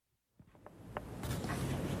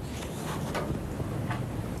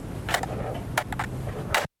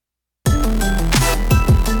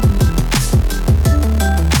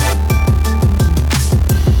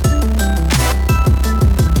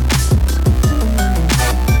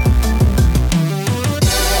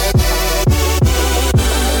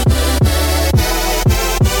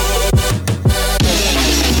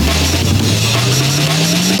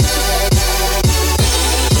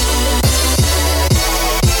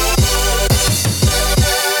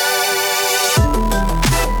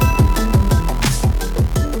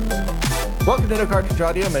No Cartridge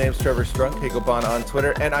Audio. My name's Trevor Strunk, Hagelbon on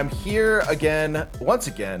Twitter, and I'm here again, once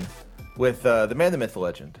again, with the man, the myth, the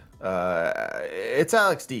legend. It's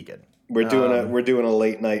Alex Deegan. We're doing a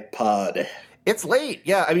late night pod. It's late,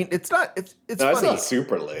 yeah. I mean, it's funny. It's not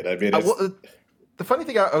super late. I mean, the funny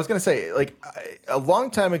thing I was going to say, like, a long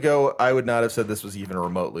time ago, I would not have said this was even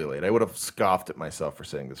remotely late. I would have scoffed at myself for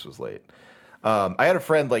saying this was late. I had a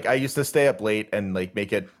friend, like, I used to stay up late and like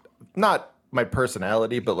make it not my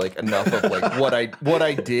personality, but like enough of like what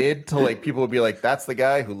I did to like people would be like, that's the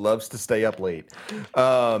guy who loves to stay up late.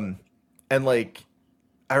 And like,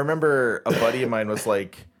 I remember a buddy of mine was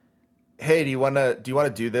like, hey, do you want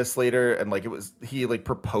to do this later? And like, he like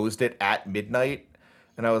proposed it at midnight.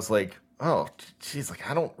 And I was like, oh, geez,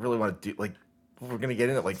 like, I don't really want to do, like, we're going to get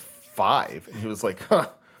in at like 5. And he was like, huh,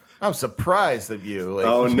 I'm surprised of you. Like,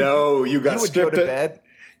 oh no, you got stripped of bed.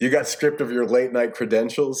 You got stripped of your late night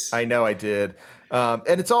credentials. I know I did. And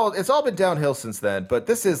it's all been downhill since then, but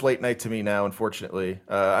this is late night to me now, unfortunately.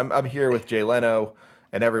 I'm here with Jay Leno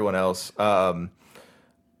and everyone else.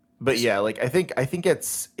 But yeah, like I think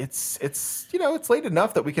it's it's late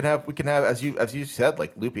enough that we can have as you said,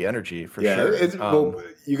 like loopy energy for sure. Well,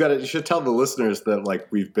 you should tell the listeners that like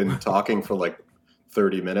we've been talking for like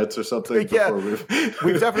 30 minutes or something. Yeah, we've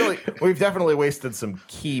definitely wasted some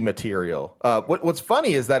key material. What's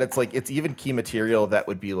funny is that it's even key material that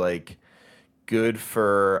would be like good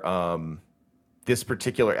for this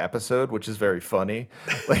particular episode, which is very funny.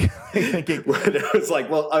 Like thinking, it's like,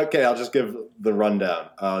 well, okay, I'll just give the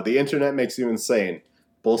rundown. The internet makes you insane.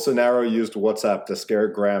 Bolsonaro used WhatsApp to scare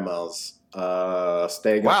grandmas.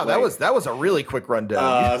 Staying wow, that was a really quick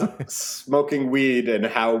rundown. Smoking weed and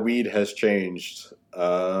how weed has changed.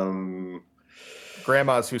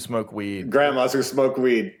 Grandmas who smoke weed.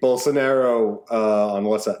 Bolsonaro on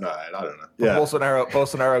WhatsApp. No, I don't know. Yeah.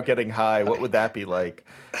 Bolsonaro getting high. What would that be like?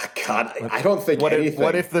 God, I don't think anything.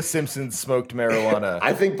 What if the Simpsons smoked marijuana?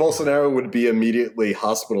 I think Bolsonaro would be immediately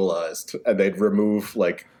hospitalized, and they'd remove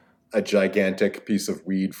like a gigantic piece of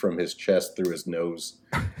weed from his chest through his nose.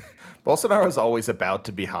 Bolsonaro is always about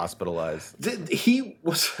to be hospitalized. He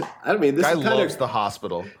was. I mean, this guy is loves the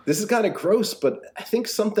hospital. This is kind of gross, but I think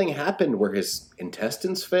something happened where his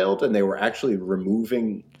intestines failed, and they were actually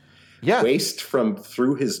removing waste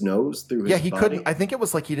through his nose, through his body. Couldn't. I think it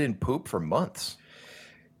was like he didn't poop for months.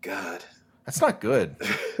 God, that's not good.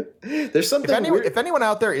 There's something. If anyone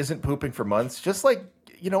out there isn't pooping for months, just like,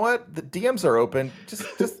 you know what, the DMs are open. Just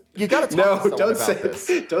you got to talk to someone about this.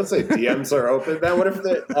 Don't say DMs are open. Man,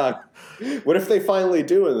 what if they finally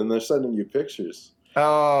do and then they're sending you pictures?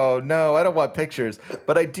 Oh no, I don't want pictures,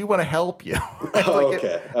 but I do want to help you.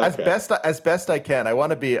 Okay. As best I can. I want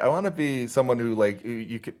to be someone who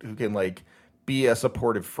can like be a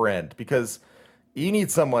supportive friend, because you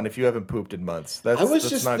need someone if you haven't pooped in months. I was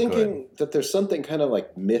just thinking that there's something kind of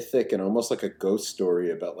like mythic and almost like a ghost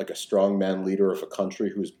story about like a strongman leader of a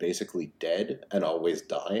country who's basically dead and always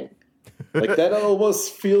dying. Like that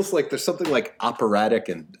almost feels like there's something like operatic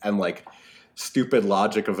and like stupid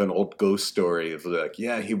logic of an old ghost story of like,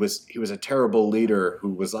 yeah, he was a terrible leader who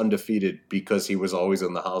was undefeated because he was always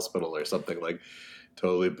in the hospital or something like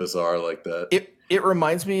totally bizarre like that. It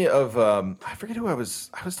reminds me of I forget who I was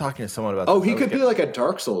talking to someone about. Oh, he could be like a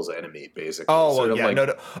Dark Souls enemy, basically. Oh, well, yeah,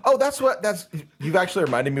 no. Oh, that's you've actually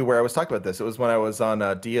reminded me where I was talking about this. It was when I was on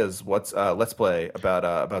Dia's Let's Play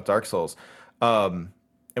about Dark Souls, and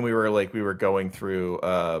we were going through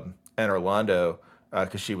Anne Orlando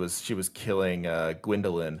because she was killing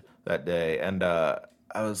Gwendolyn that day, and I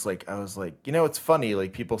was like, it's funny,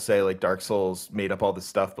 like people say like Dark Souls made up all this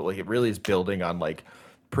stuff, but like it really is building on like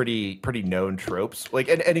pretty known tropes, like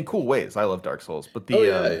and in cool ways. I love Dark Souls, but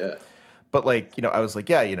but like, I was like,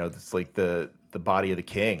 it's like the body of the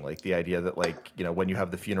king, like the idea that like, when you have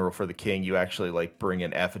the funeral for the king, you actually like bring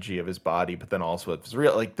an effigy of his body, but then also it's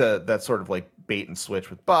real, like that sort of like bait and switch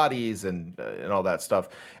with bodies and all that stuff.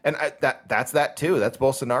 And that's that too. That's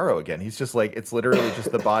Bolsonaro again. He's just like, it's literally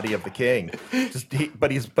just the body of the king,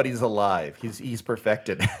 but he's alive. He's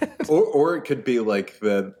perfected. or it could be like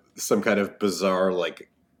some kind of bizarre like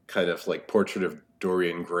kind of like Portrait of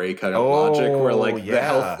Dorian Gray kind of logic where like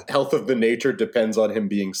the health of the nature depends on him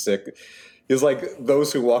being sick. He's like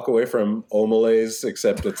those who walk away from Omelets,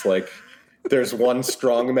 except it's like there's one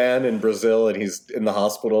strong man in Brazil and he's in the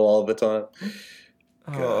hospital all the time.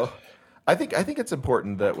 Oh, I think it's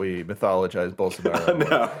important that we mythologize Bolsonaro.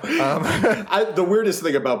 No. The weirdest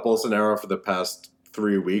thing about Bolsonaro for the past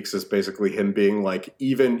 3 weeks is basically him being like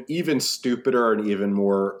even stupider and even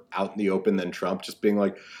more out in the open than Trump, just being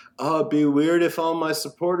like, oh, it'd be weird if all my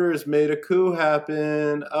supporters made a coup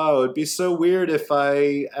happen. Oh, it'd be so weird if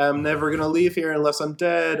I am never going to leave here unless I'm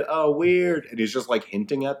dead. Oh, weird. And he's just like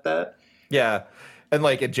hinting at that. Yeah. And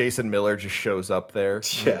like Jason Miller just shows up there.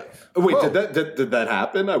 Yeah. Wait, did that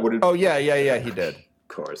happen? I wouldn't. Oh, yeah, he did. Of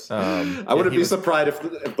course. I wouldn't be surprised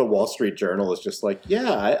if the Wall Street Journal is just like,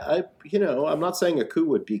 yeah, I I'm not saying a coup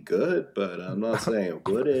would be good, but I'm not saying it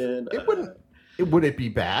wouldn't. It wouldn't. Would it be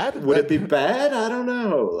bad? Would it be bad? I don't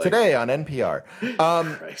know. Like, today on NPR.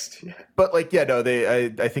 Christ, yeah. But like, yeah, no,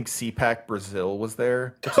 I think CPAC Brazil was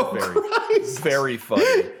there. Very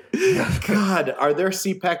funny. God, are their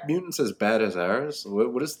CPAC mutants as bad as ours?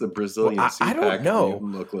 What does the Brazilian CPAC I don't know.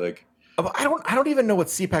 mutant look like? I don't even know what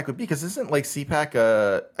CPAC would be, because isn't like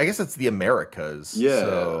CPAC? I guess it's the Americas. Yeah.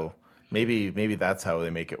 So maybe that's how they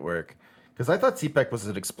make it work. Because I thought CPAC was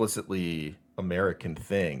an explicitly American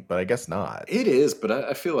thing, but I guess not. It is, but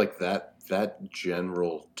I feel like that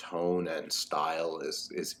general tone and style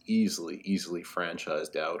is easily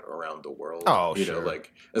franchised out around the world. Oh, you sure. know,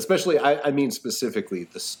 like especially I mean specifically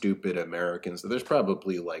the stupid Americans. There's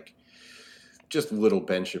probably like just little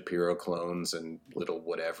Ben Shapiro clones and little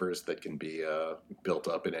whatevers that can be built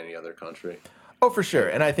up in any other country. Oh, for sure.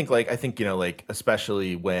 And I think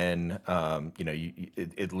especially when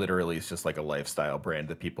it literally is just like a lifestyle brand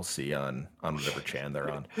that people see on whatever channel they're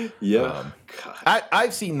on. Yeah.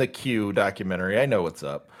 I've seen the Q documentary. I know what's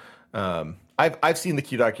up. I've seen the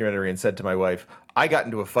Q documentary and said to my wife, I got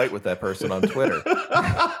into a fight with that person on Twitter.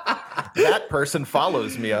 That person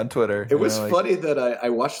follows me on Twitter. It was funny that I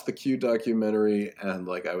watched the Q documentary, and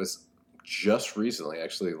like I was just recently,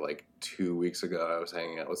 actually like 2 weeks ago, I was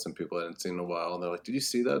hanging out with some people I hadn't seen in a while, and they're like, did you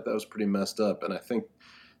see that? That was pretty messed up. And I think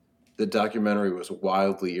the documentary was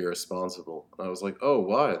wildly irresponsible. And I was like, oh,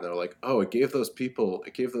 why? And they're like, oh, it gave those people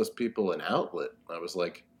an outlet. And I was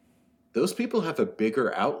like, those people have a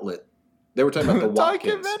bigger outlet. They were talking about the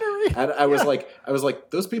Watkins. Documentary. And I was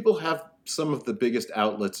like, those people have some of the biggest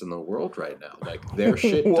outlets in the world right now. Like their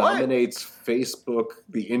shit dominates Facebook,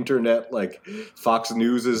 the internet, like Fox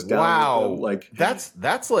News is down. Wow. Like that's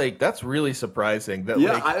really surprising. That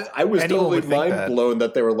I was totally mind blown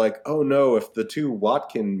that they were like, oh no, if the two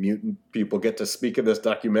Watkin mutant people get to speak in this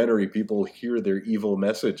documentary, people hear their evil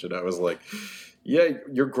message. And I was like, yeah,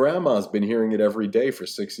 your grandma's been hearing it every day for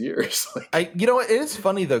 6 years. It is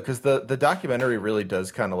funny though, because the documentary really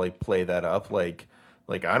does kind of like play that up. Like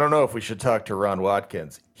I don't know if we should talk to Ron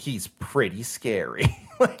Watkins. He's pretty scary.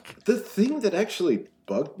 Like the thing that actually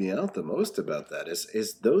bugged me out the most about that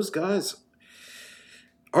is those guys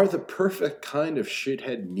are the perfect kind of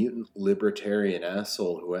shithead mutant libertarian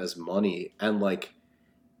asshole who has money. And like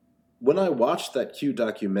when I watched that Q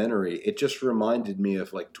documentary, it just reminded me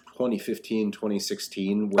of like 2015,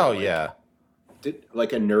 2016. Where, a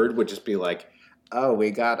nerd would just be like, oh,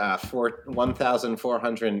 we got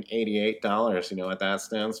 $1,488. You know what that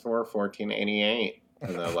stands for? 1488.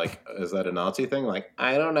 And they're like, is that a Nazi thing? Like,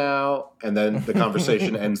 I don't know. And then the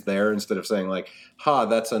conversation ends there instead of saying like,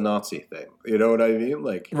 that's a Nazi thing. You know what I mean?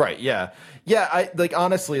 Like, right. Yeah. Yeah. I like,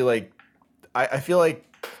 honestly, like, I feel like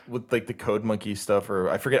with like the Code Monkey stuff, or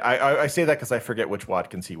I forget, I say that because I forget which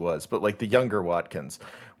Watkins he was, but like the younger Watkins,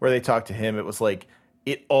 where they talked to him, it was like,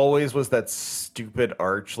 it always was that stupid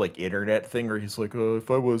arch like internet thing where he's like, if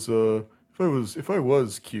I was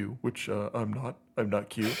Q, which I'm not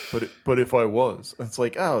Q, but if I was, it's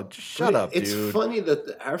like, oh, just shut up, dude. It's funny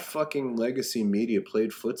that our fucking legacy media played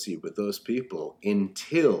footsie with those people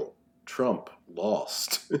until Trump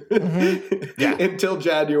lost. Mm-hmm. Yeah. Until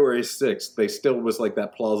January 6th, they still was like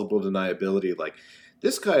that plausible deniability. Like,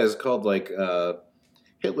 this guy is called like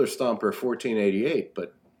Hitler Stomper 1488,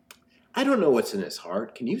 but I don't know what's in his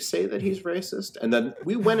heart. Can you say that he's racist? And then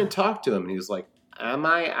we went and talked to him, and he was like, am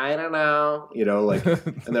I? I don't know. You know, like,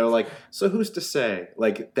 and they were like, so who's to say?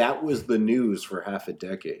 Like, that was the news for half a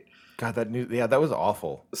decade. God, that news, yeah, that was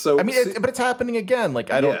awful. So I mean, but it's happening again.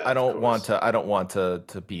 Like, I don't want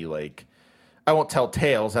to be like, I won't tell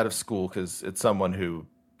tales out of school because it's someone who,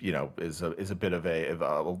 you know, is a bit of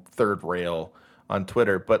a third rail on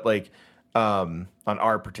Twitter, but like. On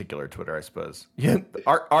our particular Twitter, I suppose. Yeah,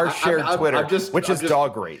 our shared Twitter, which is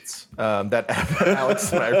dog rates. That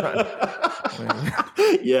Alex and I run.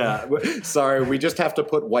 Yeah, sorry, we just have to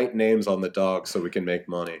put white names on the dog so we can make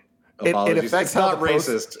money. Apologies. It's not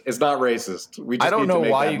racist. It's not racist. We just I don't know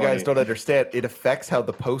why you guys money. Don't understand. It affects how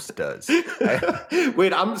the post does.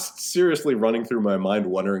 Wait, I'm seriously running through my mind,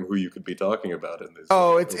 wondering who you could be talking about in this.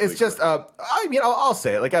 Oh, it's just. I mean, I'll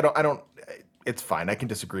say it. Like I don't. It's fine. I can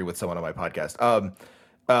disagree with someone on my podcast.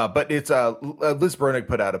 But it's Liz Brunig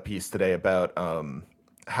put out a piece today about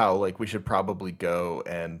how like we should probably go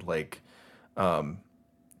and like um,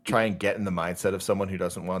 try and get in the mindset of someone who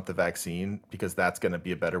doesn't want the vaccine because that's going to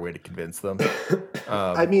be a better way to convince them.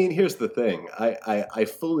 I mean, here's the thing. I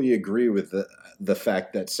fully agree with the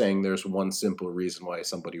fact that saying there's one simple reason why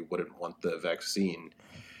somebody wouldn't want the vaccine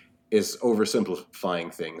is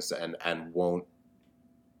oversimplifying things and won't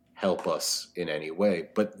help us in any way.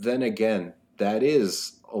 But then again, that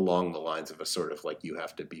is along the lines of a sort of like you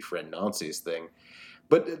have to befriend Nazis thing.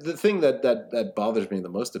 But the thing that bothers me the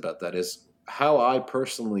most about that is how I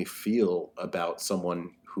personally feel about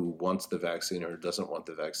someone who wants the vaccine or doesn't want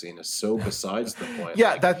the vaccine is so besides the point.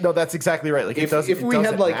 Yeah, Like, that's exactly right. Like if we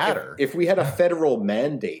had like matter. if we had a federal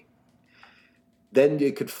mandate, then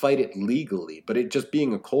you could fight it legally. But it just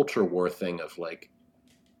being a culture war thing of like,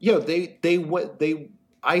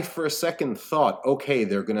 I for a second thought, okay,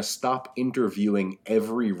 they're going to stop interviewing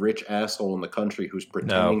every rich asshole in the country who's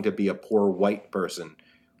pretending to be a poor white person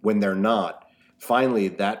when they're not. Finally,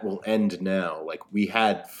 that will end now. Like, we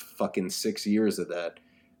had fucking 6 years of that.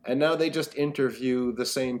 And now they just interview the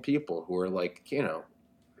same people who are like,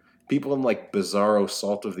 people in like bizarro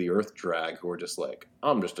salt of the earth drag who are just like,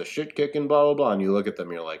 I'm just a shit kicking blah, blah, blah. And you look at them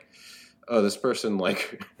and you're like, oh, this person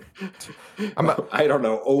like I don't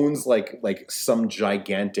know, owns like some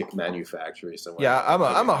gigantic manufactory somewhere. Yeah,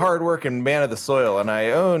 I'm a hardworking man of the soil, and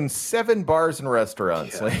I own 7 bars and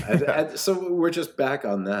restaurants. Yeah. And so we're just back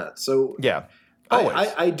on that. So yeah,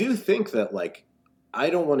 always. I do think that like I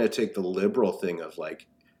don't want to take the liberal thing of like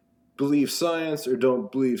believe science or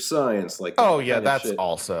don't believe science. Like that's shit.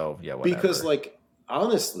 Also whatever. Because like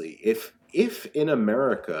honestly, if in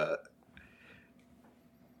America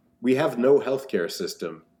we have no healthcare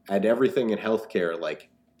system and everything in healthcare like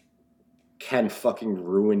can fucking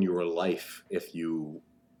ruin your life if you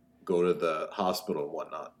go to the hospital and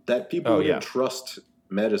whatnot. That people wouldn't trust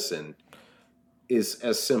medicine is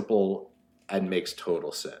as simple and makes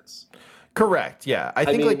total sense. Correct. Yeah. I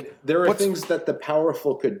think like there are things that the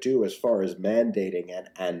powerful could do as far as mandating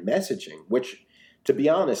and messaging, which to be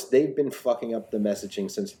honest, they've been fucking up the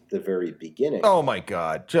messaging since the very beginning. Oh my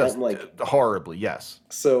God. Just like horribly. Yes.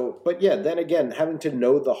 So, but yeah, then again, having to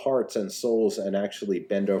know the hearts and souls and actually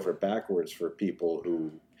bend over backwards for people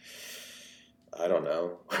who, I don't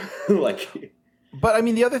know, like. But I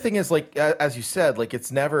mean, the other thing is like, as you said, like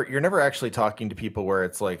you're never actually talking to people where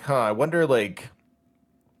it's like, I wonder like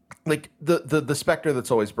the specter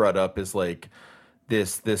that's always brought up is like,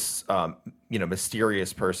 this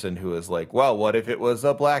mysterious person who is like, well, what if it was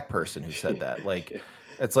a black person who said that? Like,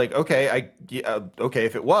 it's like, okay, okay,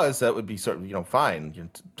 if it was, that would be sort of, fine.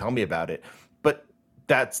 Tell me about it. But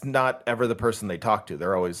that's not ever the person they talk to.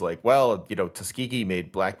 They're always like, well, Tuskegee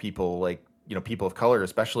made black people like, people of color,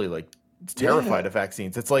 especially like terrified of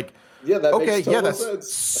vaccines. It's like, that's sense.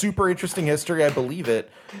 Super interesting history. I believe it.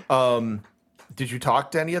 Did you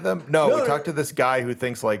talk to any of them? No, we talked to this guy who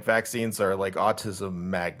thinks like vaccines are like autism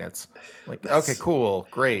magnets. Like, okay, cool,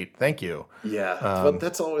 great, thank you. Yeah, but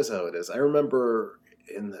that's always how it is. I remember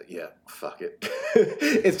fuck it.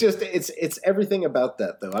 it's everything about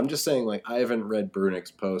that though. I'm just saying, like, I haven't read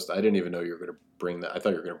Brunig's post. I didn't even know you were going to bring that. I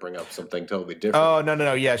thought you were going to bring up something totally different. Oh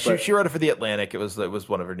no. Yeah, she wrote it for the Atlantic. It was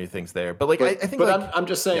one of her new things there. But like, I think. But I'm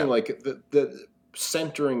just saying, like the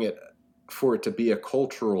centering it. For it to be a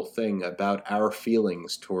cultural thing about our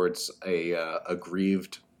feelings towards a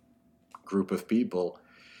aggrieved group of people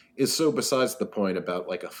is so besides the point about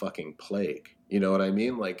like a fucking plague. You know what I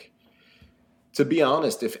mean? Like, to be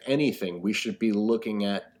honest, if anything, we should be looking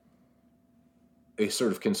at a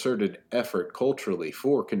sort of concerted effort culturally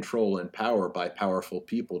for control and power by powerful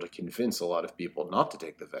people to convince a lot of people not to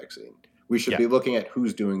take the vaccine. We should be looking at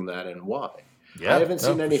who's doing that and why. Yeah, I haven't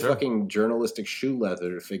seen any fucking journalistic shoe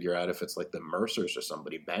leather to figure out if it's like the Mercers or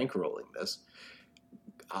somebody bankrolling this.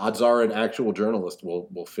 Odds are an actual journalist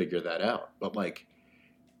will figure that out. But like,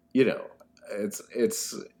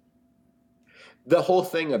 it's the whole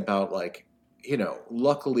thing about like,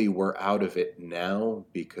 luckily we're out of it now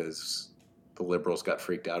because the liberals got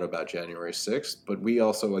freaked out about January 6th, but we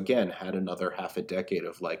also, again, had another half a decade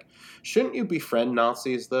of like, shouldn't you befriend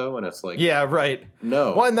Nazis though? And it's like, yeah, right.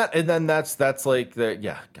 No. Well, and then that's like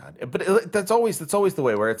God. But that's always the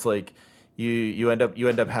way where it's like you end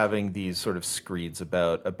up having these sort of screeds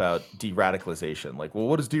about de-radicalization. Like, well,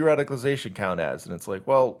 what does de-radicalization count as? And it's like,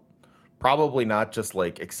 well, probably not just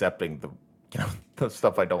like accepting the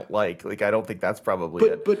stuff I don't like. Like, I don't think that's probably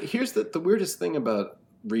it. But here's the weirdest thing about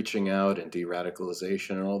reaching out and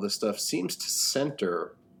de-radicalization and all this stuff seems to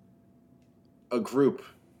center a group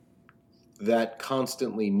that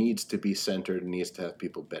constantly needs to be centered and needs to have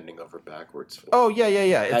people bending over backwards for. Oh yeah.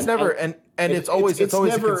 It's never and it's always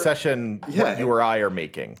never, a concession what you or I are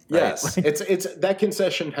making. Right? Yes, it's that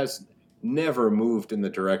concession has never moved in the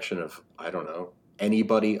direction of, I don't know,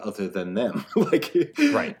 anybody other than them.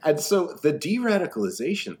 Right. And so the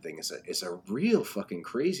de-radicalization thing is a real fucking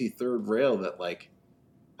crazy third rail that, like,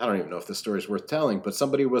 I don't even know if the story's worth telling, but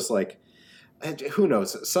somebody was like, and who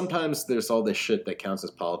knows, sometimes there's all this shit that counts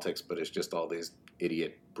as politics, but it's just all these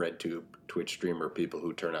idiot breadtube Twitch streamer people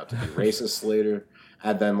who turn out to be racists later.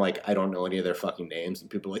 And then, like, I don't know any of their fucking names,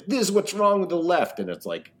 and people are like, this is what's wrong with the left. And it's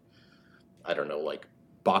like, I don't know, like,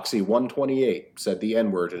 Boxy128 said the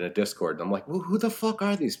N-word in a Discord. And I'm like, well, who the fuck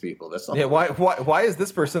are these people? That's not. Yeah, why is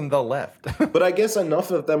this person the left? But I guess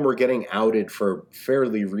enough of them were getting outed for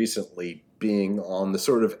fairly recently being on the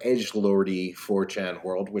sort of edgelordy 4chan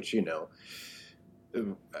world, which, you know,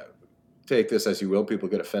 take this as you will, people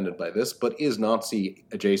get offended by this, but is Nazi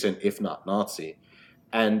adjacent, if not Nazi.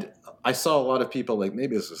 And I saw a lot of people, like,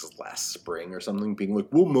 maybe this was last spring or something, being like,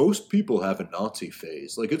 well, most people have a Nazi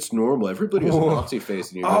phase. Like, it's normal. Everybody has a Nazi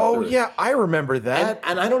phase. And yeah, I remember that.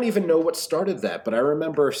 And I don't even know what started that, but I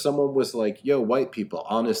remember someone was like, yo, white people,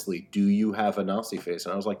 honestly, do you have a Nazi phase?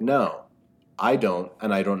 And I was like, no, I don't,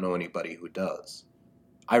 and I don't know anybody who does.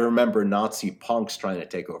 I remember Nazi punks trying to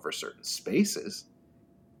take over certain spaces,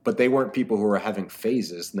 but they weren't people who were having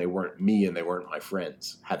phases, and they weren't me, and they weren't my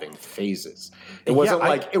friends having phases. It wasn't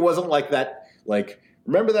it wasn't like that. Like,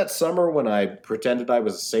 remember that summer when I pretended I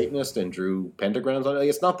was a Satanist and drew pentagrams on it? Like,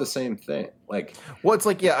 it's not the same thing. Like, well, it's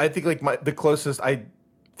like, yeah, I think like the closest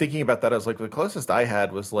thinking about that, I was like, the closest I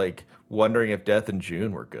had was like wondering if Death in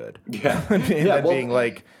June were good. Yeah, being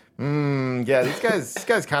like, yeah, these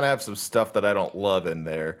guys kind of have some stuff that I don't love in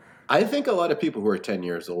there. I think a lot of people who are 10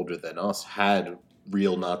 years older than us had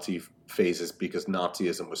real Nazi phases because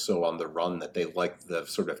Nazism was so on the run that they liked the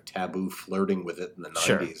sort of taboo flirting with it in the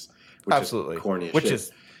 90s. Which absolutely. Is corny as which shit.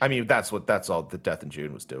 Is, I mean, that's all the Death in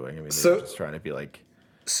June was doing. I mean, they were just trying to be like.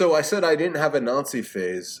 So I said I didn't have a Nazi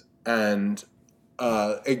phase, and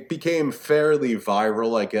it became fairly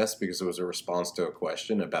viral, I guess, because it was a response to a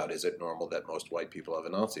question about, is it normal that most white people have a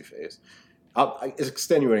Nazi phase? It's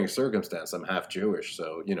extenuating circumstance. I'm half Jewish,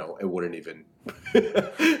 so, you know, it wouldn't even...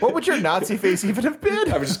 What would your Nazi face even have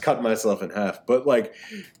been? I would just cut myself in half. But, like,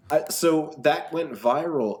 so that went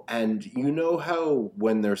viral, and you know how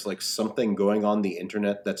when there's, like, something going on the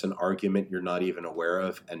internet that's an argument you're not even aware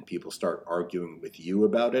of, and people start arguing with you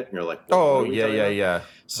about it, and you're like, oh, yeah.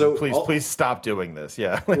 So please stop doing this.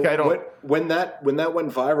 Yeah, like, I don't... When that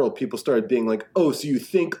went viral, people started being like, oh, so you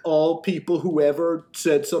think all people who ever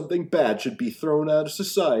said something bad should be thrown out of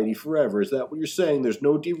society forever? Is that what you're saying? There's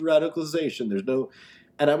no de-radicalization. There's no...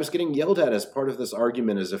 And I was getting yelled at as part of this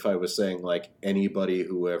argument as if I was saying, like, anybody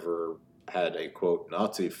who ever had a, quote,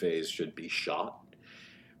 Nazi phase should be shot.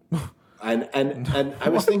 And I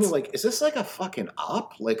was thinking, like, is this like a fucking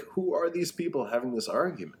op? Like, who are these people having this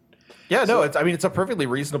argument? Yeah, no, it's a perfectly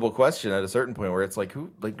reasonable question at a certain point where it's like,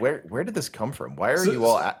 where did this come from? Why are you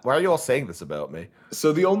all saying this about me?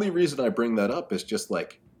 So the only reason I bring that up is just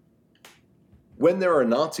like, when there are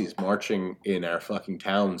Nazis marching in our fucking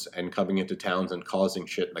towns and coming into towns and causing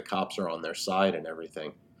shit, and the cops are on their side and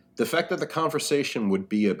everything, the fact that the conversation would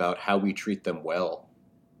be about how we treat them well,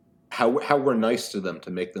 how we're nice to them to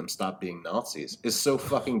make them stop being Nazis, is so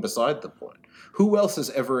fucking beside the point. Who else has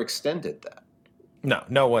ever extended that?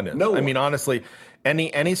 No one is. I mean, honestly,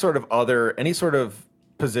 any sort of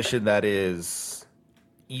position that is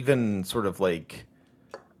even sort of like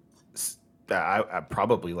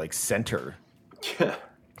probably like center,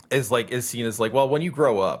 is seen as like, well, when you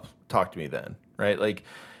grow up, talk to me then, right? Like,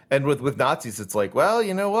 and with Nazis, it's like, well,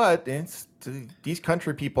 you know what? These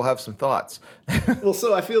country people have some thoughts. Well,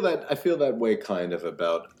 so I feel that way kind of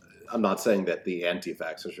about. I'm not saying that the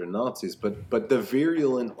anti-vaxxers are Nazis, but the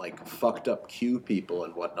virulent, like, fucked up Q people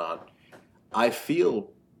and whatnot, I feel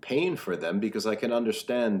pain for them because I can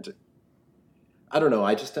understand. I don't know.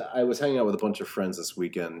 I was hanging out with a bunch of friends this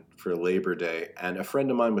weekend for Labor Day, and a friend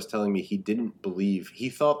of mine was telling me he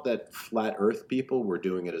thought that flat Earth people were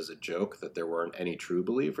doing it as a joke, that there weren't any true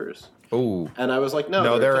believers. Oh, and I was like,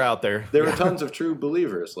 no, they're out there. There are tons of true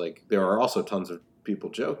believers. Like, there are also tons of people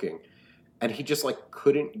joking. And he just, like,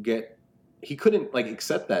 couldn't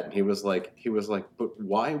accept that. And he was like, but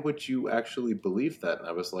why would you actually believe that? And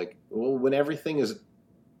I was like, well, when everything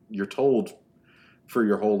you're told for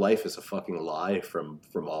your whole life is a fucking lie from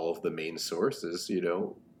all of the main sources, you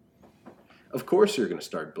know, of course you're going to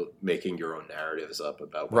start making your own narratives up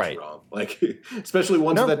about what's wrong. Like, especially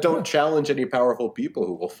ones that don't challenge any powerful people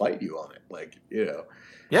who will fight you on it. Like, you know.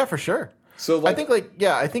 Yeah, for sure. So I like, think like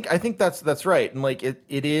yeah, I think that's right. And like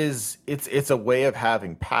it's a way of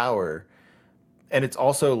having power. And it's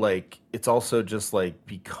also just like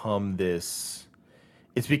become this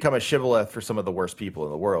it's become a shibboleth for some of the worst people in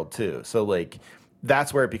the world too. So like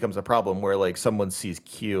that's where it becomes a problem where like someone sees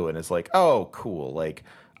Q and is like, "Oh, cool. Like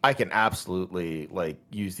I can absolutely like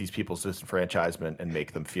use these people's disenfranchisement and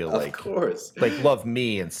make them feel of course, like love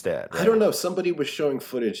me instead." I Right? don't know. Somebody was showing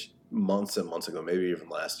footage months and months ago, maybe even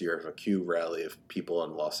last year, of a Q rally of people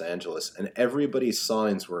in Los Angeles, and everybody's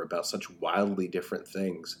signs were about such wildly different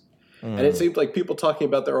things. And it seemed like people talking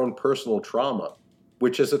about their own personal trauma,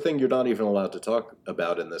 which is a thing you're not even allowed to talk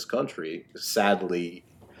about in this country. Sadly,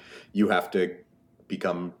 you have to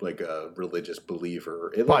become like a religious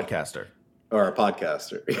believer. Podcaster. Or a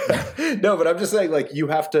podcaster. No, but I'm just saying, like, you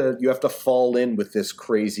have to fall in with this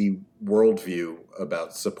crazy worldview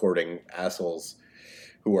about supporting assholes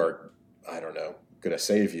who are, I don't know, gonna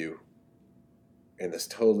save you in this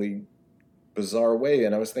totally bizarre way.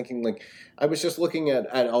 And I was thinking, like, I was just looking at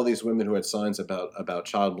all these women who had signs about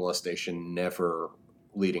child molestation never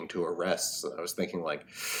leading to arrests. And I was thinking, like,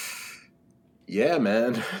 yeah,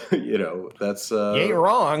 man, that's You ain't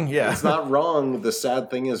wrong. Yeah. it's not wrong. The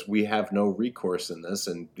sad thing is we have no recourse in this,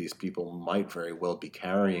 and these people might very well be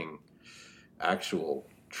carrying actual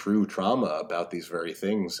true trauma about these very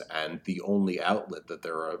things, and the only outlet that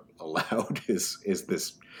they're allowed is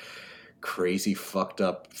this crazy fucked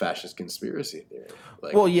up fascist conspiracy theory.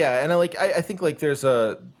 Like, Well, yeah, and I think like there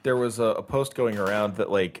was a post going around that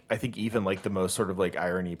like I think even like the most sort of like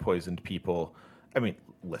irony poisoned people. I mean,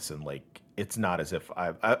 listen, like it's not as if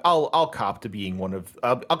I'll cop to being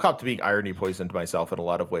I'll cop to being irony poisoned myself in a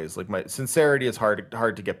lot of ways. Like my sincerity is hard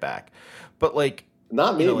to get back, but like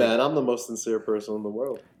not me, you know, man. I'm the most sincere person in the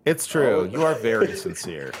world. it's true. You are very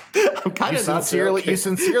sincere. I'm kind of You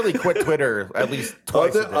sincerely quit Twitter at least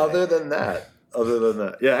twice a day. Other than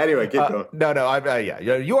that. Yeah, anyway, keep going. No, yeah,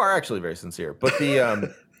 you are actually very sincere. But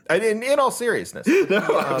the in all seriousness,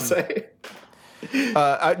 I'm saying.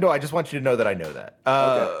 no, I just want you to know that I know that.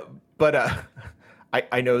 Okay. But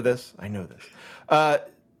I know this.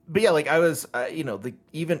 But yeah, like I was, like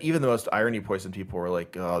even the most irony poisoned people were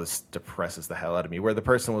like, "Oh, this depresses the hell out of me." Where the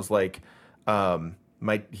person was like,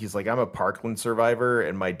 he's like, "I'm a Parkland survivor,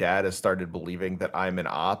 and my dad has started believing that I'm an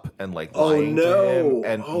op and like lying to him."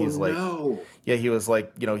 And he's like, yeah, he was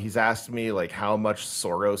like, he's asked me like how much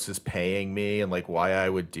Soros is paying me and like why I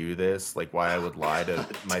would do this, like why I would lie to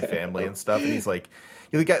my family and stuff. And he's like,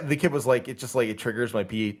 the kid was like, it triggers my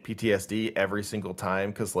PTSD every single time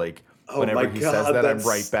because like whenever he says that, I'm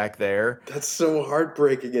right back there. That's so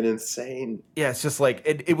heartbreaking and insane. Yeah, it's just like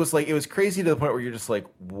it was crazy to the point where you're just like,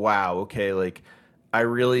 wow, okay, like I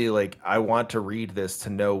really I want to read this to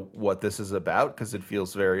know what this is about because it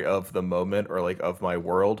feels very of the moment or like of my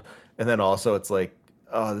world. And then also it's like,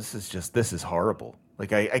 oh, this is horrible.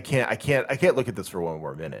 Like I can't look at this for one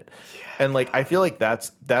more minute. Yeah. And like I feel like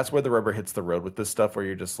that's where the rubber hits the road with this stuff where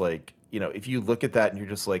you're just like, if you look at that and you're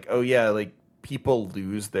just like, oh yeah, like people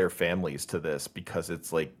lose their families to this because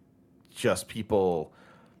it's like just people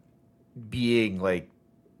being like,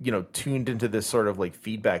 tuned into this sort of like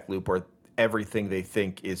feedback loop where everything they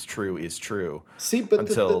think is true. See, but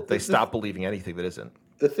until they stop believing anything that isn't.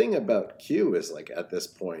 The thing about Q is like at this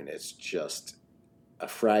point it's just a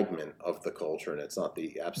fragment of the culture and it's not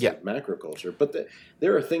the absolute macro culture. But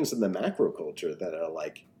there are things in the macro culture that are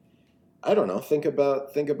like, I don't know, think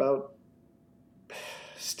about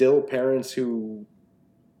still parents who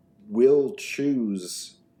will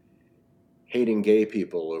choose hating gay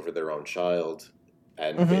people over their own child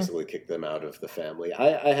and basically kick them out of the family.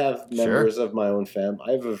 I have members of my own family.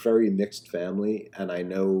 I have a very mixed family, and I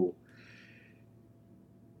know,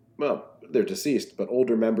 well, they're deceased, but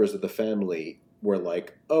older members of the family were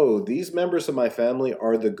like, oh, these members of my family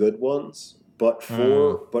are the good ones, but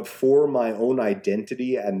for my own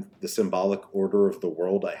identity and the symbolic order of the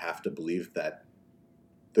world, I have to believe that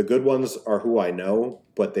the good ones are who I know,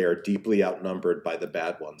 but they are deeply outnumbered by the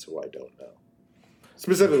bad ones who I don't know.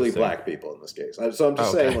 Specifically black people in this case. So I'm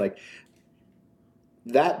just saying, like,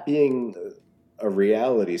 that being a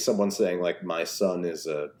reality, someone saying, like, my son is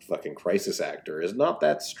a fucking crisis actor is not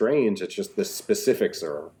that strange. It's just the specifics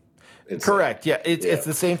are insane. Correct. Yeah. It's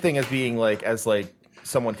the same thing as being, like,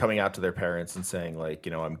 someone coming out to their parents and saying, like,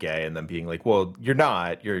 I'm gay, and then being like, well, you're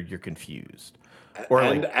not. You're confused. Or,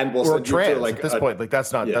 and we'll or trans, like, at this point. Like,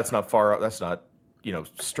 that's not far. That's not,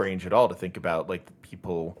 strange at all to think about, like,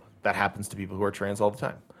 people... That happens to people who are trans all the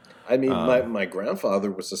time. I mean, my grandfather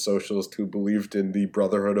was a socialist who believed in the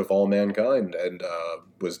brotherhood of all mankind, and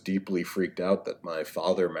was deeply freaked out that my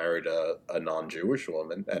father married a non-Jewish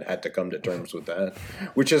woman and had to come to terms with that,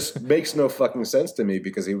 which just makes no fucking sense to me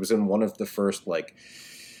because he was in one of the first like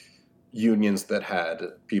unions that had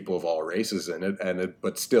people of all races in it,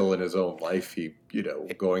 but still in his own life, he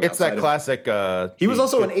going. It's that classic. He was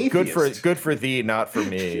also an atheist. Good for thee, not for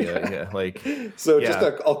me. Yeah, like so, just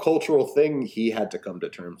a cultural thing. He had to come to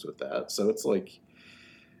terms with that. So it's like,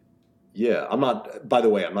 yeah, I'm not. By the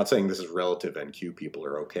way, I'm not saying this is relative NQ people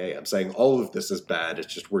are okay. I'm saying all of this is bad.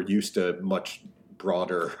 It's just we're used to much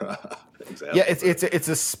broader examples. Yeah, it's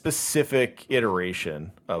a specific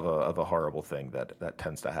iteration of a horrible thing that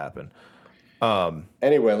tends to happen.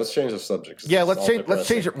 Anyway, let's change the subject. Yeah, let's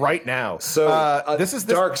change it right now. So this is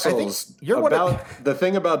Dark Souls. The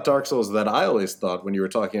thing about Dark Souls that I always thought when you were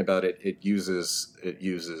talking about it, it uses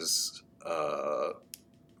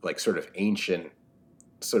like sort of ancient,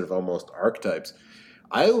 sort of almost archetypes.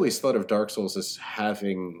 I always thought of Dark Souls as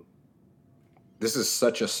having. This is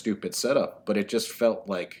such a stupid setup, but it just felt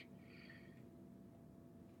like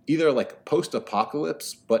either like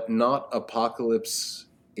post-apocalypse, but not apocalypse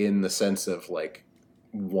in the sense of like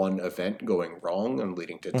one event going wrong and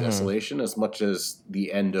leading to desolation, as much as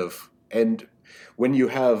the end when you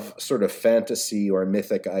have sort of fantasy or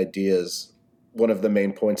mythic ideas, one of the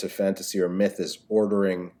main points of fantasy or myth is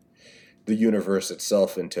ordering the universe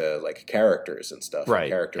itself into like characters and stuff, right?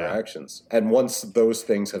 And character actions. And once those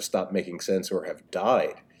things have stopped making sense or have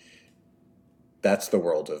died, that's the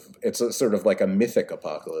world of it's sort of like a mythic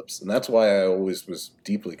apocalypse, and that's why I always was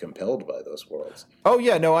deeply compelled by those worlds. Oh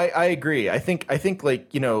yeah, no, I agree. I think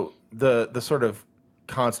like the sort of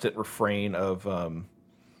constant refrain of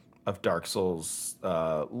Dark Souls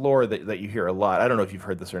lore that you hear a lot. I don't know if you've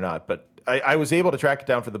heard this or not, but I was able to track it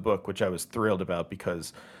down for the book, which I was thrilled about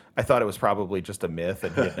because I thought it was probably just a myth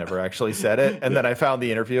and he had never actually said it. And then I found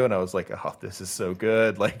the interview and I was like, oh, this is so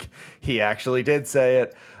good. Like he actually did say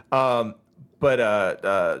it. But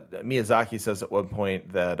Miyazaki says at one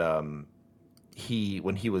point that when he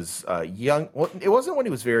was young, well, it wasn't when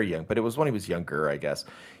he was very young, but it was when he was younger, I guess.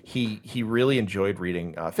 He really enjoyed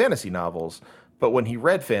reading fantasy novels, but when he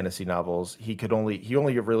read fantasy novels, he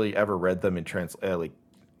only really ever read them in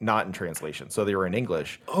not in translation, so they were in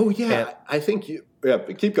English. Oh yeah, I think you. Yeah,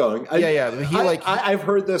 keep going. I've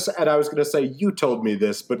heard this, and I was going to say you told me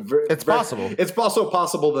this, but it's possible. It's also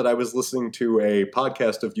possible that I was listening to a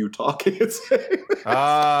podcast of you talking and saying.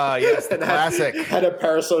 Yes, the classic. Had a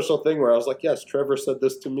parasocial thing where I was like, "Yes, Trevor said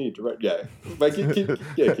this to me." Direct, yeah. Like, keep going.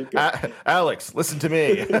 Alex, listen to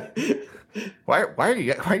me. Why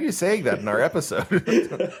are you saying that in our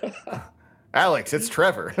episode? Alex, it's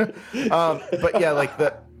Trevor. But yeah, like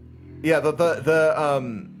he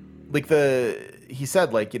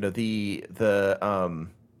said, like, the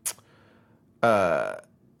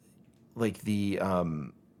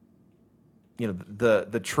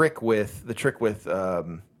trick with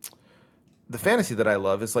the fantasy that I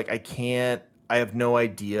love is like I have no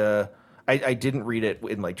idea. I didn't read it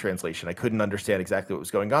in like translation. I couldn't understand exactly what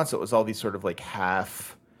was going on. So it was all these sort of like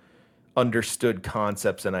half understood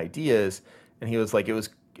concepts and ideas. And he was like, it was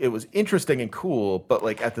interesting and cool, but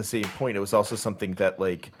like at the same point, it was also something that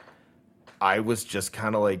like I was just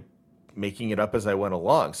kind of like making it up as I went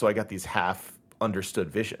along. So I got these half understood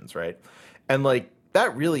visions, right? And like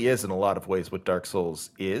that really is in a lot of ways what Dark Souls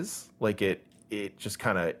is. Like it just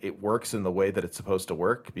kind of it works in the way that it's supposed to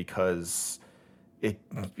work because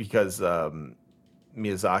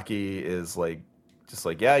Miyazaki is like just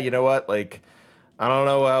like, yeah, you know what? Like I don't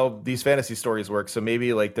know how these fantasy stories work, so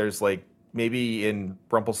maybe like there's like maybe in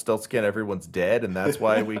Rumpelstiltskin everyone's dead and that's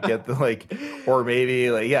why we get the like, or maybe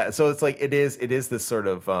like, yeah. So it's like, it is this sort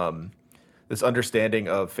of, this understanding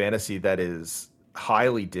of fantasy that is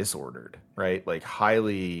highly disordered, right? Like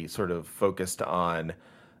highly sort of focused on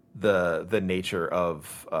the nature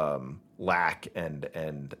of, lack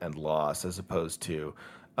and loss as opposed to,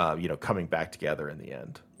 coming back together in the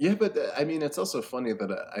end. Yeah. But I mean, it's also funny that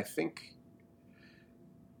I think,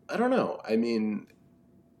 I don't know. I mean,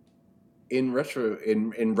 in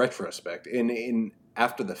retrospect, in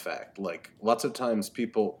after the fact, like lots of times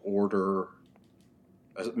people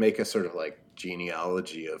make a sort of like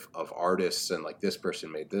genealogy of artists and like this person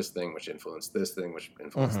made this thing which influenced this thing which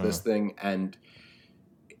influenced this thing, and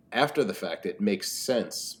after the fact it makes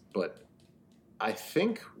sense. But I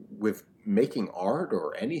think with making art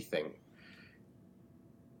or anything,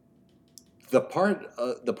 the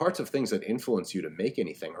parts of things that influence you to make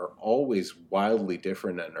anything are always wildly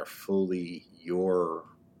different and are fully your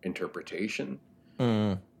interpretation.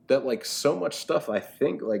 That like so much stuff, I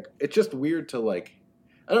think like it's just weird to like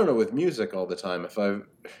I don't know, with music all the time, if I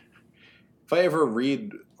ever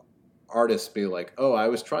read artists be like, "Oh, I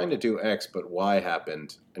was trying to do X, but Y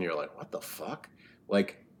happened," and you're like, "What the fuck?"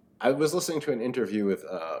 Like, I was listening to an interview with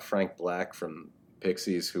Frank Black from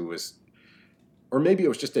Pixies, who was, or maybe it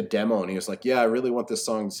was just a demo, and he was like, "Yeah, I really want this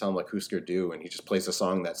song to sound like Husker Du," and he just plays a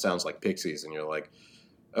song that sounds like Pixies, and you're like,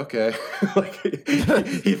 "Okay." Like,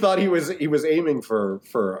 he thought he was aiming for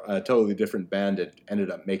a totally different band. It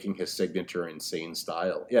ended up making his signature insane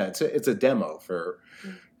style. Yeah, it's a demo for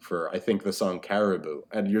I think the song Caribou,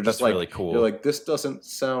 and you're just That's like, really cool. You're like, this doesn't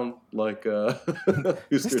sound like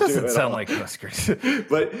this doesn't sound like Husker.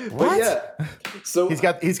 but yeah, so he's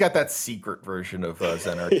got that secret version of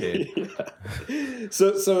Zen Arcade. Yeah.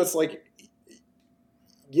 So it's like,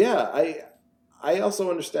 yeah, I also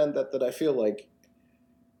understand that I feel like,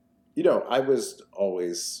 I was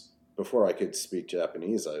always, before I could speak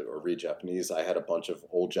Japanese or read Japanese, I had a bunch of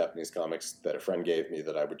old Japanese comics that a friend gave me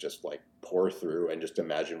that I would just like pour through and just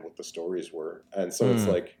imagine what the stories were. And so it's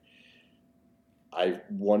like, I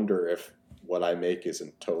wonder if what I make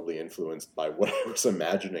isn't totally influenced by what I was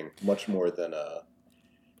imagining much more than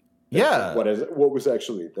what was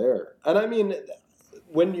actually there. And I mean,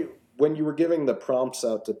 when you were giving the prompts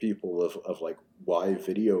out to people of like, why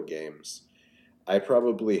video games, I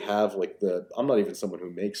probably have like I'm not even someone who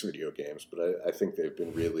makes video games, but I think they've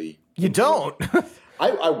been really. You don't?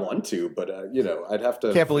 I want to, but I'd have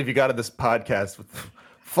to. Can't believe you got to this podcast with.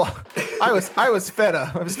 I was fed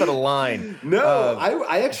a line. No,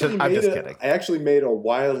 I actually made a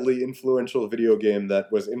wildly influential video game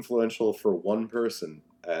that was influential for one person,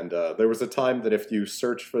 and there was a time that if you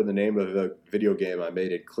search for the name of a video game I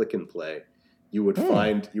made at Click and Play, you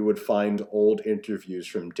would find old interviews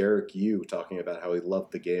from Derek Yu talking about how he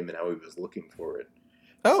loved the game and how he was looking for it.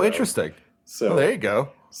 Oh, interesting. So there you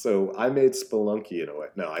go. So I made Spelunky in a way.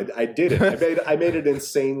 No, I did it. I made an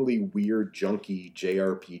insanely weird, junky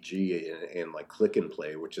JRPG in like Click and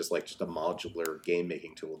Play, which is like just a modular game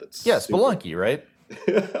making tool. That's Spelunky, right?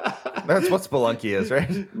 That's what Spelunky is,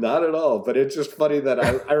 right? Not at all. But it's just funny that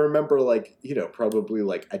I remember like probably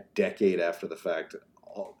like a decade after the fact.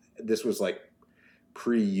 This was like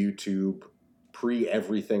pre-YouTube,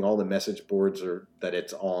 pre-everything. All the message boards that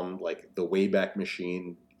it's on like the Wayback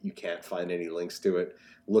Machine. You can't find any links to it.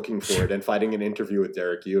 Looking for it and finding an interview with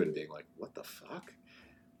Derek Yu and being like, "What the fuck?"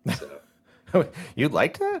 So you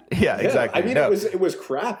liked that? Yeah, exactly. I mean, it was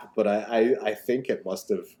crap, but I think it must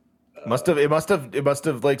have. It must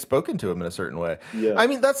have like spoken to him in a certain way. Yeah. I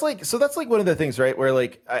mean, that's like one of the things, right? Where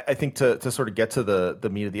like I think to sort of get to the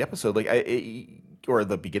meat of the episode, like or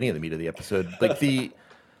the beginning of the meat of the episode, like the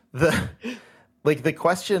like the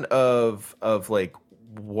question of like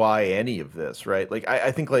why any of this, right? Like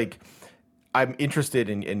I think like I'm interested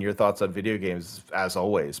in your thoughts on video games as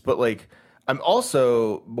always, but like I'm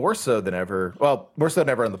also more so than ever on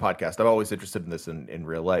the podcast. I'm always interested in this in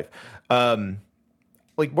real life.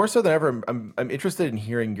 Like more so than ever, I'm interested in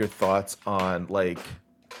hearing your thoughts on like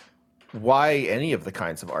why any of the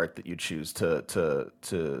kinds of art that you choose to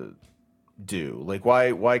do. Like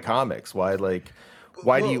why comics? Why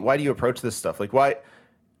do you approach this stuff? Like why,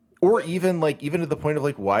 or even to the point of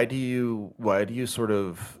like why do you sort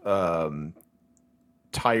of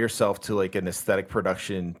tie yourself to like an aesthetic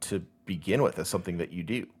production to begin with as something that you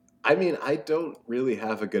do? I mean, I don't really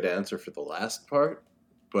have a good answer for the last part,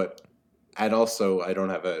 and also I don't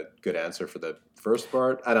have a good answer for the first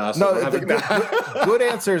part. And I also good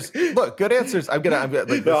answers. Look, good answers. I'm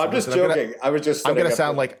just joking. I was just. I'm gonna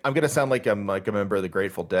sound like I'm like a member of the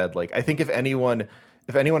Grateful Dead. Like I think if anyone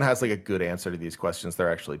has like a good answer to these questions,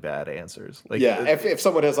 they're actually bad answers. Like if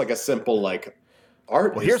someone has like a simple like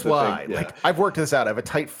art. Well, here's why. Yeah. Like I've worked this out. I have a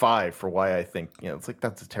tight 5 for why I think it's like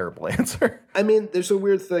that's a terrible answer. I mean, there's a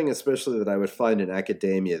weird thing, especially that I would find in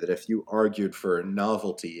academia, that if you argued for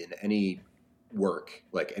novelty in any work,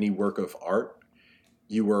 like any work of art,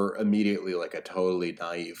 you were immediately like a totally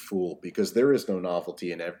naive fool, because there is no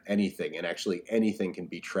novelty in anything, and actually anything can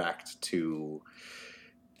be tracked to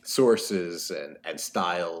sources and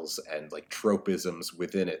styles and like tropisms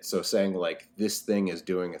within it. So saying like this thing is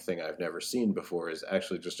doing a thing I've never seen before is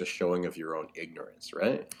actually just a showing of your own ignorance,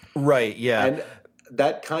 right? Right, yeah. And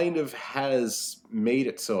that kind of has made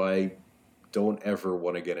it so I don't ever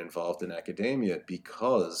want to get involved in academia,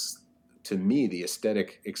 because to me the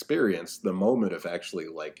aesthetic experience, the moment of actually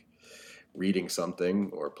like reading something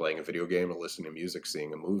or playing a video game or listening to music,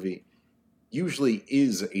 seeing a movie, usually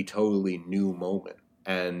is a totally new moment.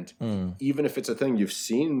 And even if it's a thing you've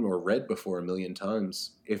seen or read before a million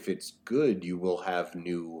times, if it's good, you will have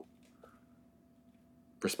new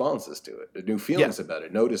responses to it, new feelings about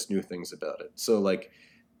it, notice new things about it. So like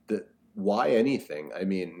why anything? I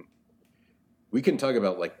mean, we can talk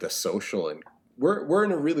about like the social, and we're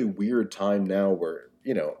in a really weird time now where,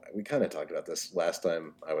 you know, we kind of talked about this last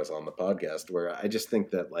time I was on the podcast, where I just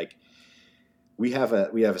think that like we have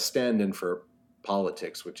a stand-in for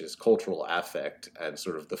politics, which is cultural affect, and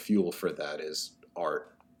sort of the fuel for that is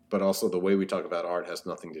art. But also the way we talk about art has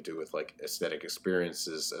nothing to do with like aesthetic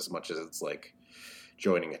experiences as much as it's like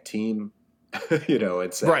joining a team, you know,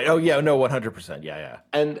 and saying, Right. Oh yeah. No. 100%. Yeah.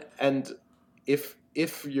 Yeah. and if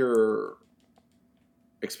your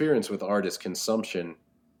experience with art is consumption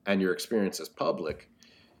and your experience is public,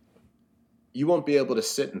 you won't be able to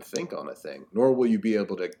sit and think on a thing, nor will you be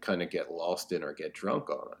able to kind of get lost in or get drunk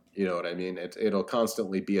on it. You know what I mean? It'll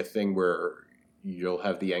constantly be a thing where you'll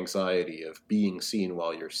have the anxiety of being seen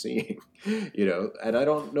while you're seeing, you know. And I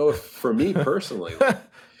don't know if for me personally,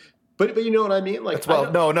 but you know what I mean? Like,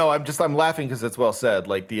 I'm laughing because it's well said.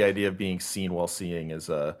 Like the idea of being seen while seeing is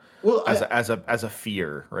as a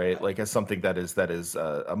fear, right? Like as something that is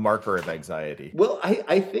a marker of anxiety. Well,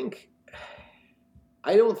 I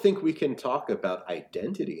don't think we can talk about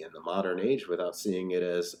identity in the modern age without seeing it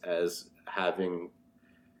as having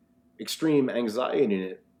extreme anxiety in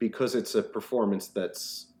it, because it's a performance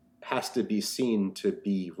that's has to be seen to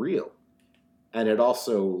be real. And it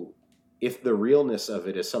also, if the realness of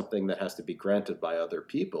it is something that has to be granted by other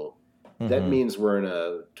people, that means we're in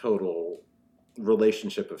a total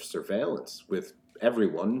relationship of surveillance with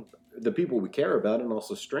everyone, the people we care about, and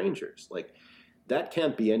also strangers. Like that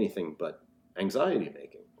can't be anything but anxiety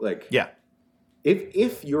making. Like, yeah,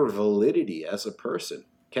 if your validity as a person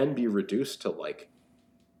can be reduced to like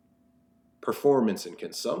performance and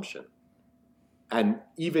consumption, and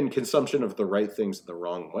even consumption of the right things the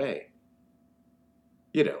wrong way,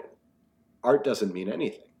 you know, art doesn't mean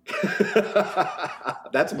anything.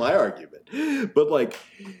 That's my argument. But like,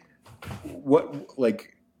 what,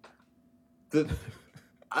 like,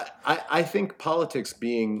 I think politics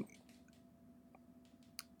being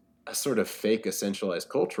a sort of fake essentialized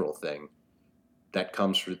cultural thing that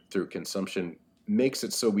comes through consumption makes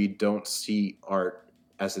it so we don't see art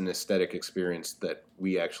as an aesthetic experience that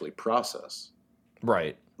we actually process.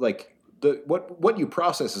 Right. Like what you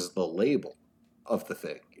process is the label of the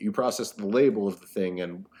thing. You process the label of the thing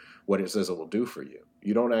and what it says it will do for you.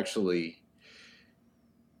 You don't actually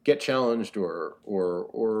get challenged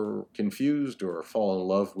or confused or fall in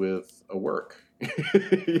love with a work.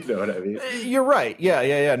 You know what I mean? You're right.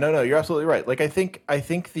 Yeah. No, you're absolutely right. Like I think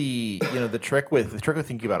the, you know, the trick with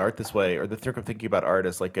thinking about art this way, or the trick of thinking about art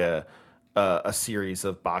as like a series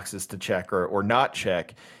of boxes to check or not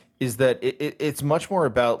check, is that it's much more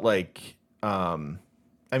about like, I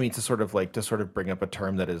mean, to sort of bring up a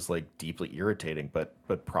term that is like deeply irritating, but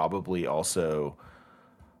probably also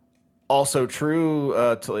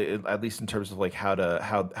true, to at least in terms of like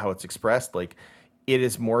how it's expressed. Like it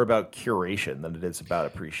is more about curation than it is about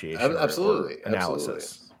appreciation. Absolutely, or analysis.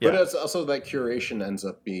 Absolutely. Yeah. But it's also that curation ends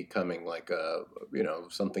up becoming like a, you know,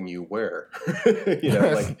 something you wear, you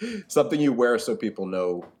know, like something you wear so people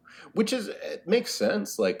know, which is, it makes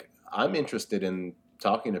sense. Like I'm interested in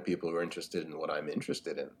talking to people who are interested in what I'm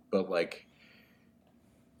interested in, but like,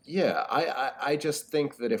 yeah, I just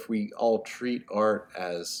think that if we all treat art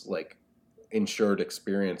as like insured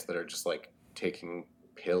experience that are just like taking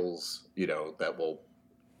pills, you know, that will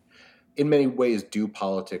in many ways do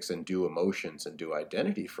politics and do emotions and do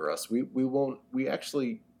identity for us, we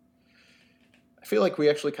actually, I feel like we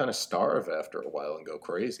actually kind of starve after a while and go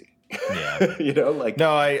crazy. Yeah. You know, like,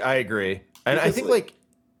 no, I agree. And I think like,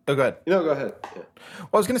 oh, go ahead. No, go ahead. Yeah. Well,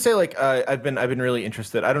 I was going to say, like, I've been really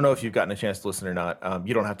interested. I don't know if you've gotten a chance to listen or not.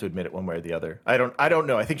 You don't have to admit it one way or the other. I don't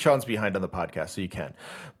know. I think Sean's behind on the podcast, so you can.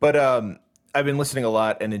 But I've been listening a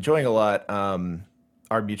lot and enjoying a lot.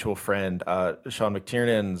 Our mutual friend Sean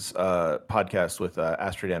McTiernan's podcast with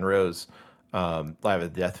Astrid Ann Rose, live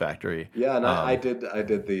at the Death Factory. Yeah, and I did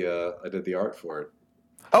the art for it.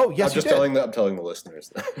 Oh yes, I'm telling the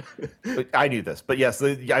listeners. I knew this, but yes,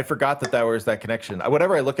 I forgot that was that connection.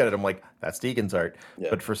 Whenever I look at it, I'm like, that's Deegan's art. Yeah.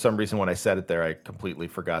 But for some reason, when I said it there, I completely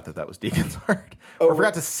forgot that was Deegan's art. Or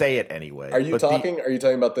forgot to say it anyway. Are you talking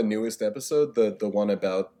about the newest episode, the one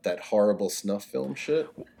about that horrible snuff film shit?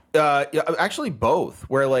 Yeah, actually both.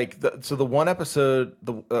 Where like the one episode,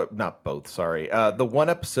 not both. Sorry, the one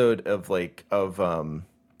episode of the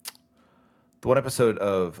one episode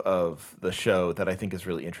of the show that I think is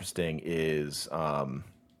really interesting is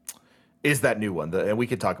that new one, and we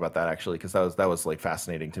could talk about that actually, because that was like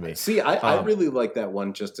fascinating to me. See, I really like that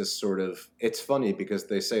one, just as sort of, it's funny because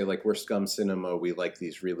they say like we're scum cinema, we like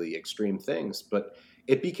these really extreme things, but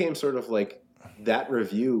it became sort of like that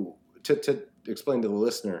review to explain to the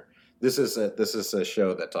listener. This is a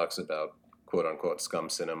show that talks about quote unquote scum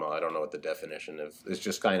cinema. I don't know what the definition is. It's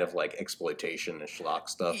just kind of like exploitation and schlock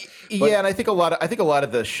stuff. Yeah, and I think a lot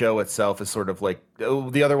of the show itself is sort of like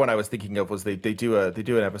the other one I was thinking of was they do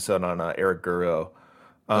an episode on Eric Guro.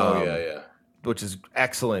 Yeah. Which is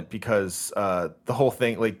excellent because the whole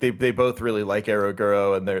thing, like they both really like Eric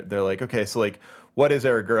Guro, and they're like, okay, so like what is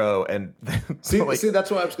Eric Guro? And see,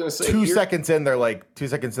 that's what I was going to say. 2 seconds in, they're like,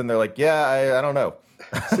 yeah, I don't know.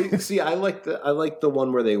 see, I like the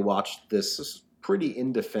one where they watched this pretty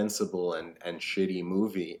indefensible and shitty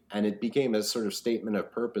movie, and it became a sort of statement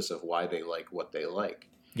of purpose of why they like what they like.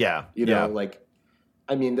 Yeah, you know, like,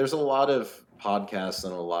 I mean, there's a lot of podcasts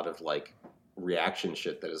and a lot of like reaction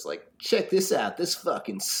shit that is like, check this out, this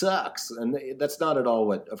fucking sucks, and that's not at all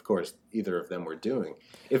what, of course, either of them were doing.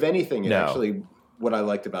 If anything, actually, what I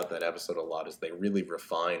liked about that episode a lot is they really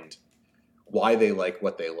refined why they like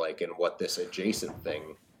what they like and what this adjacent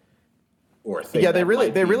thing or thing. Yeah, they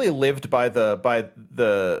really lived by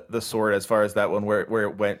the sword as far as that one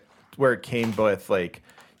where it came with like,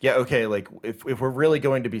 yeah, okay, like if we're really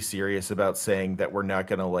going to be serious about saying that we're not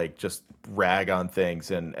gonna like just rag on things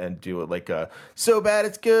and do it like a so bad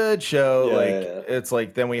it's good show, it's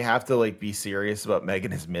like then we have to like be serious about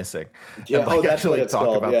Megan is Missing. Yeah, and, like, that's actually what it's talk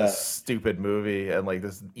called, about this stupid movie and like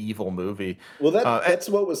this evil movie. Well, that's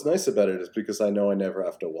what was nice about it is because I know I never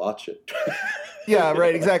have to watch it. Yeah,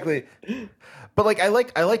 right, exactly. But like I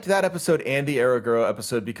liked that episode and the Araguro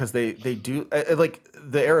episode because they do like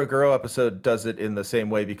the Araguro episode does it in the same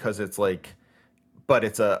way because it's like, but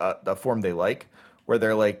it's a form they like where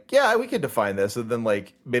they're like, yeah, we can define this, and then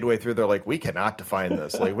like midway through they're like, we cannot define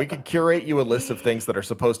this. Like we can curate you a list of things that are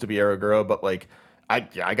supposed to be Araguro, but like I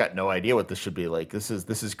got no idea what this should be. Like this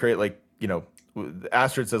is great. Like, you know,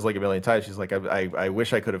 Astrid says like a million times, she's like, I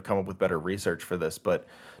wish I could have come up with better research for this, but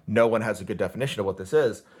no one has a good definition of what this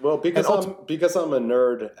is. Well, because I'm a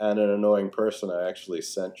nerd and an annoying person, I actually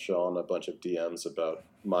sent Sean a bunch of DMs about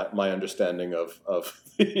my understanding of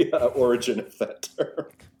the origin of that term.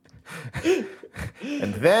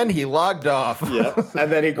 And then he logged off. Yeah,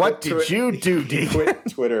 and then he what did you do, D? He quit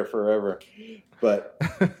Twitter forever. But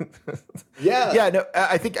yeah, no,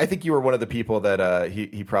 I think you were one of the people that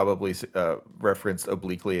he probably referenced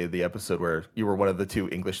obliquely in the episode where you were one of the 2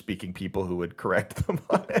 English speaking people who would correct them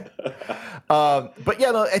on it. But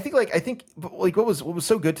yeah, no, I think what was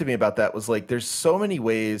so good to me about that was like there's so many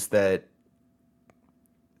ways that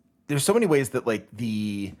like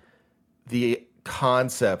the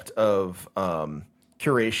concept of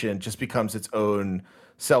curation just becomes its own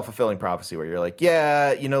self-fulfilling prophecy where you're like,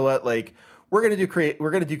 yeah, you know what, like we're gonna do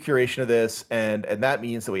curation of this, and that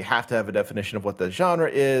means that we have to have a definition of what the genre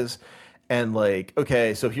is, and like,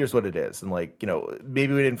 okay, so here's what it is, and like, you know,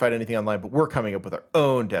 maybe we didn't find anything online, but we're coming up with our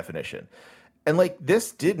own definition. And like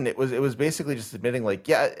this didn't. It was basically just admitting like,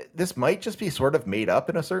 yeah, this might just be sort of made up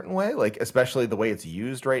in a certain way, like especially the way it's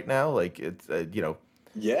used right now. Like it's you know,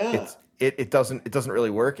 yeah, it doesn't really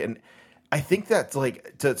work. And I think that's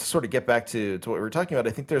like to sort of get back to what we were talking about.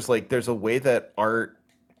 I think there's a way that art.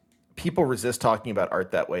 People resist talking about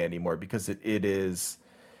art that way anymore because it is,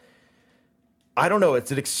 I don't know,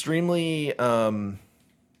 it's an extremely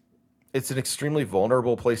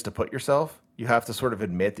vulnerable place to put yourself. You have to sort of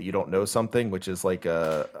admit that you don't know something, which is like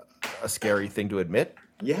a scary thing to admit.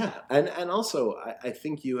 Yeah, and also I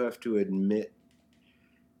think you have to admit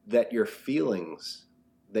that your feelings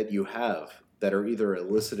that you have that are either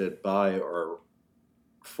elicited by or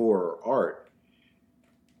for art,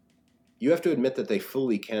 you have to admit that they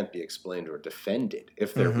fully can't be explained or defended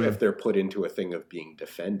if they're put into a thing of being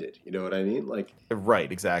defended. You know what I mean? Like,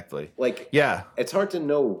 right, exactly. Like, yeah, it's hard to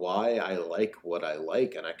know why I like what I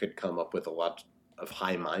like, and I could come up with a lot of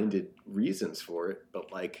high-minded reasons for it.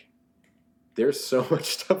 But like, there's so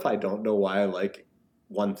much stuff I don't know why I like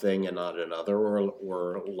one thing and not another,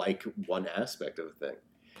 or like one aspect of a thing.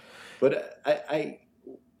 But I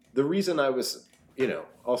the reason I was. You know,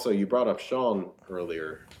 also you brought up Sean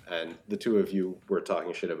earlier, and the 2 of you were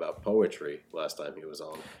talking shit about poetry last time he was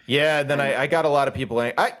on. Yeah, then I got a lot of people.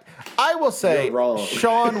 I will say,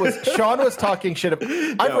 Sean was talking shit.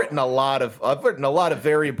 I've written a lot of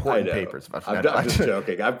very important papers. I'm just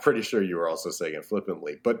joking. I'm pretty sure you were also saying it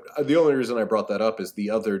flippantly. But the only reason I brought that up is the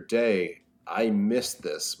other day I missed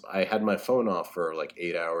this. I had my phone off for like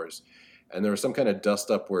 8 hours. And there was some kind of dust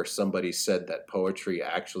up where somebody said that poetry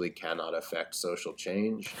actually cannot affect social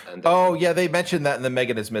change. And yeah, they mentioned that in the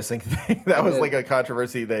Megan is Missing thing. That was like a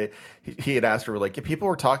controversy. He had asked her, like, if people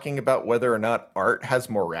were talking about whether or not art has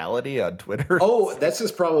morality on Twitter. Oh, that's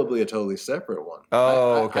just probably a totally separate one.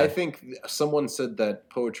 Oh, okay. I think someone said that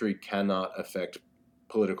poetry cannot affect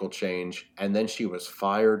political change, and then she was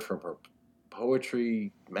fired from her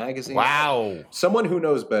poetry magazine. Wow. Someone who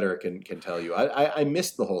knows better can tell you. I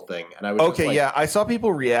missed the whole thing, and I was okay. Yeah, I saw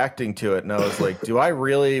people reacting to it, and I was like, "Do I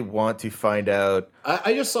really want to find out?"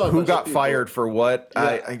 I just saw who got fired for what.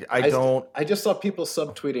 Yeah, I don't. I just saw people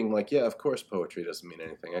subtweeting like, "Yeah, of course, poetry doesn't mean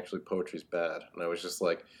anything. Actually, poetry's bad." And I was just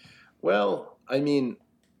like, "Well, I mean,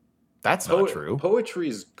 that's not true.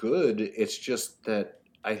 Poetry's good. It's just that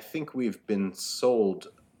I think we've been sold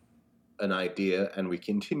an idea, and we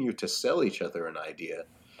continue to sell each other an idea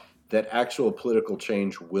that actual political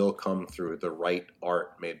change will come through the right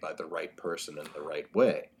art made by the right person in the right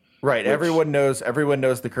way." Right. Everyone knows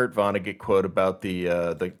the Kurt Vonnegut quote about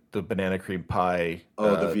the banana cream pie.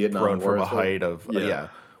 The Vietnam thrown War from a height of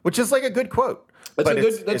which is like a good quote.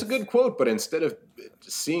 That's a good quote. But instead of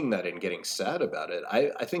seeing that and getting sad about it,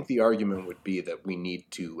 I think the argument would be that we need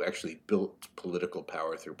to actually build political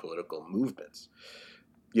power through political movements.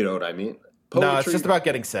 You know what I mean? No, it's just about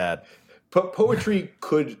getting sad. Poetry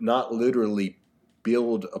could not literally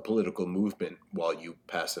build a political movement while you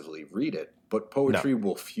passively read it, but poetry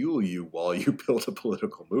will fuel you while you build a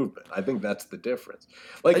political movement. I think that's the difference.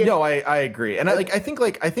 I agree, and I think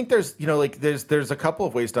there's there's a couple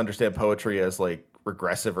of ways to understand poetry as like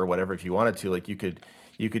regressive or whatever. If you wanted to, like you could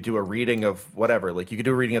do a reading of whatever, like you could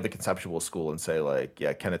do a reading of the conceptual school and say like,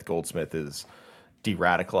 yeah, Kenneth Goldsmith is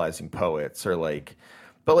de-radicalizing poets, or like.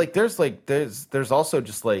 But like there's also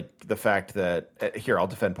just like the fact that here I'll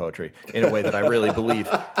defend poetry in a way that I really believe.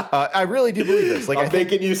 I really do believe this. Like I'm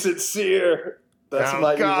making you sincere. That's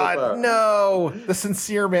my God, no, the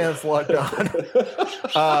sincere man's logged on.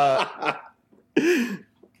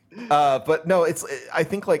 But no, I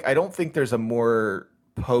think like I don't think there's a more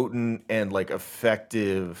potent and like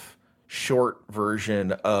effective short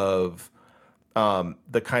version of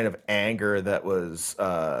the kind of anger that was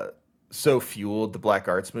so fueled the Black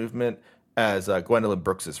Arts movement as Gwendolyn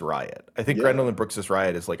Brooks's Riot. I think Gwendolyn Brooks's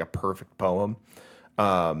Riot is like a perfect poem.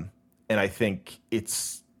 And I think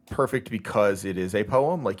it's perfect because it is a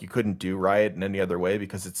poem. Like you couldn't do Riot in any other way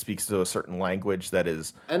because it speaks to a certain language that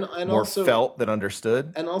is and more also, felt than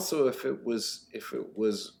understood. And also if it was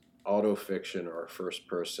autofiction or first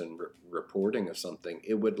person reporting of something,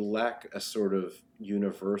 it would lack a sort of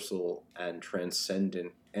universal and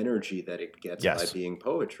transcendent energy that it gets by being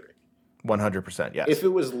poetry. 100%, yes. If it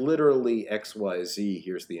was literally XYZ,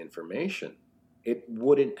 here's the information, it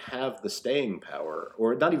wouldn't have the staying power,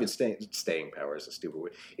 or not even staying power is a stupid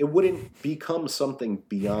word. It wouldn't become something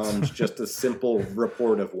beyond just a simple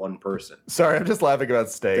report of one person. Sorry, I'm just laughing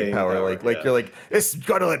about staying power. Like you're like, this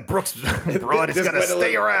Gwendolyn Brooks broad is going to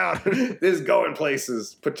stay around. This is going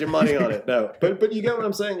places. Put your money on it. No, but you get what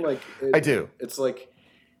I'm saying? Like I do. It's like,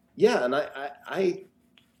 yeah, and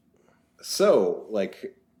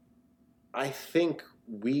I think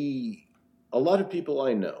a lot of people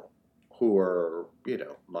I know who are,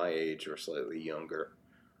 my age or slightly younger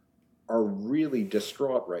are really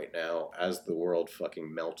distraught right now as the world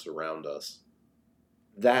fucking melts around us.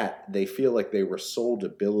 That they feel like they were sold a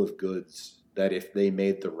bill of goods that if they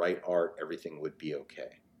made the right art, everything would be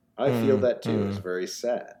okay. I feel that too. It's very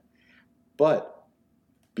sad. But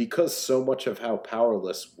because so much of how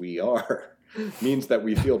powerless we are means that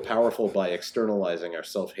we feel powerful by externalizing our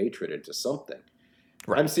self-hatred into something.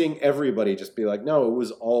 Right. I'm seeing everybody just be like, no, it was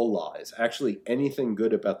all lies. Actually, anything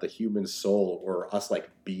good about the human soul or us like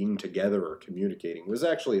being together or communicating was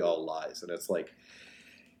actually all lies. And it's like,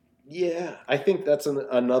 yeah, I think that's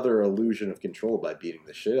another illusion of control by beating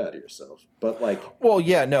the shit out of yourself. But like, well,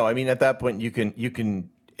 yeah, no, I mean, at that point you can,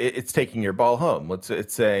 it's taking your ball home.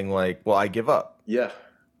 It's saying like, well, I give up. Yeah.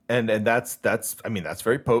 And that's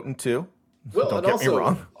very potent too. Well, don't get me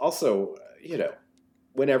wrong. Also,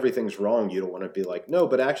 when everything's wrong, you don't want to be like, no,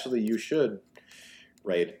 but actually you should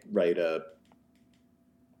write a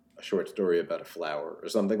short story about a flower or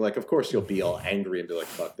something. Like, of course you'll be all angry and be like,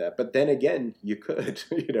 fuck that. But then again, you could,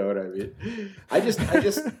 you know what I mean?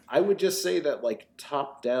 I would just say that like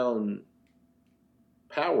top down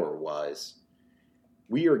power wise,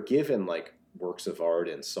 we are given like works of art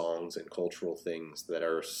and songs and cultural things that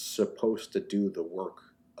are supposed to do the work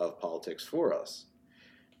of politics for us.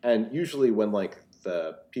 And usually when like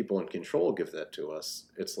the people in control give that to us,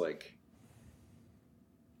 it's like,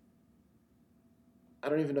 I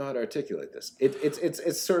don't even know how to articulate this.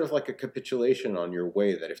 It's sort of like a capitulation on your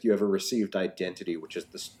way that if you have a received identity, which is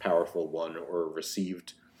this powerful one, or a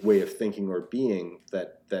received way of thinking or being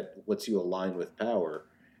that lets you align with power,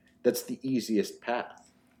 that's the easiest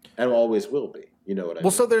path and always will be. You know what I mean?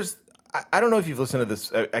 Well, so there's, I don't know if you've listened to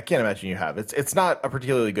this. I can't imagine you have. It's not a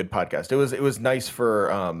particularly good podcast. It was nice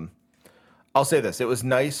for I'll say this: it was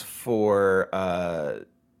nice for a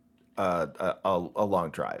long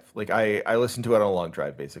drive. Like I listened to it on a long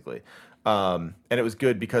drive, basically, and it was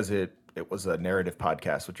good because it was a narrative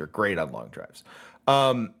podcast, which are great on long drives.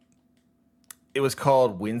 Um, it was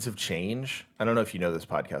called Winds of Change. I don't know if you know this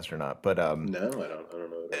podcast or not, but No, I don't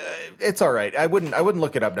know. it's all right. I wouldn't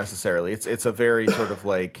look it up necessarily. It's a very sort of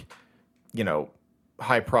like, you know,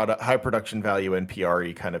 high production value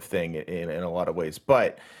NPR kind of thing in a lot of ways.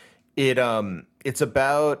 But it's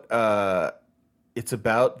about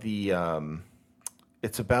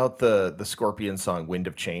it's about the Scorpion song Wind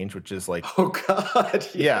of Change, which is like, Oh God,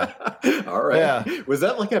 yeah. All right. Yeah. Was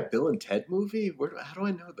that like a Bill and Ted movie? How do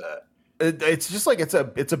I know that? It's just like it's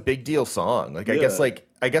a big deal song. Like Yeah.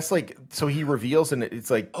 I guess like so he reveals and it's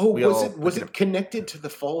like Oh, we was all it connected to the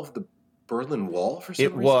fall of the Berlin Wall for some it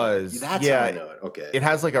reason? was That's yeah how I know it. Okay. it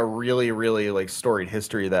has like a really really like storied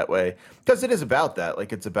history that way because it is about that,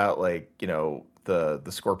 like it's about like, you know, the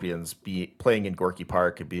Scorpions playing in Gorky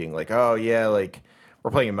Park and being like, oh yeah, like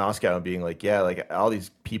we're playing in Moscow and being like, yeah, like all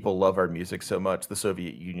these people love our music so much the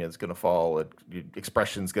Soviet Union's gonna fall and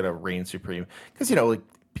expression's gonna reign supreme because, you know, like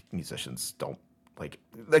musicians don't, like,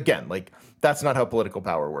 again, like that's not how political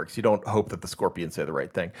power works. You don't hope that the Scorpions say the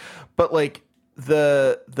right thing. But like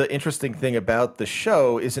the interesting thing about the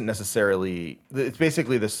show isn't necessarily, it's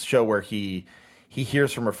basically this show where he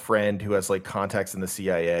hears from a friend who has like contacts in the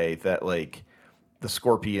CIA that like the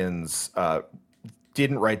Scorpions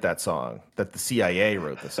didn't write that song, that the CIA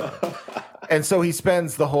wrote the song. And so he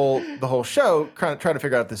spends the whole show trying to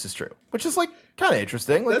figure out if this is true, which is like kind of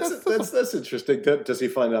interesting. Like That's interesting. Does he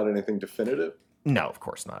find out anything definitive? no, of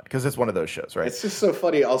course not, because it's one of those shows, right? It's just so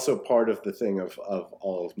funny. Also, part of the thing of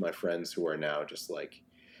all of my friends who are now just like,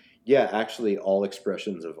 yeah, actually, all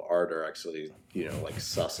expressions of art are actually, you know, like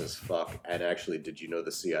sus as fuck. And actually, did you know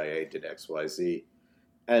the CIA did X, Y, Z?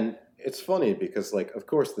 And it's funny because, like, of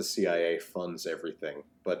course, the CIA funds everything,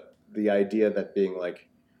 but the idea that being like,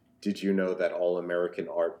 did you know that all American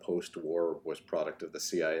art post-war was product of the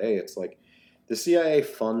CIA? It's like the CIA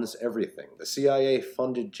funds everything. The CIA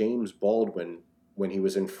funded James Baldwin when he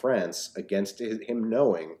was in France against him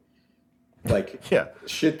knowing, like, Yeah.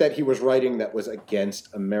 shit that he was writing that was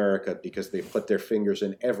against America because they put their fingers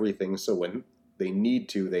in everything. So when they need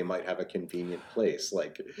to, they might have a convenient place.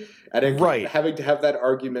 Like, and Right. having to have that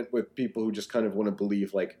argument with people who just kind of want to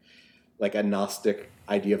believe like a Gnostic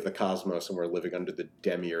idea of the cosmos, and we're living under the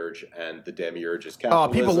demiurge, and the demiurge is Oh,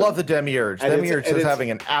 capitalism. people love the demiurge. And Demiurge is it's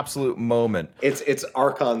having an absolute moment. It's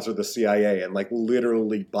archons or the CIA, and like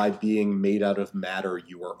literally by being made out of matter,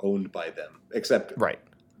 you are owned by them. Except Right.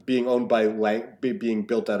 being owned by being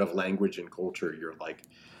built out of language and culture, you're like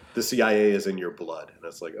the CIA is in your blood, and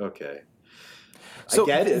it's like okay, So I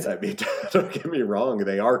get it. I mean, don't get me wrong;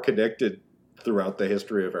 they are connected throughout the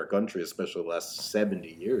history of our country, especially the last 70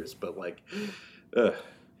 years. But like, ugh.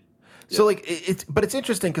 So like but it's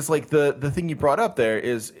interesting because like the thing you brought up there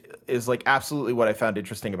is like absolutely what I found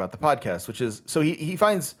interesting about the podcast, which is so he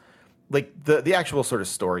finds like the actual sort of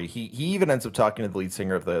story. He even ends up talking to the lead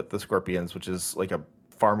singer of the Scorpions, which is like a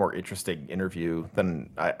far more interesting interview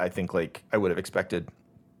than I think like I would have expected.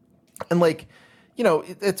 And like, you know,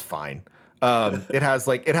 it's fine. It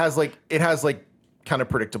has kind of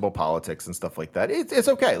predictable politics and stuff like that. It's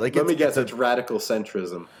okay. Like, Let me guess, it's radical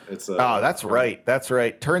centrism. It's that's right. That's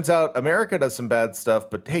right. Turns out America does some bad stuff,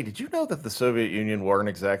 but hey, did you know that the Soviet Union weren't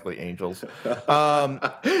exactly angels?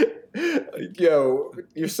 Yo,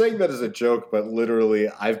 you're saying that as a joke, but literally,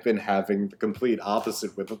 I've been having the complete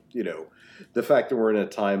opposite with, you know, the fact that we're in a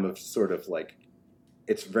time of sort of like,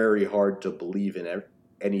 it's very hard to believe in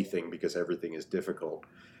anything because everything is difficult.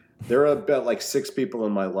 There are about like 6 people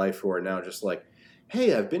in my life who are now just like,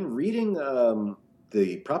 hey, I've been reading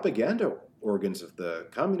the propaganda organs of the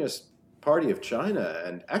Communist Party of China,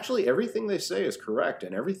 and actually everything they say is correct,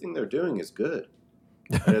 and everything they're doing is good.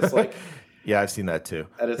 And it's like, yeah, I've seen that too.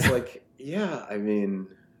 and it's like, yeah, I mean,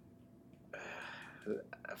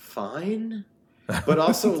 fine, but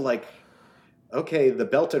also like, okay, the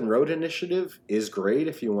Belt and Road Initiative is great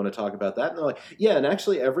if you want to talk about that. And they're like, yeah, and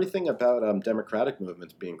actually everything about democratic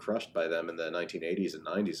movements being crushed by them in the 1980s and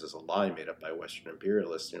 90s is a lie made up by Western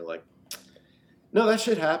imperialists. And you're like, no, that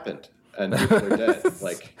shit happened, and people are dead.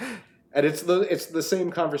 Like, and it's the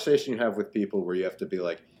same conversation you have with people where you have to be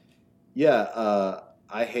like, yeah,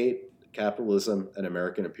 I hate capitalism and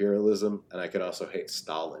American imperialism, and I could also hate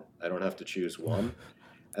Stalin. I don't have to choose one.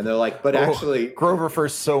 And they're like, but actually, Grover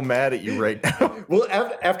First's so mad at you right now. well,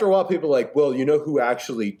 after a while, people are like, well, you know who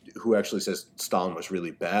actually says Stalin was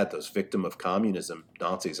really bad? Those victim of communism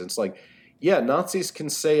Nazis. And it's like, yeah, Nazis can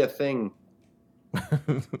say a thing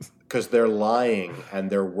because they're lying and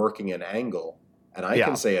they're working an angle, and I Yeah.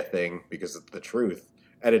 can say a thing because it's the truth,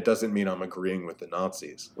 and it doesn't mean I'm agreeing with the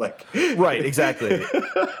Nazis. Like, Right, exactly.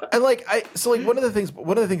 And like one of the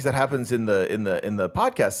things that happens in the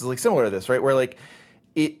podcast is like similar to this, right? Where like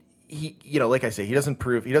he like I say, he doesn't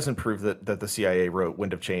prove that the CIA wrote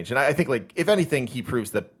Wind of Change. And I think like if anything, he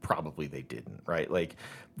proves that probably they didn't, right? Like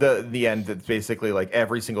the end, that's basically like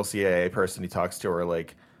every single CIA person he talks to are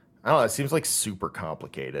like, I don't know, it seems like super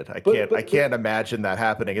complicated. I can't imagine that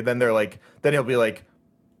happening. And then then he'll be like,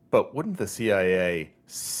 but wouldn't the CIA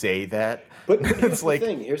say that? But here's it's the like,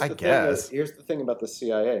 thing. Here's I the guess. thing. Here's the thing about the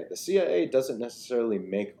CIA. The CIA doesn't necessarily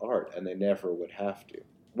make art, and they never would have to.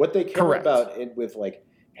 What they care Correct. about with like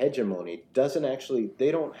hegemony doesn't actually.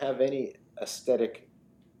 They don't have any aesthetic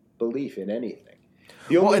belief in anything.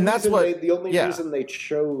 The only reason they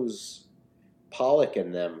chose Pollock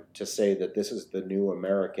and them to say that this is the new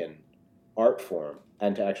American art form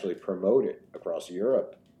and to actually promote it across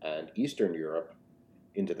Europe and Eastern Europe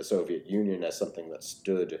into the Soviet Union as something that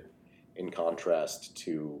stood in contrast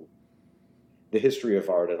to the history of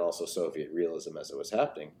art and also Soviet realism as it was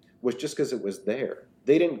happening, was just because it was there.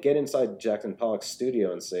 They didn't get inside Jackson Pollock's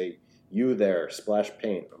studio and say, "You there, splash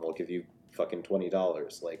paint, and we'll give you fucking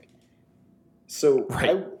 $20." Like, so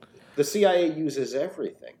Right. the CIA uses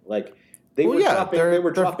everything. Like, they were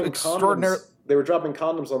dropping condoms. They were dropping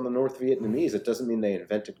condoms on the North Vietnamese. It doesn't mean they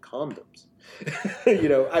invented condoms.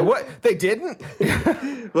 What they didn't?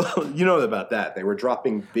 Well, you know about that. They were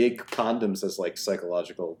dropping big condoms as like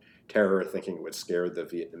psychological terror, thinking it would scare the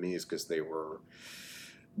Vietnamese because they were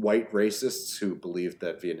white racists who believed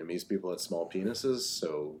that Vietnamese people had small penises.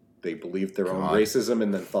 So they believed their own racism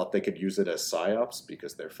and then thought they could use it as psyops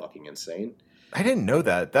because they're fucking insane. I didn't know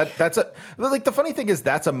that. That's the funny thing is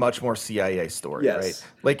that's a much more CIA story, yes. Right?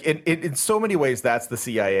 Like in so many ways, that's the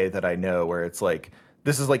CIA that I know, where it's like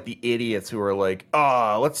this is like the idiots who are like,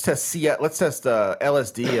 let's test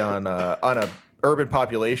LSD on a urban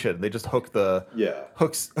population. They just hook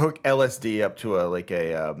LSD up to a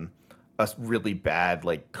really bad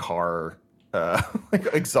like car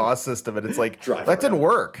like exhaust system, and it's like that didn't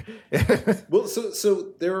work. Well,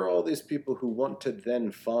 so there are all these people who want to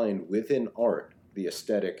then find within art the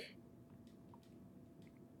aesthetic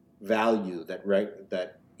value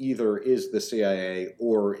that either is the CIA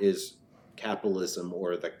or is capitalism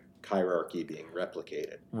or the hierarchy being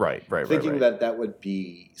replicated. Right. Thinking that would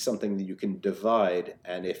be something that you can divide,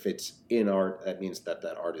 and if it's in art, that means that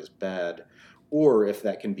art is bad, or if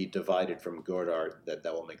that can be divided from good art, that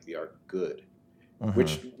will make the art good. Mm-hmm.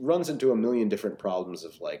 Which runs into a million different problems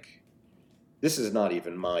of like, this is not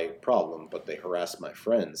even my problem, but they harass my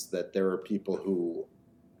friends, that there are people who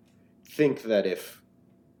think that if,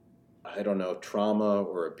 I don't know, trauma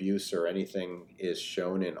or abuse or anything is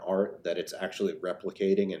shown in art, that it's actually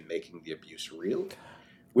replicating and making the abuse real.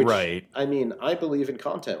 Which, right. I mean, I believe in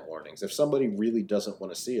content warnings. If somebody really doesn't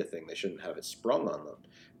want to see a thing, they shouldn't have it sprung on them.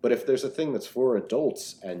 But if there's a thing that's for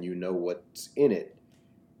adults and you know what's in it,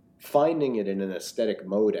 finding it in an aesthetic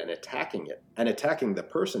mode and attacking the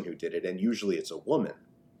person who did it, and usually it's a woman,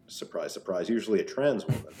 surprise, surprise, usually a trans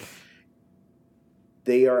woman,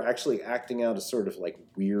 they are actually acting out a sort of like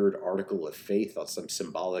weird article of faith on some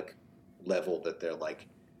symbolic level that they're like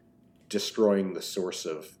destroying the source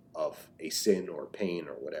of a sin or pain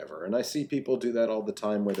or whatever. And I see people do that all the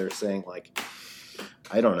time where they're saying like,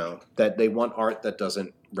 I don't know, that they want art that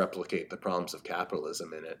doesn't replicate the problems of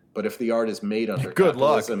capitalism in it. But if the art is made under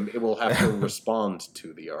capitalism, it will have to respond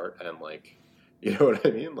to the art and like, you know what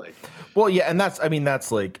I mean? Like, well, yeah, and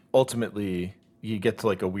that's like ultimately you get to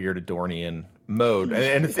like a weird Adornian mode,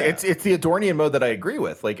 and it's the Adornian mode that I agree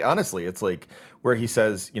with. Like honestly, it's like where he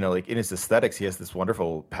says, you know, like in his aesthetics, he has this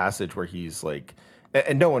wonderful passage where he's like,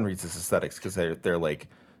 and no one reads his aesthetics because they're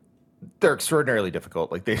extraordinarily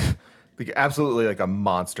difficult. Like they absolutely like a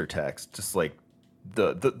monster text, just like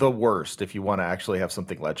the worst if you want to actually have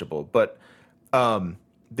something legible. But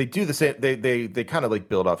they do the same. They kind of like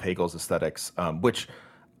build off Hegel's aesthetics, which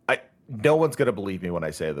no one's gonna believe me when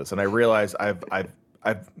I say this, and I realize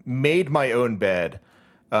I've made my own bed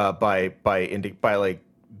by like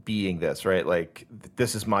being this, right? Like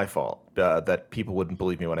this is my fault that people wouldn't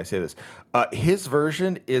believe me when I say this. His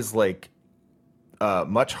version is like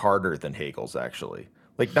much harder than Hegel's actually.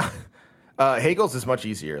 Like not. Hegel's is much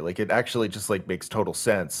easier. Like it actually just like makes total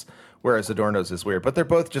sense, whereas Adorno's is weird. But they're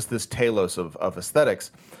both just this telos of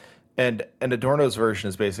aesthetics, and Adorno's version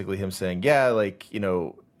is basically him saying, yeah, like, you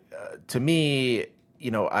know, to me,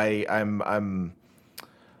 you know, I'm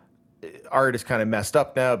art is kind of messed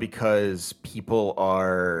up now because people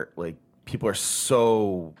are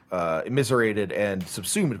so immiserated and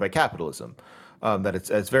subsumed by capitalism. that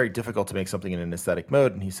it's very difficult to make something in an aesthetic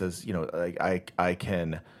mode. And he says, you know, I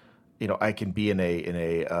can, you know, I can be in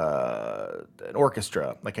a an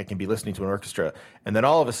orchestra, like I can be listening to an orchestra, and then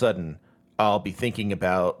all of a sudden I'll be thinking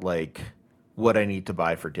about like what I need to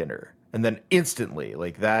buy for dinner. And then instantly,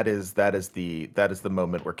 like that is the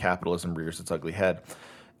moment where capitalism rears its ugly head.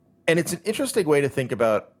 And it's an interesting way to think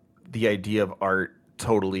about the idea of art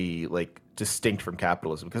totally like distinct from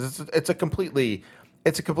capitalism, because it's a completely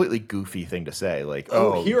goofy thing to say. Like,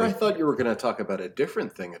 here I thought you were going to talk about a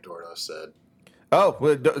different thing Adorno said. Oh,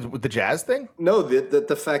 with the jazz thing? No,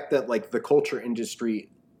 the fact that like the culture industry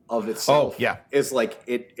of itself is like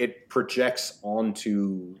it projects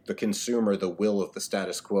onto the consumer the will of the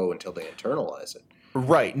status quo until they internalize it.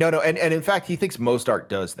 Right. No, and in fact, he thinks most art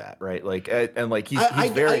does that, right? Like, and like he's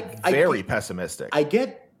very pessimistic. I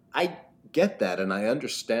get that, and I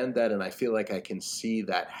understand that, and I feel like I can see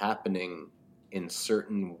that happening in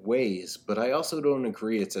certain ways, but I also don't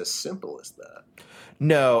agree it's as simple as that.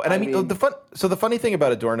 No, and I mean the funny thing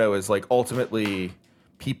about Adorno is like ultimately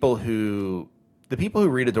the people who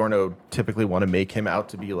read Adorno typically want to make him out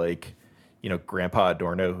to be like, you know, Grandpa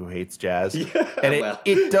Adorno who hates jazz. Yeah, and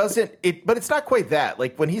it doesn't but it's not quite that.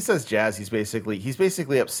 Like when he says jazz, he's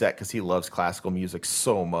basically upset because he loves classical music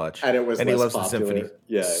so much. And he loves the symphony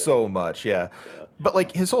so much, yeah. But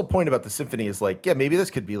like his whole point about the symphony is like, yeah, maybe this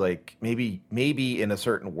could be like maybe in a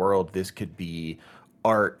certain world this could be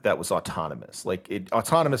art that was autonomous,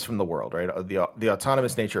 autonomous from the world, right? The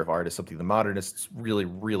autonomous nature of art is something the modernists really,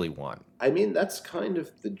 really want. I mean, that's kind of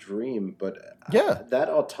the dream, but yeah, that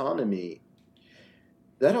autonomy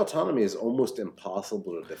is almost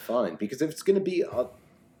impossible to define, because if it's going to be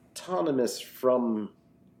autonomous from,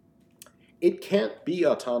 it can't be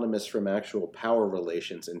autonomous from actual power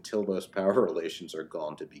relations until those power relations are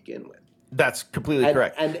gone to begin with. That's completely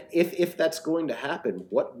correct. And if that's going to happen,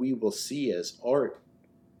 what we will see as art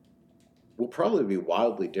will probably be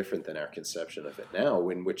wildly different than our conception of it now,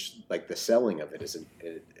 in which like the selling of it is an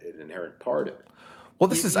inherent part of it. Well,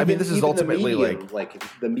 this is ultimately like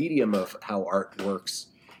the medium of how art works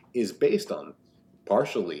is based on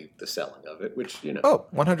partially the selling of it, which, you know. Oh,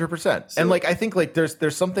 100%. And like I think like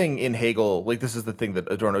there's something in Hegel, like this is the thing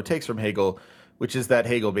that Adorno takes from Hegel, which is that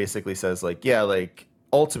Hegel basically says like, yeah, like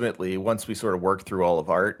ultimately, once we sort of work through all of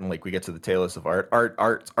art and like we get to the tailors of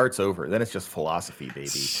art's over. Then it's just philosophy, baby.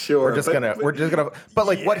 Sure, we're just gonna. But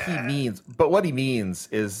like what he means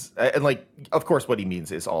is, and like of course, what he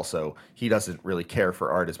means is also he doesn't really care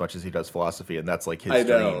for art as much as he does philosophy, and that's like his. I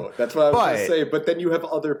know dream. That's what I was going to say. But then you have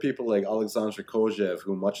other people like Alexandre Kojève,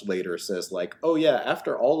 who much later says like, oh yeah,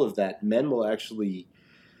 after all of that, men will actually,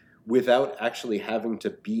 without actually having to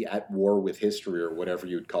be at war with history or whatever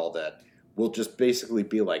you'd call that, will just basically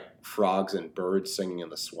be like frogs and birds singing in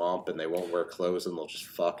the swamp, and they won't wear clothes and they'll just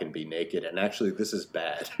fuck and be naked. And actually, this is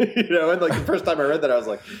bad, you know. And like the first time I read that, I was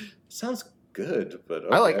like, sounds good, but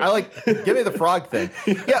okay. I like give me the frog thing.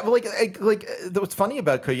 Yeah, but like what's funny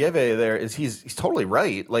about Kojève there is he's totally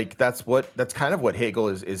right. Like that's kind of what Hegel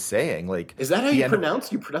is saying. Like, is that how you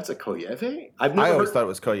pronounce? You pronounce it Kojève? I always thought it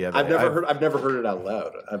was Kojève. I've never heard it out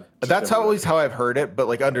loud. That's always how I've heard it. But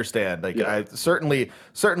like, understand, like, I certainly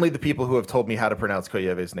the people who have told me how to pronounce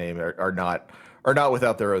Kojève's name are not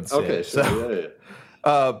without their own sin. Okay, sure. So,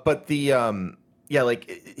 yeah. But the yeah,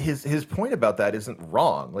 like his point about that isn't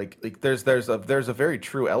wrong. Like there's a very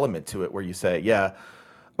true element to it where you say, yeah,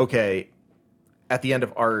 okay, at the end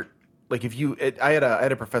of art, like I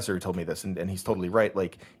had a professor who told me this, and he's totally right.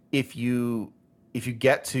 Like if you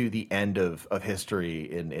get to the end of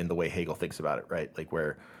history in the way Hegel thinks about it, right? Like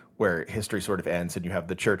where history sort of ends and you have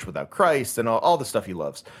the church without Christ and all the stuff he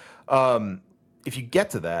loves. If you get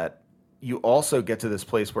to that, you also get to this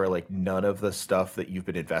place where like none of the stuff that you've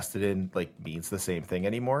been invested in like means the same thing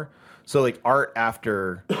anymore. So like art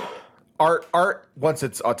once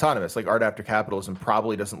it's autonomous, like art after capitalism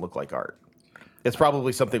probably doesn't look like art. It's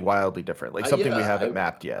probably something wildly different, like something we haven't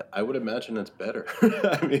mapped yet. I would imagine it's better.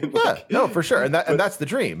 I mean, like, yeah, no, for sure, and that's the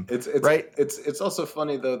dream. It's right. It's also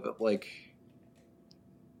funny though that like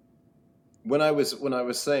when I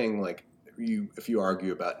was saying like if you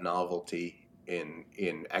argue about novelty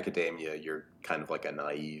in academia, you're kind of like a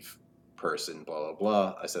naive person, blah blah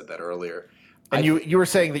blah. I said that earlier. And you were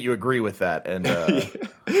saying that you agree with that, and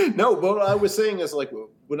no, but what I was saying is like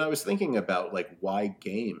when I was thinking about like why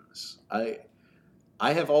games, I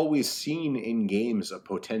have always seen in games a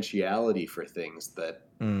potentiality for things that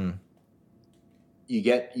you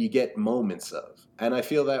get moments of, and I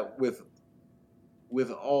feel that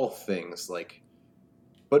with all things, like,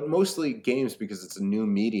 but mostly games because it's a new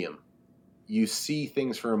medium. you see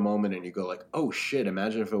things for a moment and you go like, oh shit,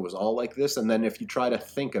 imagine if it was all like this. And then if you try to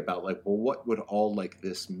think about like, well, what would all like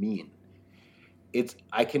this mean?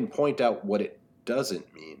 I can point out what it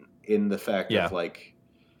doesn't mean in the fact of like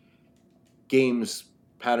games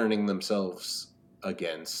patterning themselves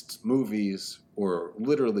against movies, or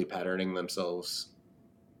literally patterning themselves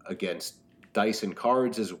against dice and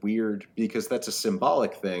cards is weird because that's a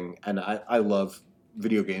symbolic thing. And I love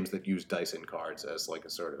video games that use dice and cards as like a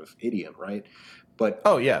sort of idiom, right? But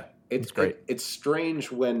oh yeah, it's great. It's strange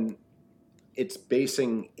when it's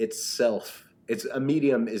basing itself. It's a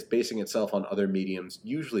medium is basing itself on other mediums,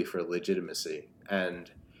 usually for legitimacy, and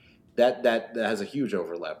that has a huge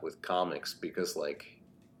overlap with comics because like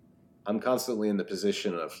I'm constantly in the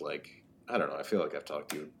position of like, I don't know, I feel like I've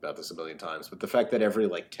talked to you about this a million times, but the fact that every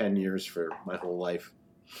like 10 years for my whole life,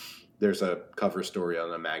 there's a cover story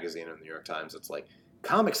on a magazine in the New York Times. It's like,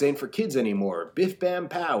 comics ain't for kids anymore. Biff Bam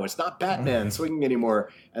Pow. It's not Batman swinging anymore.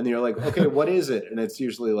 And you're like, okay, what is it? And it's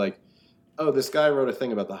usually like, oh, this guy wrote a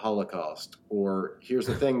thing about the Holocaust. Or here's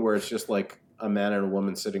the thing where it's just like a man and a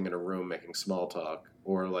woman sitting in a room making small talk.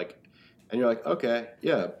 Or like, and you're like, okay,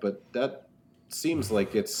 yeah, but that seems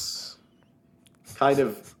like it's kind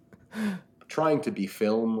of trying to be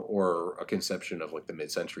film or a conception of like the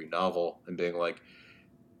mid-century novel and being like,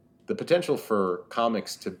 the potential for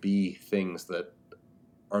comics to be things that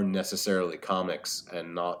are necessarily comics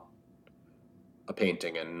and not a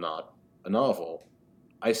painting and not a novel.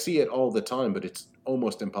 I see it all the time, but it's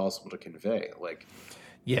almost impossible to convey. Like,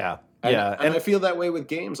 yeah. And I feel that way with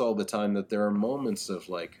games all the time, that there are moments of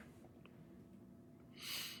like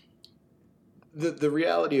the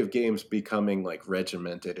reality of games becoming like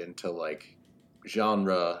regimented into like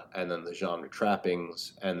genre, and then the genre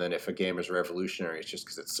trappings, and then if a game is revolutionary, it's just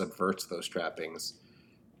because it subverts those trappings.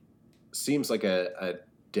 Seems like a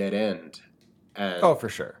dead end. And oh, for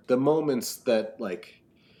sure. The moments that like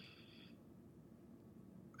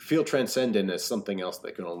feel transcendent as something else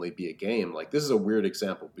that can only be a game. Like, this is a weird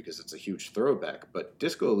example because it's a huge throwback, but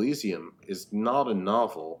Disco Elysium is not a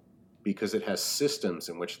novel because it has systems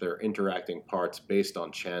in which there are interacting parts based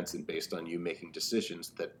on chance and based on you making decisions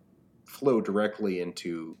that flow directly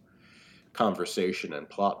into conversation and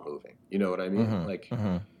plot moving. You know what I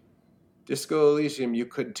mean? Disco Elysium, you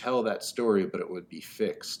could tell that story, but it would be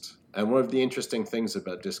fixed. And one of the interesting things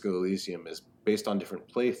about Disco Elysium is, based on different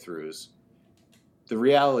playthroughs, the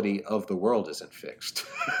reality of the world isn't fixed.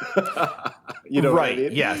 You know right. what I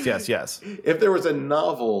mean? Yes. If there was a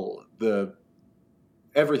novel,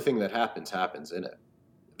 everything that happens in it.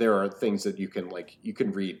 There are things that you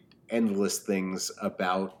can read endless things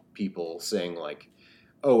about people saying like,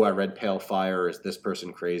 oh, I read Pale Fire. Is this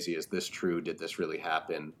person crazy? Is this true? Did this really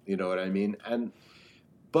happen? You know what I mean?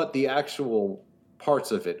 But the actual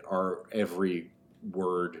parts of it are every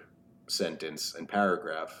word, sentence, and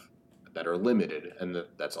paragraph that are limited, and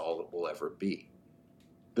that's all it will ever be.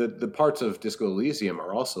 The parts of Disco Elysium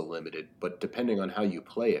are also limited, but depending on how you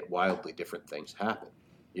play it, wildly different things happen.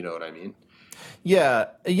 You know what I mean? Yeah.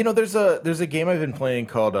 You know, there's a game I've been playing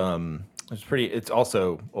called it's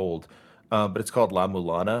also old. But it's called La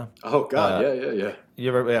Mulana. Oh God, yeah. You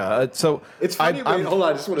ever? Yeah. So it's funny. Hold on,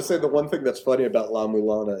 I just want to say the one thing that's funny about La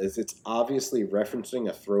Mulana is it's obviously referencing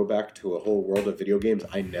a throwback to a whole world of video games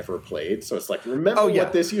I never played. So it's like, remember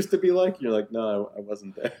what this used to be like? You're like, no, I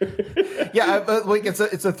wasn't there. Yeah, but like it's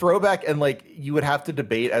a throwback, and like you would have to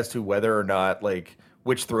debate as to whether or not like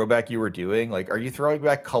which throwback you were doing. Like, are you throwing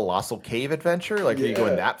back Colossal Cave Adventure? Like, are you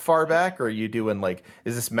going that far back? Or are you doing, like,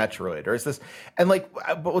 is this Metroid? Or is this... And, like,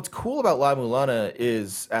 but what's cool about La Mulana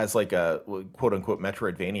is, as, like, a quote-unquote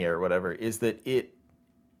Metroidvania or whatever, is that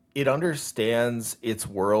it understands its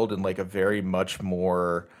world in, like, a very much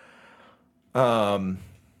more... I'll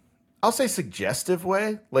say suggestive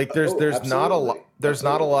way. Like, there's not a lot... There's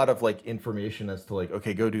not a lot of, like, information as to, like,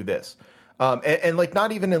 okay, go do this. And like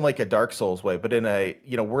not even in like a Dark Souls way, but in a,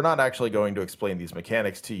 you know, we're not actually going to explain these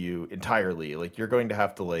mechanics to you entirely. Like, you're going to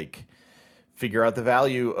have to like figure out the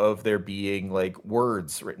value of there being like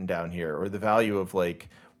words written down here, or the value of like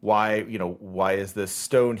why is this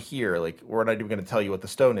stone here? Like, we're not even going to tell you what the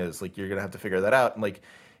stone is. Like, you're going to have to figure that out. And like,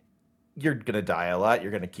 you're going to die a lot. You're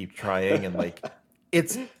going to keep trying. And like,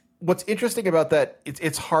 it's what's interesting about that.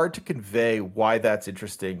 It's hard to convey why that's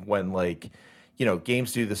interesting when like, you know,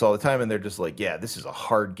 games do this all the time, and they're just like, yeah, this is a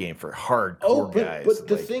hard game for hardcore guys.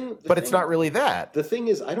 But it's not really that. The thing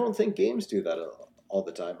is, I don't think games do that all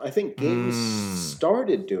the time. I think games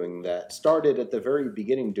started doing that, started at the very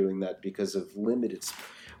beginning doing that because of limited...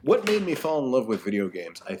 What made me fall in love with video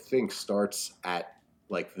games, I think, starts at,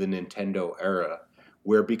 like, the Nintendo era,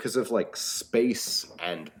 where because of, like, space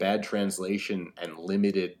and bad translation and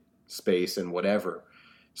limited space and whatever.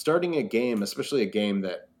 Starting a game, especially a game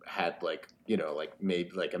that had like, you know, like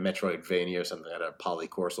maybe like a Metroidvania or something that had a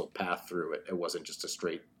polycoursal path through it. It wasn't just a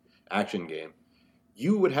straight action game.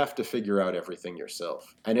 You would have to figure out everything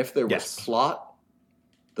yourself. And if there was plot,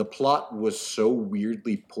 the plot was so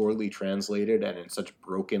weirdly poorly translated and in such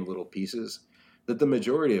broken little pieces that the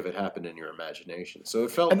majority of it happened in your imagination. So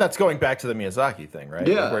it felt, and that's going back to the Miyazaki thing, right?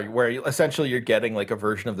 Yeah. Like where essentially you're getting like a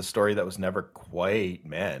version of the story that was never quite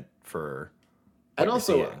meant for. And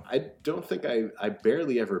also, I don't think I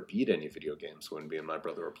barely ever beat any video games when me and my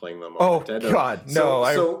brother were playing them on Nintendo. Oh God, no!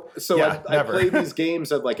 I play these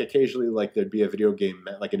games and like occasionally like there'd be a video game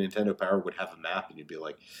like a Nintendo Power would have a map and you'd be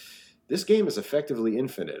like, this game is effectively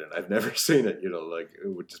infinite and I've never seen it. You know, like it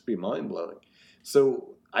would just be mind blowing.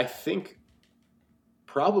 So I think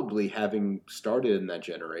probably having started in that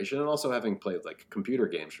generation and also having played like computer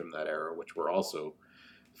games from that era, which were also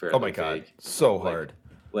fairly oh my God, so hard.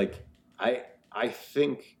 Like I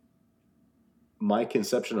think my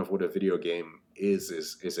conception of what a video game is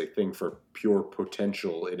a thing for pure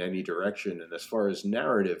potential in any direction. And as far as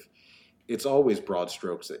narrative, it's always broad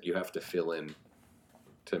strokes that you have to fill in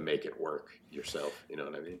to make it work yourself. You know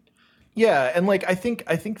what I mean? Yeah, and like I think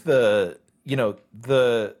the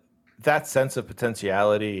that sense of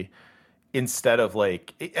potentiality instead of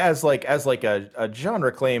like as a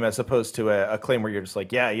genre claim as opposed to a claim where you're just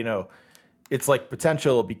like, yeah, you know, it's like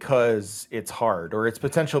potential because it's hard, or it's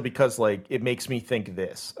potential because like it makes me think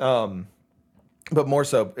this. But more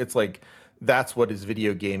so, it's like that's what is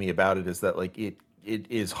video gamey about it, is that like it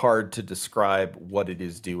is hard to describe what it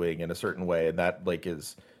is doing in a certain way, and that like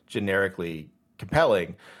is generically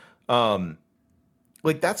compelling.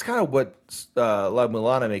 Like that's kind of what La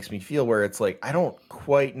Mulana makes me feel, where it's like I don't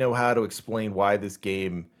quite know how to explain why this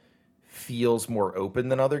game feels more open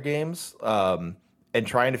than other games, and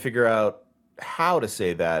trying to figure out how to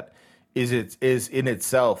say that is in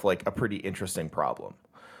itself like a pretty interesting problem.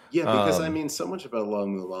 Yeah, because I mean, so much about La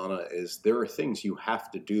Mulana is there are things you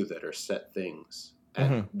have to do that are set things,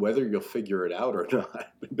 and whether you'll figure it out or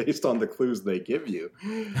not, based on the clues they give you.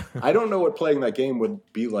 I don't know what playing that game would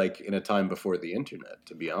be like in a time before the internet,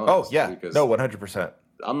 to be honest. Oh yeah, because no, 100%.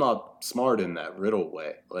 I'm not smart in that riddle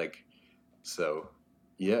way, like, so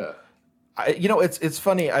yeah. It's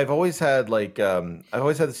funny. I've always had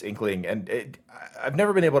this inkling, and I've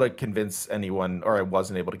never been able to convince anyone, or I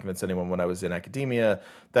wasn't able to convince anyone when I was in academia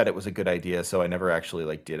that it was a good idea. So I never actually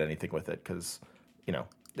like did anything with it because, you know,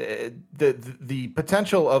 the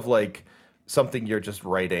potential of like something you're just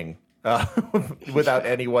writing without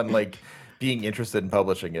anyone like being interested in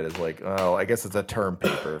publishing it is like, oh, I guess it's a term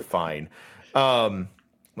paper, fine.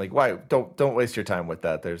 Like why don't waste your time with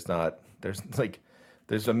that.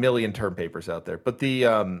 There's a million term papers out there, but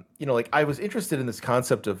like I was interested in this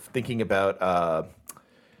concept of thinking about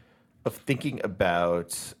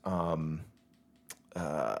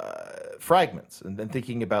fragments, and then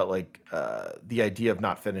thinking about like the idea of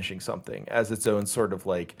not finishing something as its own sort of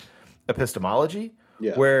like epistemology,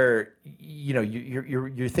 where you know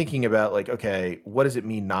you're thinking about like, okay, what does it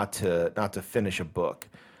mean not to finish a book?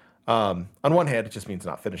 On one hand, it just means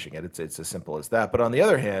not finishing it. It's as simple as that. But on the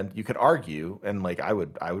other hand, you could argue, and like I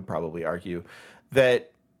would probably argue,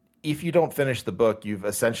 that if you don't finish the book, you've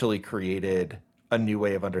essentially created a new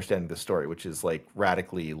way of understanding the story, which is like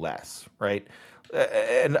radically less, right?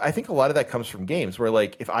 And I think a lot of that comes from games where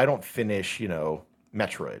like if I don't finish, you know,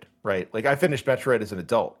 Metroid, right? Like I finished Metroid as an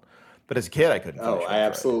adult, but as a kid I couldn't finish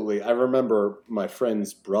Metroid. I remember my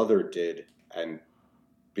friend's brother did, and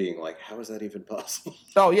being like, how is that even possible?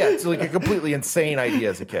 Oh yeah, it's like a completely insane idea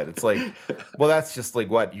as a kid. It's like, well, that's just like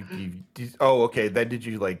what you oh, okay, then did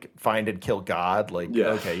you like find and kill God? Like, yeah.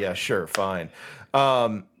 Okay, yeah, sure, fine.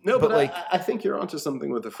 No, but like I think you're onto something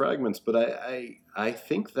with the fragments, but I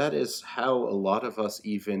think that is how a lot of us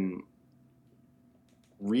even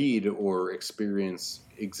read or experience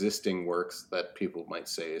existing works that people might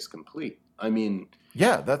say is complete. I mean,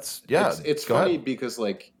 it's funny because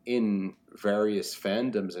like in various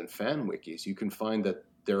fandoms and fan wikis, you can find that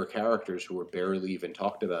there are characters who are barely even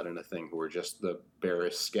talked about in a thing, who are just the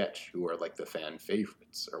barest sketch, who are like the fan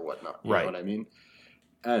favorites or whatnot. You know what I mean?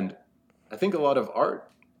 And I think a lot of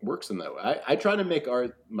art works in that way. I try to make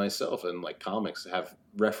art myself, and like comics have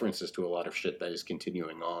references to a lot of shit that is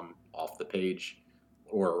continuing on off the page,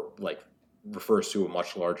 or like refers to a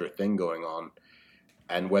much larger thing going on.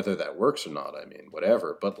 And whether that works or not, I mean,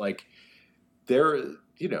 whatever. But like there,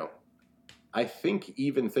 you know, I think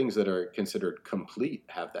even things that are considered complete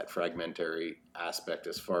have that fragmentary aspect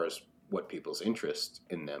as far as what people's interest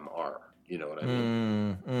in them are. You know what I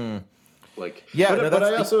mean? Like, Yeah, no, but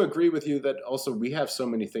I also agree with you that also we have so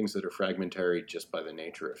many things that are fragmentary just by the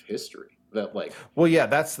nature of history that like. Well, yeah,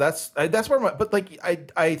 that's where but like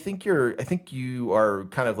I think you are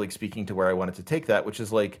kind of like speaking to where I wanted to take that, which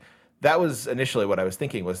is like that was initially what I was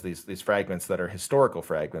thinking was these fragments that are historical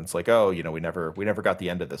fragments, like, oh, we never got the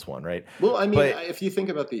end of this one, right? Well, I mean, But if you think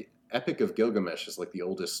about the Epic of Gilgamesh is like the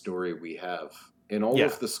oldest story we have. In all yeah,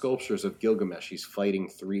 of the sculptures of Gilgamesh, he's fighting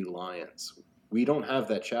 3 lions. We don't have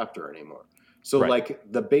that chapter anymore. So right, like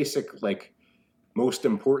the basic like most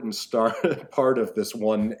important part of this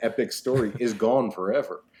one epic story is gone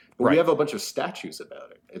forever. But we right. have a bunch of statues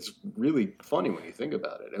about it. It's really funny when you think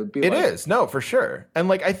about it. It would be It like, is, no, for sure. And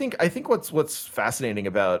like I think what's fascinating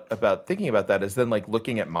about thinking about that is then like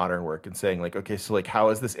looking at modern work and saying like, okay, so like how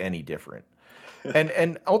is this any different?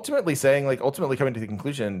 And ultimately coming to the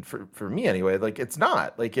conclusion for me anyway, like it's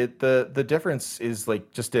not. Like the difference is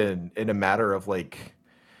like just in a matter of like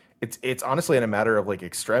it's honestly in a matter of like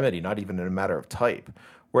extremity, not even in a matter of type.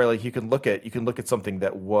 Where like you can look at something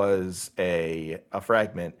that was a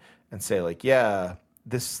fragment and say like, yeah,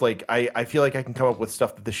 this like I feel like I can come up with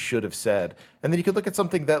stuff that this should have said. And then you could look at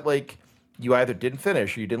something that like you either didn't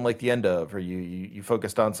finish or you didn't like the end of, or you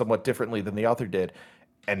focused on somewhat differently than the author did,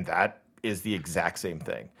 and that is the exact same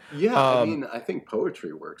thing. yeah, I mean, I think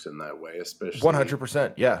poetry works in that way, especially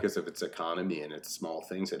 100%, yeah. because of its economy and its small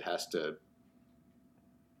things. It has to,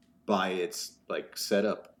 by its like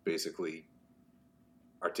setup, basically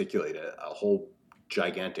articulate a whole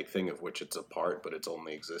gigantic thing of which it's a part, but it's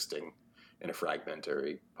only existing in a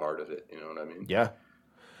fragmentary part of it. You know what I mean? Yeah.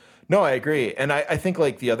 No, I agree. And I think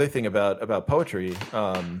like the other thing about poetry,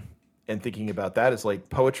 and thinking about that is like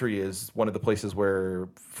poetry is one of the places where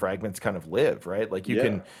fragments kind of live, right? Like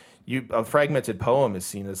Yeah. a fragmented poem is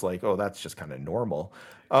seen as like, oh, that's just kind of normal.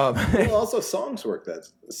 Well, also songs work that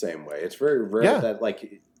the same way. It's very rare Yeah. that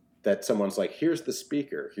like that someone's like, here's the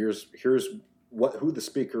speaker, here's who the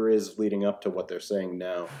speaker is leading up to what they're saying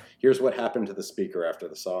now. Here's what happened to the speaker after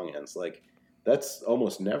the song ends. Like that's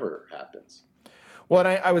almost never happens. Well,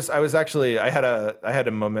 and I was actually I had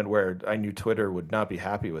a moment where I knew Twitter would not be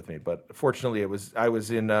happy with me, but fortunately I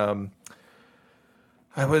was in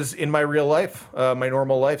my real life, my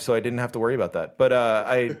normal life, so I didn't have to worry about that. But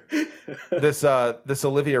this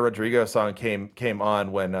Olivia Rodrigo song came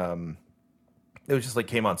on when it was just like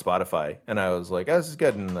came on Spotify, and I was like, oh, this is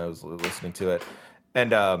good, and I was listening to it,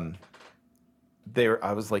 and I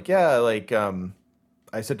was like, yeah, like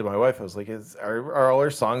I said to my wife, I was like, are all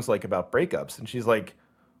her songs like about breakups? And she's like,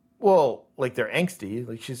 well, like they're angsty,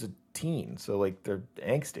 like she's a teen, so like they're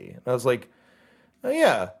angsty. And I was like, oh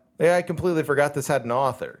yeah. Yeah, I completely forgot this had an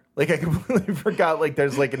author. Like I completely forgot like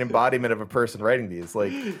there's like an embodiment of a person writing these.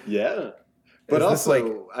 Like Yeah. But is this, also, like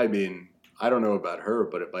I mean, I don't know about her,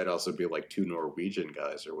 but it might also be like 2 Norwegian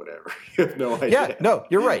guys or whatever. You have no idea. yeah, no,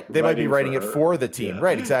 you're right. They might be writing Writing it for for her. the team, Yeah.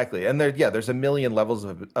 right? Exactly. And there's a million levels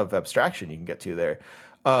of abstraction you can get to there.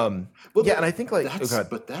 Well, Yeah, and I think like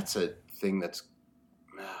that's a thing that's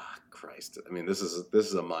Christ. I mean, this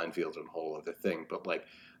is a minefield and a whole other thing. But like,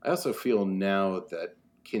 I also feel now that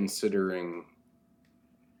considering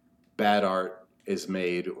bad art is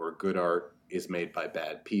made or good art is made by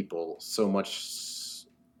bad people, so much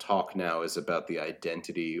talk now is about the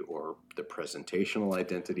identity or the presentational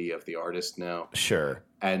identity of the artist now. sure.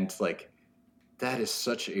 And like, that is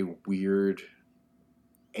such a weird,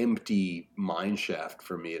 empty mine shaft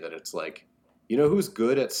for me that it's like, you know who's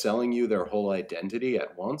good at selling you their whole identity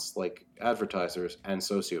at once? Like advertisers and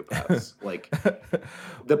sociopaths. Like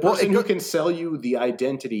the Well, person who can sell you the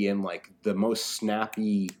identity in like the most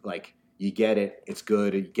snappy, like you get it, it's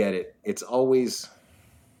good, you get it. It's always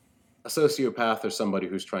a sociopath or somebody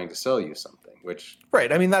who's trying to sell you something, which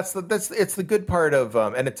Right. I mean, that's it's the good part of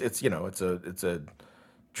and it's it's a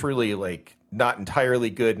truly like not entirely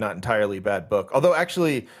good, not entirely bad book. Although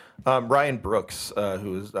actually, Ryan Brooks,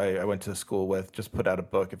 I went to school with, just put out a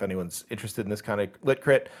book. If anyone's interested in this kind of lit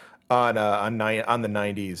crit on the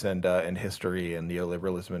 '90s and history and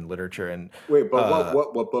neoliberalism and literature and wait, but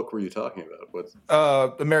what book were you talking about? What's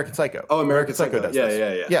American Psycho. Oh, American Psycho. does Yeah,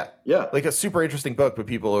 this. yeah. Like a super interesting book, but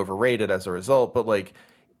people overrate it as a result. But like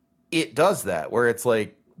it does that, where it's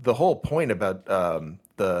like the whole point about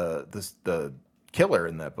the killer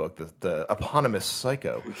in that book, the eponymous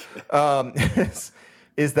psycho,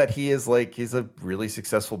 is that he's a really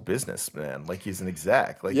successful businessman. Like he's an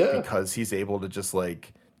exec, like Yeah. because he's able to just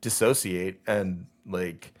like dissociate and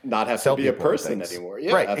like Not have to sell be a people on person things. anymore.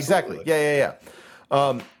 Yeah, right, absolutely.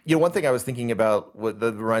 exactly. Yeah. One thing I was thinking about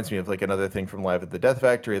that reminds me of like another thing from Live at the Death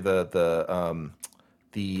Factory, the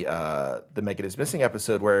Megan is Missing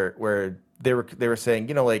episode where they were saying,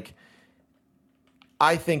 like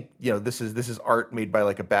I think, this is art made by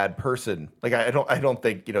like a bad person. Like I don't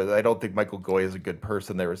think, I don't think Michael Goy is a good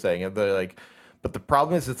person. They were saying, and they're like, but the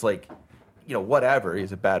problem is, it's like, whatever,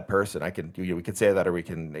 he's a bad person. We could say that, or we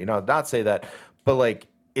can, not say that, but like,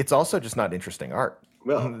 it's also just not interesting art.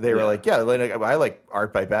 Well, They were like, like, I like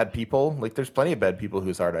art by bad people. Like, there's plenty of bad people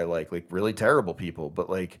whose art I like really terrible people, but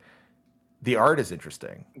like, the art is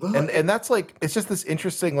interesting. Well, and that's like, it's just this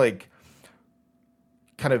interesting, like,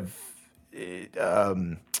 kind of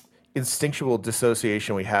instinctual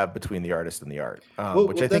dissociation we have between the artist and the art,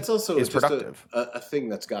 which I think that's also is just productive. a thing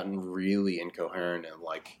that's gotten really incoherent. And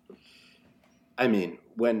like, I mean,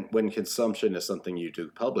 when consumption is something you do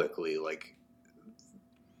publicly, like,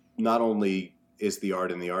 not only is the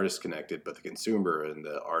art and the artist connected, but the consumer and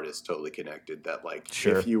the artist totally connected. That like,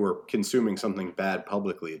 Sure. If you were consuming something bad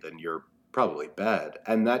publicly, then you're probably bad.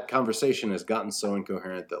 And that conversation has gotten so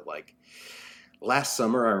incoherent that like last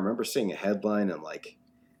summer, I remember seeing a headline and like,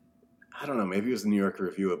 I don't know, maybe it was the New York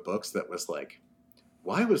Review of Books that was like,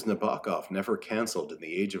 why was Nabokov never canceled in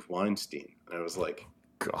the age of Weinstein? And I was like,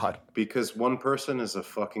 God, because one person is a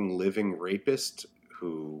fucking living rapist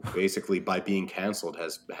who basically by being canceled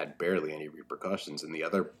has had barely any repercussions, and the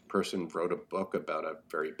other person wrote a book about a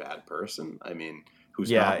very bad person. I mean,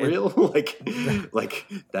 who's not real?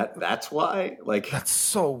 like that's why. Like, that's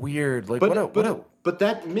so weird. Like, but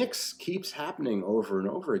that mix keeps happening over and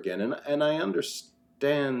over again, and I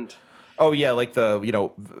understand. Oh yeah, like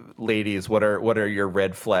the ladies, what are your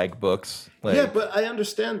red flag books? Like, yeah, but I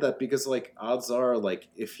understand that because like odds are like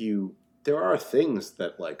there are things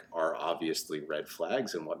that like are obviously red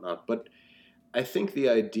flags and whatnot, but I think the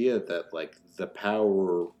idea that like the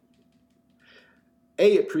power,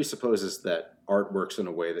 it presupposes that art works in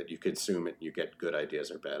a way that you consume it and you get good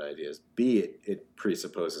ideas or bad ideas. B, it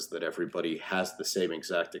presupposes that everybody has the same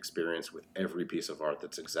exact experience with every piece of art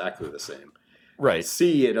that's exactly the same. Right.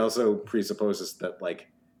 C, it also presupposes that like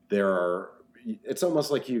it's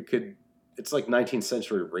almost like it's like 19th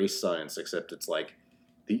century race science, except it's like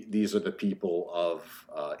these are the people of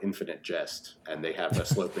infinite jest, and they have a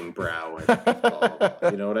sloping brow, and blah, blah, blah.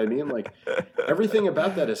 You know what I mean? Like everything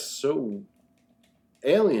about that is so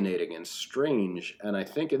alienating and strange, and I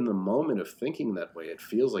think in the moment of thinking that way, it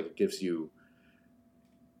feels like it gives you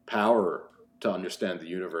power to understand the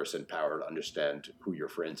universe and power to understand who your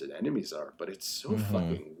friends and enemies are. But it's so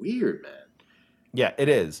fucking weird, man. Yeah, it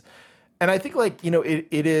is. And I think like,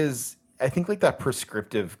 it is, I think like that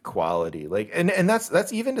prescriptive quality, like, and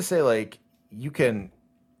that's even to say like, you can,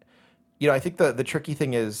 I think the tricky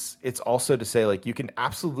thing is it's also to say like, you can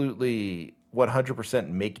absolutely 100%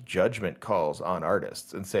 make judgment calls on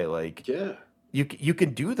artists and say like, yeah, you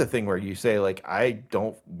can do the thing where you say like, I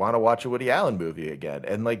don't want to watch a Woody Allen movie again,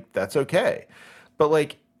 and like that's okay, but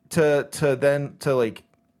like to like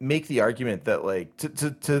make the argument that like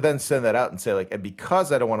to then send that out and say like, and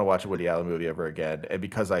because I don't want to watch a Woody Allen movie ever again, and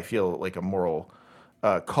because I feel like a moral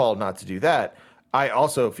call not to do that, I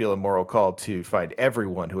also feel a moral call to find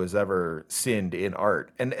everyone who has ever sinned in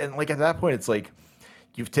art, and like at that point it's like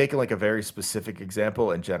you've taken like a very specific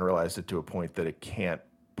example and generalized it to a point that it can't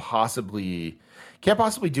possibly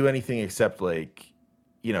do anything except like,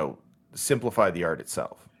 simplify the art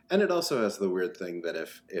itself. And it also has the weird thing that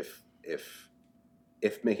if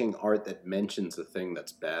making art that mentions a thing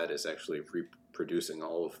that's bad is actually reproducing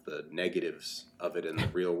all of the negatives of it in the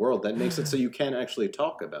real world, that makes it so you can't actually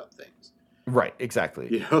talk about things. Right,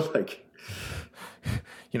 exactly. Like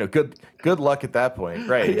good luck at that point.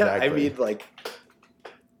 Right. Yeah, exactly. I mean, like,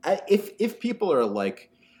 if people are like,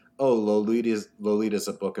 oh, Lolita's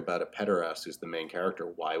a book about a pederast who's the main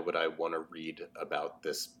character, why would I want to read about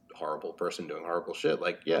this horrible person doing horrible shit?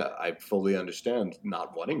 Like, yeah, I fully understand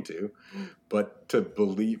not wanting to, but to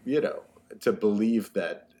believe that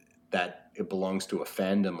it belongs to a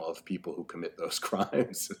fandom of people who commit those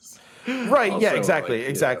crimes is right. Yeah, exactly. Like,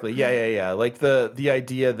 exactly. Yeah. Like the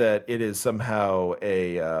idea that it is somehow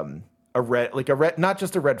a red, not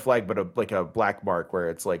just a red flag, but like a black mark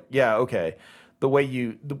where it's like, yeah, okay. The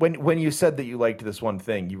way when you said that you liked this one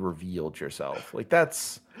thing, you revealed yourself. Like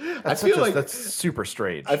that's super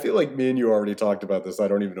strange. I feel like me and you already talked about this. I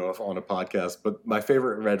don't even know if on a podcast, but my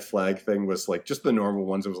favorite red flag thing was like just the normal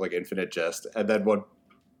ones. It was like Infinite Jest, and then one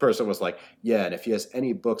person was like, yeah, and if he has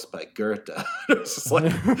any books by Goethe, it's just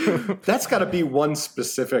like that's got to be one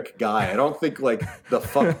specific guy. I don't think like the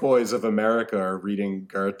fuckboys of America are reading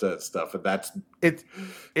Goethe stuff, and that's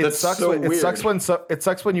sucks. So it weird. It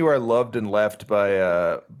sucks when you are loved and left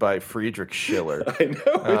by Friedrich Schiller. I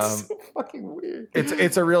know, it's so fucking weird.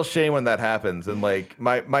 It's a real shame when that happens, and like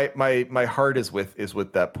my heart is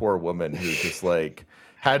with that poor woman who just like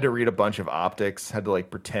had to read a bunch of optics, had to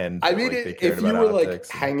like pretend I that, mean, like they cared if you about were like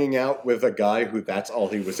optics. hanging out with a guy who that's all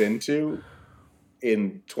he was into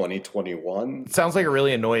in 2021, It sounds like a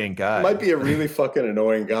really annoying guy. might be a really fucking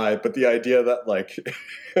annoying guy, but the idea that like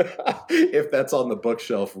if that's on the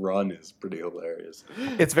bookshelf run is pretty hilarious.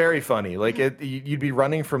 It's very funny. Like you'd be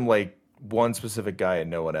running from like one specific guy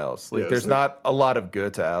and no one else. Like Yeah, there's so- not a lot of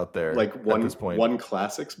Goethe out there Like at one this point. one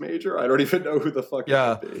classics major. I don't even know who the fuck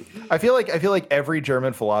Yeah. it would be. I feel like every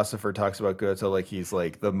German philosopher talks about Goethe like he's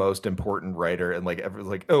like the most important writer, and like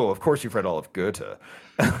everyone's like, oh, of course you've read all of Goethe.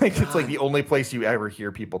 Like it's like the only place you ever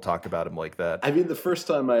hear people talk about him like that. I mean, the first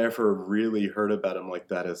time I ever really heard about him like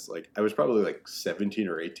that is like I was probably like 17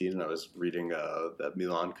 or 18, and I was reading that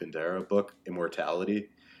Milan Kundera book, Immortality.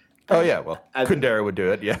 Oh yeah, well, And- Kundera would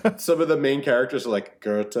do it. Yeah. Some of the main characters are like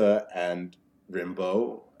Goethe and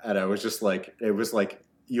Rimbaud, and I was just like, it was like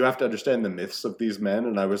you have to understand the myths of these men,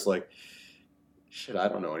 and I was like, shit, I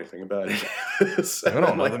don't know anything about it. So I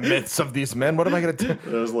don't know like, the myths of these men. What am I going to do?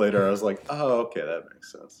 It was later. I was like, oh, okay, that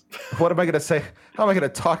makes sense. What am I going to say? How am I going to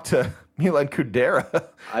talk to Milan Kundera?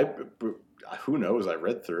 Who knows? I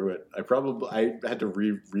read through it. I had to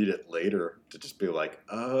reread it later to just be like,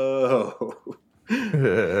 oh,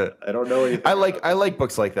 I don't know anything. I like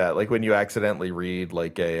books like that. Like when you accidentally read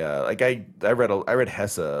like I read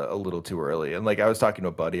Hesse a little too early, and like I was talking to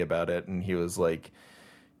a buddy about it, and he was like,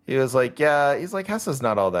 yeah, he's like Hesse's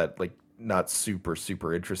not all that like not super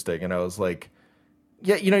interesting, and I was like,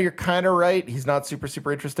 yeah, you're kind of right. He's not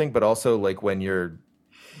super interesting, but also like when you're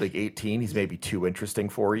like 18, he's maybe too interesting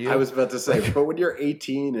for you. I was about to say, but when you're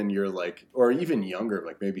 18 and you're like, or even younger,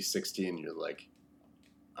 like maybe 16, you're like,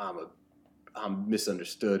 I'm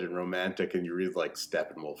misunderstood and romantic, and you read like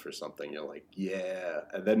Steppenwolf or something, you're like, yeah.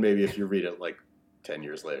 And then maybe if you read it like 10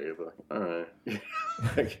 years later, you're like, all right.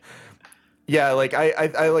 Like, yeah, like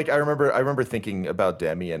I remember thinking about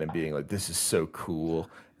Damien and being like, this is so cool,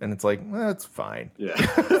 and it's like, well, it's fine. yeah.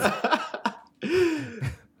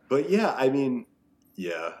 But yeah, I mean,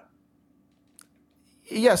 yeah.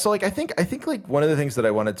 Yeah, so like I think like one of the things that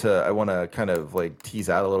I want to kind of like tease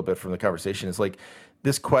out a little bit from the conversation is like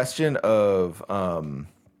this question of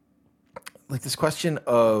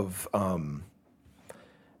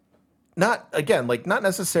not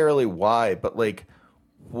necessarily why, but like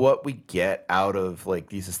what we get out of like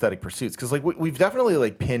these aesthetic pursuits, because like we've definitely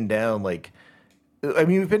like pinned down like, I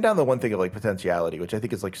mean, we've pinned down the one thing of like potentiality, which I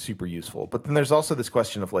think is like super useful, but then there's also this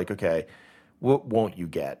question of like, okay, what won't you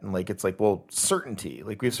get? And like it's like, well, certainty.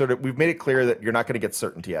 Like we've made it clear that you're not going to get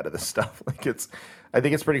certainty out of this stuff. Like I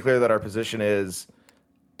think it's pretty clear that our position is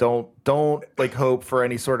don't like hope for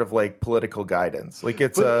any sort of like political guidance. Like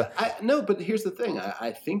it's but here's the thing.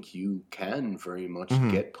 I think you can very much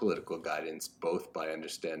get political guidance both by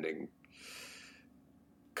understanding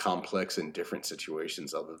complex and different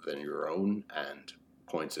situations other than your own, and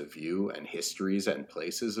points of view and histories and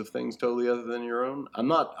places of things totally other than your own. I'm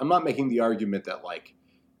not making the argument that like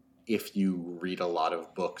if you read a lot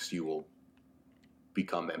of books you will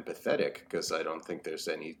become empathetic, because I don't think there's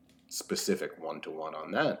any specific one-to-one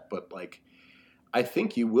on that, but like I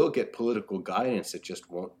think you will get political guidance. It just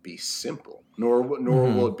won't be simple, nor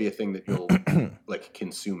will it be a thing that you'll like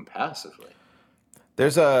consume passively.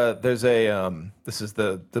 There's a this is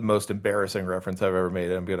the most embarrassing reference I've ever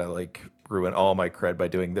made. I'm gonna like ruin all my cred by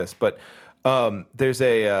doing this, but there's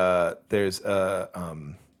a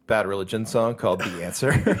Bad Religion song called "The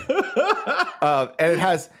Answer," and it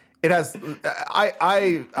has I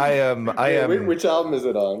am. Which album is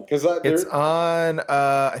it on? Because It's on.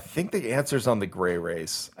 I think The Answer's on The Gray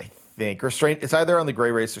Race. I think, or Strange. It's either on The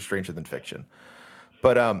Gray Race or Stranger Than Fiction.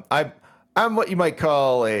 But I'm what you might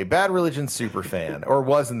call a Bad Religion super fan, or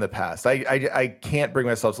was in the past. I can't bring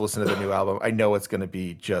myself to listen to the new album. I know it's going to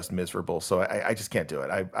be just miserable, so I just can't do it.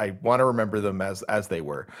 I want to remember them as they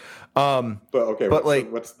were. But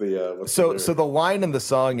what's the so the line in the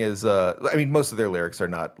song is I mean, most of their lyrics are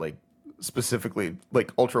not like specifically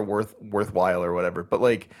like ultra worthwhile or whatever, but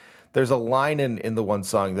like there's a line in the one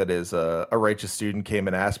song that is a righteous student came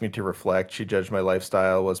and asked me to reflect. She judged my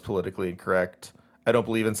lifestyle was politically incorrect. I don't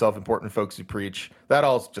believe in self-important folks who preach. That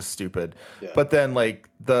all's just stupid. Yeah. But then like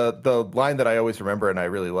the line that I always remember and I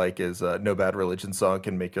really like is no Bad Religion song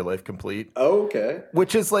can make your life complete. Oh, okay.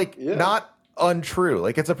 Which is like not untrue.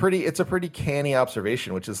 Like it's a pretty canny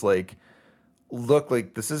observation, which is like, look,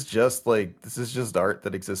 like this is just art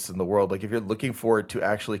that exists in the world. Like if you're looking for it to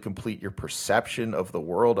actually complete your perception of the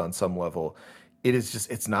world on some level,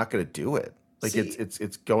 it's not going to do it. Like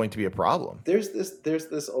it's going to be a problem. There's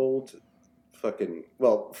this old fucking,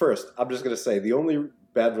 well, first I'm just going to say the only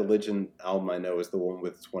Bad Religion album I know is the one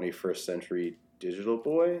with 21st Century Digital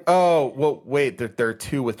Boy? Oh, well, wait. There are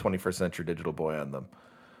two with 21st Century Digital Boy on them.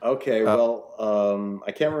 Okay, well,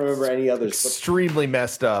 I can't remember any others. Extremely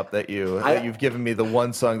messed up that you've given me the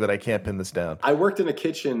one song that I can't pin this down. I worked in a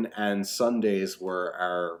kitchen, and Sundays were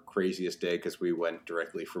our craziest day because we went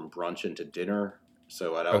directly from brunch into dinner.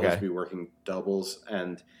 So I'd always be working doubles,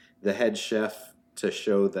 and the head chef, to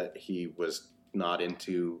show that he was not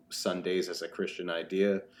into Sundays as a Christian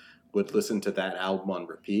idea, would listen to that album on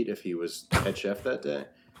repeat if he was head chef that day.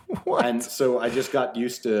 What? And so I just got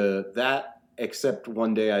used to that. Except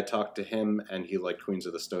one day I talked to him and he liked Queens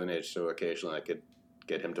of the Stone Age, so occasionally I could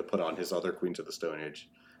get him to put on his other Queens of the Stone Age.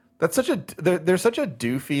 That's they're such a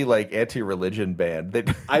doofy like anti-religion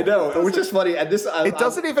band. I know, which is funny. And this it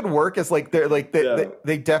doesn't even work as like they're like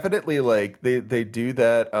they definitely like they do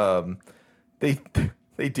that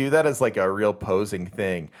they do that as like a real posing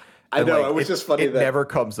thing. I know, it was just funny. It never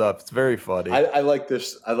comes up. It's very funny. I like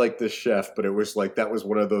this chef, but it was like that was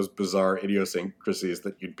one of those bizarre idiosyncrasies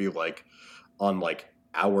that you'd be like on like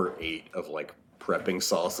hour 8 of like prepping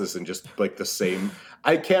salsas and just like the same.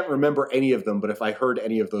 I can't remember any of them, but if I heard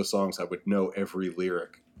any of those songs, I would know every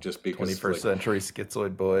lyric just because. 21st Century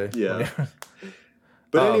Schizoid Boy. Yeah.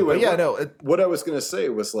 But anyway, what I was going to say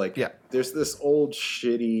was like, yeah. There's this old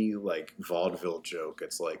shitty like vaudeville joke.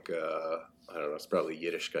 It's like, I don't know, it's probably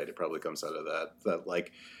Yiddishkeit. It probably comes out of that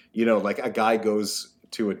like, you know, like a guy goes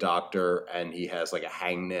to a doctor and he has like a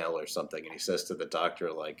hangnail or something. And he says to the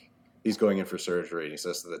doctor, like, he's going in for surgery. And he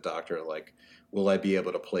says to the doctor, like, will I be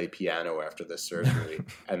able to play piano after this surgery?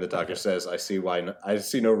 And the doctor says, I see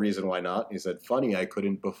no reason why not. And he said, funny, I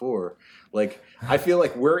couldn't before. Like, I feel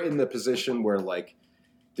like we're in the position where like,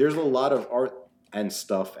 there's a lot of art and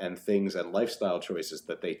stuff and things and lifestyle choices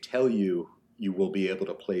that they tell you will be able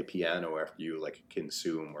to play piano after you like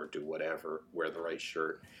consume or do whatever, wear the right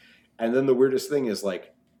shirt. And then the weirdest thing is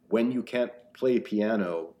like when you can't play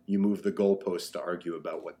piano, you move the goalposts to argue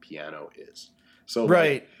about what piano is. So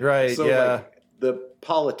right. So yeah. Like, the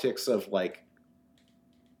politics of like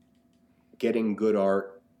getting good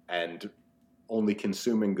art and only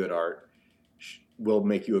consuming good art will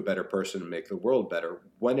make you a better person and make the world better.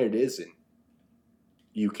 When it isn't,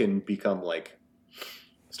 you can become like,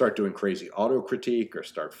 start doing crazy auto-critique or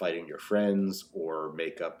start fighting your friends or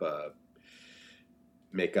make up a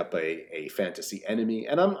fantasy enemy.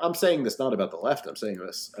 And I'm saying this not about the left, I'm saying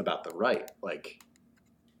this about the right. Like,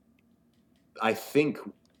 I think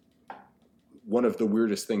one of the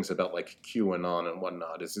weirdest things about like QAnon and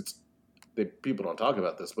whatnot is people don't talk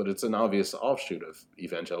about this, but it's an obvious offshoot of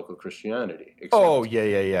evangelical Christianity.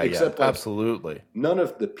 Except like, absolutely. None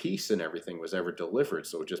of the peace and everything was ever delivered,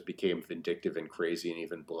 so it just became vindictive and crazy and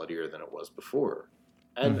even bloodier than it was before.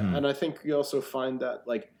 And and I think you also find that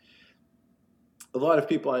like a lot of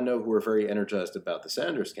people I know who are very energized about the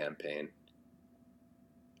Sanders campaign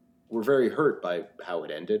were very hurt by how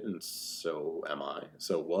it ended, and so am I.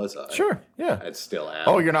 So was I. Sure, yeah. And still am.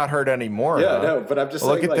 Oh, you're not hurt anymore. Yeah, huh? no, but I'm just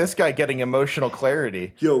look saying, at this guy getting emotional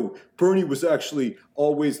clarity. Yo, Bernie was actually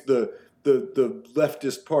always the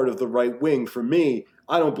leftist part of the right wing for me.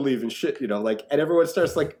 I don't believe in shit, you know, like, and everyone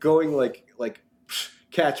starts like going like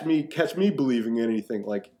catch me believing anything,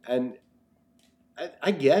 like, and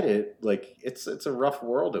I get it. Like, it's a rough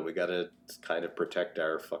world and we got to kind of protect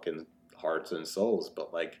our fucking hearts and souls,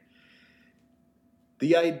 but like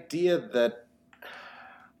the idea that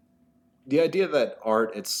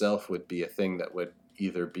art itself would be a thing that would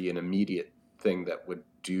either be an immediate thing that would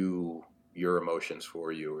do your emotions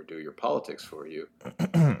for you or do your politics for you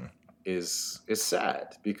is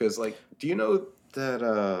sad, because like, do you know that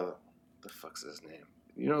the fuck's his name?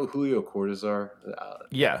 You know Julio Cortázar?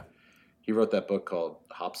 Yeah. He wrote that book called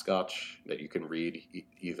Hopscotch that you can read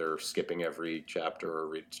either skipping every chapter or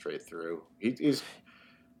read straight through. He's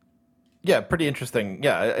pretty interesting.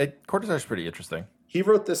 Yeah, Cortázar's pretty interesting. He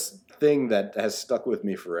wrote this thing that has stuck with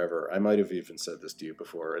me forever. I might have even said this to you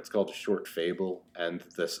before. It's called A Short Fable, and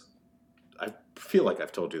I feel like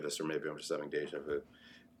I've told you this, or maybe I'm just having deja vu.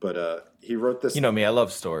 But he wrote this. You know me, I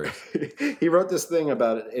love stories. He wrote this thing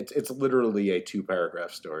about it. It's literally a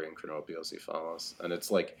 2-paragraph story in Chronopios y Famos, and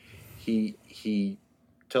it's like he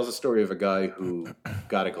tells a story of a guy who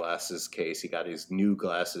got a glasses case. He got his new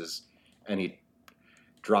glasses, and he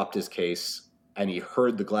dropped his case, and he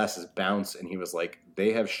heard the glasses bounce, and he was like,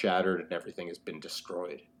 they have shattered and everything has been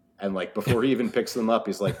destroyed. And like, before he even picks them up,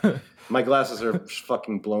 he's like, my glasses are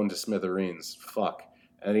fucking blown to smithereens. Fuck.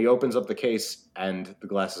 And he opens up the case and the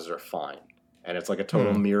glasses are fine. And it's like a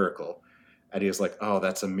total miracle. And he's like, oh,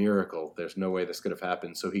 that's a miracle. There's no way this could have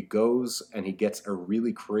happened. So he goes and he gets a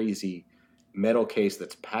really crazy metal case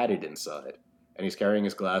that's padded inside. And he's carrying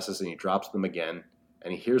his glasses and he drops them again.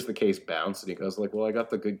 and he hears the case bounce, and he goes like, "Well, I got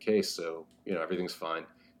the good case, so everything's fine."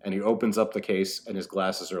 And he opens up the case, and his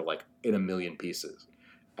glasses are like in a million pieces.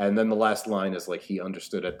 And then the last line is like he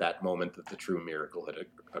understood at that moment that the true miracle had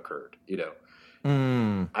occurred.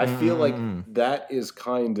 I feel like that is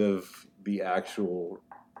kind of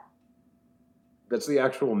that's the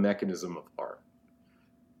actual mechanism of art.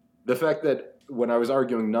 The fact that when I was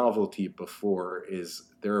arguing novelty before is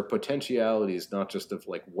there are potentialities not just of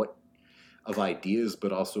of ideas,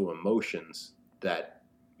 but also emotions that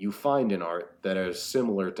you find in art that are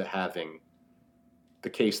similar to having the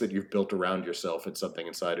case that you've built around yourself and something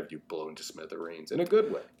inside of you blown to smithereens in a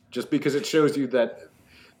good way. Just because it shows you that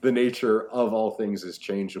the nature of all things is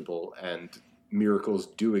changeable and miracles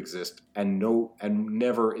do exist and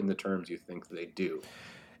never in the terms you think they do.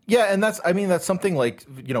 Yeah, and that's something like,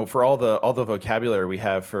 for all the vocabulary we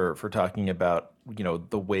have for talking about,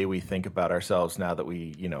 the way we think about ourselves now that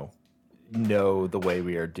we, know the way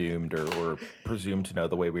we are doomed or presume to know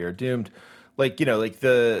the way we are doomed. Like, like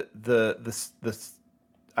this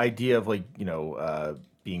idea of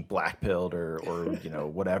being black-pilled or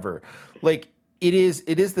whatever. Like it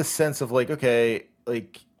is the sense of like, okay,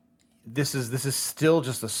 like this is still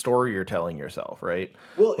just a story you're telling yourself, right?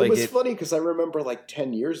 Well, it was funny because I remember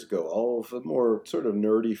 10 years ago, all of the more sort of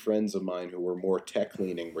nerdy friends of mine who were more tech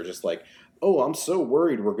leaning were just like, "Oh, I'm so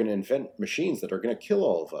worried we're going to invent machines that are going to kill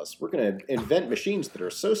all of us. We're going to invent machines that are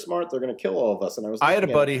so smart they're going to kill all of us." And I had a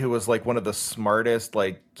buddy who was like one of the smartest,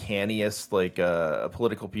 canniest,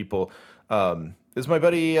 political people. It was my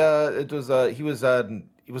buddy. He was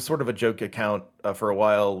sort of a joke account for a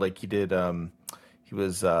while. Like he did. He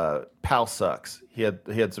was Pal Sucks. He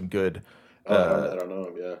had some good. I don't know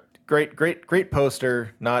him. Yeah. Great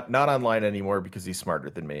poster. Not online anymore because he's smarter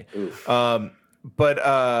than me. Oof.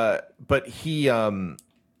 But he was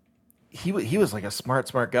like a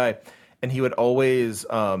smart guy, and he would always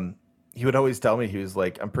tell me, he was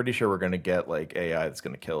like, "I'm pretty sure we're gonna get like AI that's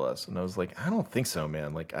gonna kill us," and I was like, "I don't think so,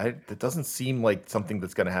 man. Like, it doesn't seem like something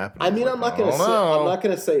that's gonna happen." I mean, I'm not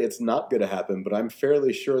gonna say it's not gonna happen, but I'm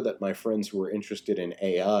fairly sure that my friends who were interested in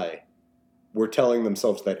AI were telling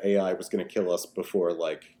themselves that AI was gonna kill us before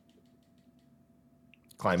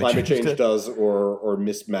climate change does or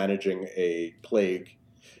mismanaging a plague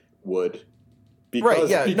would. Because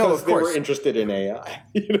they were interested in AI.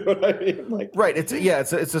 You know what I mean? Right.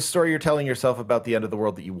 It's a story you're telling yourself about the end of the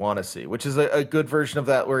world that you want to see, which is a good version of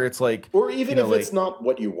that, where it's like, or even if it's not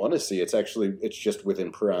what you want to see, it's just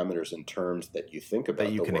within parameters and terms that you think about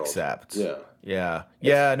that you can world. accept. Yeah.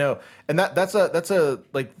 No, and that's a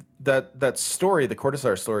like that story, the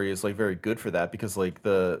Cortázar story, is like very good for that, because like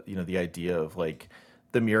the idea of like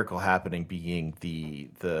the miracle happening being the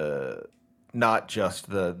not just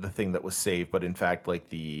the thing that was saved, but in fact like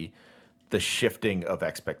the shifting of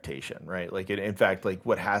expectation, right? Like in fact, like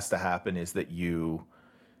what has to happen is that you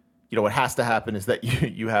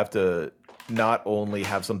have to not only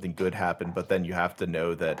have something good happen, but then you have to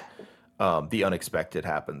know that the unexpected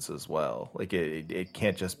happens as well. Like it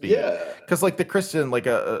can't just be, because like the Christian, like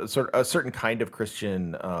a certain kind of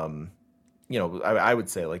Christian, I would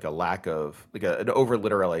say like a lack of an over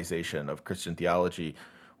literalization of Christian theology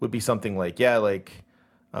would be something like,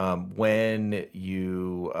 when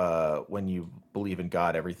you believe in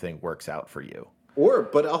God, everything works out for you.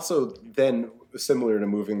 But also then, similar to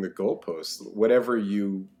moving the goalposts, whatever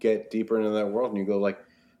you get deeper into that world and you go like,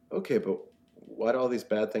 okay, but why do all these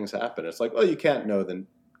bad things happen? It's like, well, you can't know the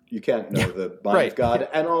mind of God.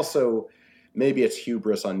 And also maybe it's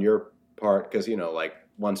hubris on your part, because,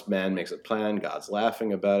 once man makes a plan, God's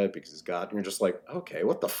laughing about it because he's God, and you're just like, okay,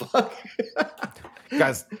 what the fuck?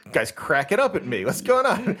 guys crack it up at me. What's going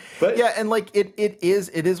on? But yeah, and like it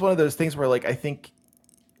is one of those things where like I think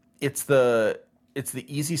it's the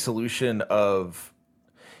easy solution of,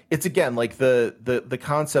 it's again like the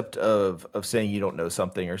concept of saying you don't know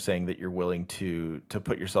something, or saying that you're willing to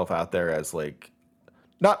put yourself out there as like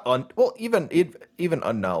even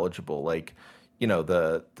unknowledgeable, like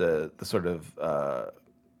the sort of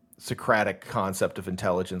Socratic concept of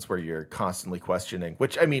intelligence, where you're constantly questioning,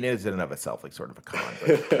 which I mean is in and of itself like sort of a con,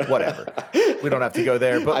 but whatever. We don't have to go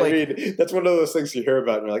there. But I mean, that's one of those things you hear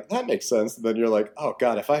about and you're like, that makes sense. And then you're like, oh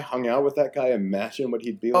God, if I hung out with that guy, imagine what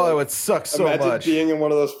he'd be like. Oh, it would suck so much. Imagine being in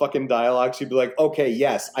one of those fucking dialogues. You'd be like, okay,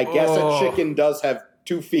 yes, I guess a chicken does have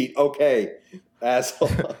 2 feet. Okay,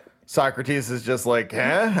 asshole. Socrates is just like,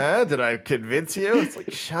 huh? Did I convince you? It's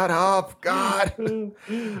like, shut up, God.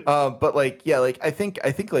 But like, yeah, like I think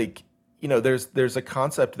like, there's a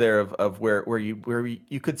concept there of where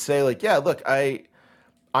you could say like, yeah, look,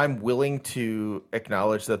 I'm willing to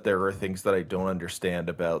acknowledge that there are things that I don't understand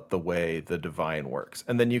about the way the divine works,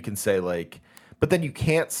 and then you can say like, but then you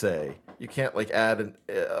can't like add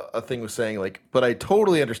a thing with saying like, but I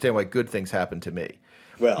totally understand why good things happen to me.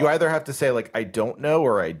 Well, You either have to say like I don't know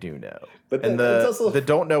or I do know, But and it's also- the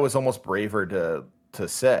don't know is almost braver to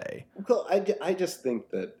say. well, I just think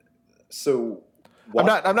that. So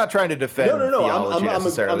I'm not trying to defend No. theology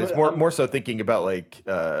necessarily. It's I'm- more so thinking about like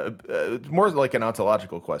more like an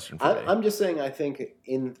ontological question for me. I'm just saying. I think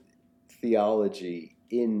in theology,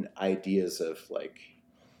 in ideas of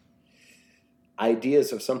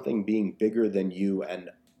something being bigger than you and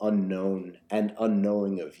unknown and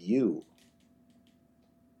unknowing of you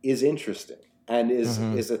is interesting and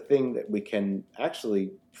is a thing that we can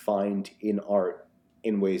actually find in art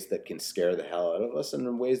in ways that can scare the hell out of us and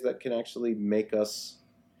in ways that can actually make us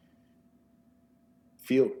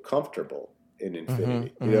feel comfortable in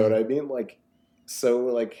infinity. You know what I mean? Like, so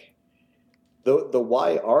like the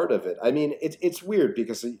why art of it. I mean, it's weird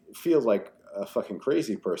because it feels like a fucking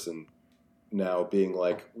crazy person now being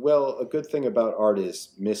like, well, a good thing about art is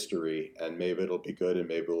mystery, and maybe it'll be good and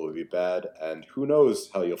maybe it'll be bad, and who knows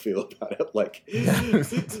how you'll feel about it. Like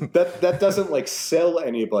that doesn't like sell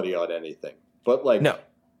anybody on anything. But like no,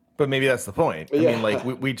 but maybe that's the point. I Yeah. mean, like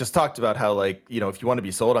we just talked about how like if you want to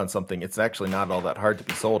be sold on something, it's actually not all that hard to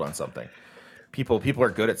be sold on something. People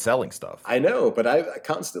are good at selling stuff. I know, but I've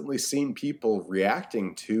constantly seen people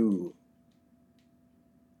reacting to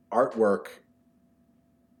artwork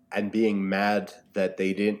and being mad that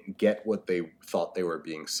they didn't get what they thought they were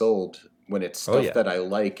being sold when it's stuff that I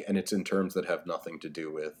like and it's in terms that have nothing to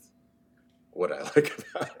do with what I like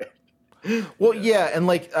about it. Well, yeah, and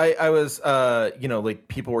like I was, like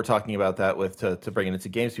people were talking about that with to bring it into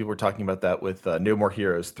games. People were talking about that with No More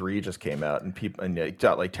Heroes 3 just came out, and it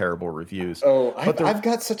got like terrible reviews. Oh, I've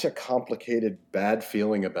got such a complicated bad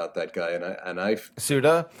feeling about that guy, and I've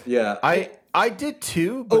Suda. Yeah, I did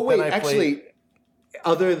too. But oh wait, then actually,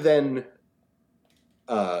 other than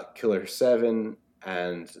Killer 7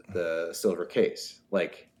 and the Silver Case,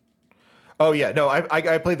 like. Oh yeah, no,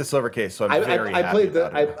 I played the Silver Case, so I'm very happy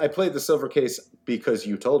about it. I played the Silver Case because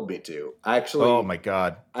you told me to. Actually, oh my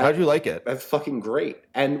god, how'd you like it? That's fucking great.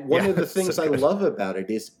 And one of the things I love about it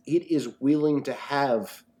is willing to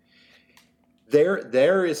have.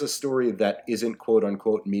 There is a story that isn't quote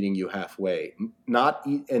unquote meeting you halfway. Not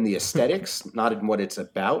in the aesthetics, not in what it's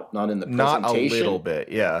about, not in the presentation. Not a little bit,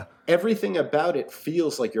 yeah. Everything about it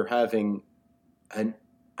feels like you're having an.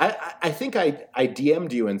 I think I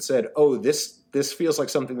DM'd you and said, "Oh, this feels like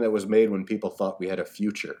something that was made when people thought we had a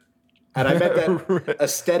future," and I meant that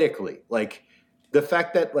aesthetically, like the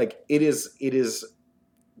fact that like it is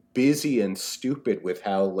busy and stupid with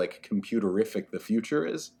how like computerific the future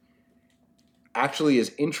is. Actually,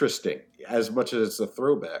 is interesting as much as it's a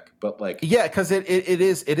throwback, but like because it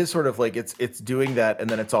is sort of like it's doing that, and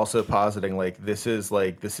then it's also positing like this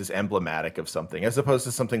is emblematic of something, as opposed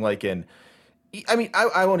to something like in. I mean,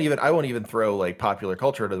 I won't even throw like popular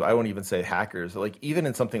culture to. I won't even say hackers. Like even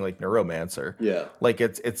in something like Neuromancer, yeah, like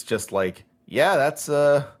it's just like that's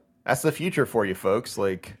the future for you folks.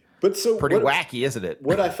 Like, but so pretty wacky, isn't it?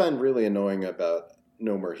 What I find really annoying about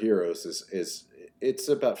No More Heroes is it's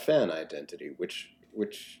about fan identity,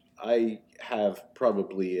 which I have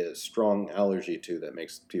probably a strong allergy to that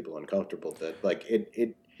makes people uncomfortable. That like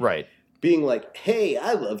it right being like, hey,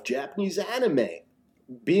 I love Japanese anime.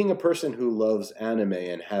 Being a person who loves anime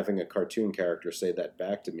and having a cartoon character say that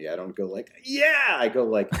back to me, I don't go like, yeah. I go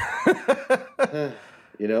like,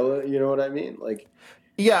 you know what I mean? Like,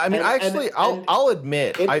 yeah. I mean, I'll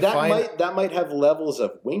admit, that might have levels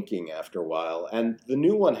of winking after a while. And the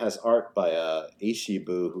new one has art by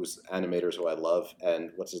Eishibu, who's animators who I love,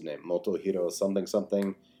 and what's his name, Motohiro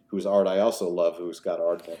something, whose art I also love, who's got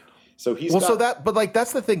art. So he's that's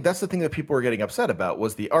the thing. That's the thing that people were getting upset about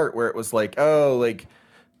was the art, where it was like, oh, like.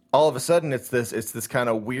 All of a sudden, it's this kind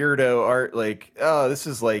of weirdo art. Like, oh, this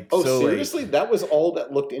is like. Oh, so seriously? That was all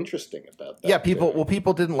that looked interesting about that. Yeah,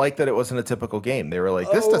 people didn't like that it wasn't a typical game. They were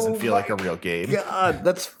like, this doesn't feel like a real game. God,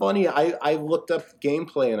 that's funny. I looked up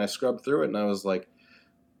gameplay and I scrubbed through it and I was like,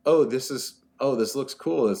 this looks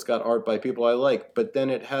cool. It's got art by people I like, but then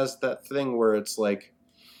it has that thing where it's like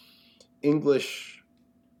English.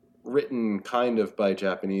 Written kind of by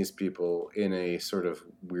Japanese people in a sort of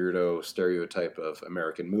weirdo stereotype of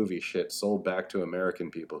American movie shit sold back to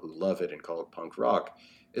American people who love it and call it punk rock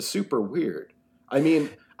is super weird. I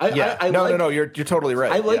mean, no, you're totally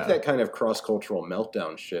right. I like that kind of cross-cultural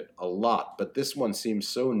meltdown shit a lot, but this one seems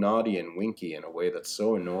so naughty and winky in a way that's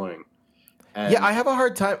so annoying. And I have a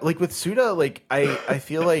hard time like with Suda. Like I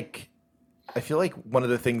feel like one of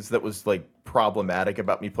the things that was like problematic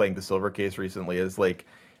about me playing the Silver Case recently is like.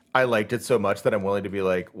 I liked it so much that I'm willing to be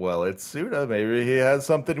like, well, it's Suda. Maybe he has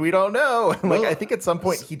something we don't know. Like, I Well, think at some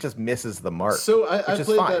point he just misses the mark, so which I is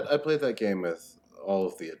played fine. that. I played that game with all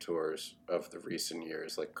of the auteurs of the recent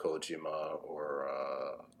years, like Kojima or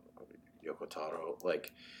Yoko Taro.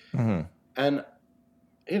 Like, Hmm. and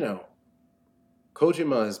you know,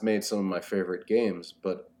 Kojima has made some of my favorite games,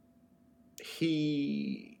 but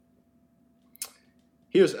he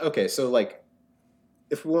here's okay. So like,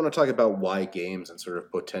 if we want to talk about why games and sort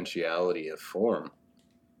of potentiality of form,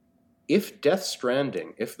 if Death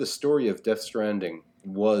Stranding, if the story of Death Stranding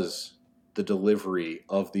was the delivery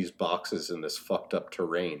of these boxes in this fucked up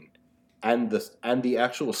terrain, and the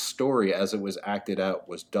actual story as it was acted out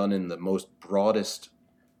was done in the most broadest,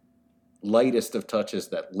 lightest of touches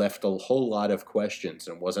that left a whole lot of questions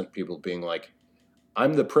and wasn't people being like,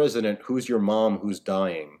 "I'm the president. Who's your mom? Who's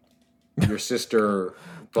dying? Your sister."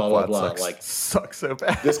 The Blah blah plot blah. sucks Like sucks so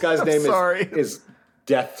bad. this guy's I'm name sorry. is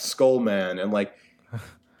Death Skullman, and like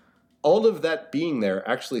all of that being there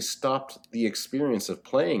actually stopped the experience of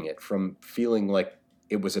playing it from feeling like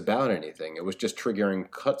it was about anything. It was just triggering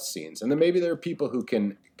cutscenes, and then maybe there are people who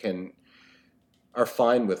can are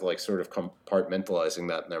fine with like sort of compartmentalizing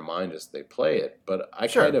that in their mind as they play it. But I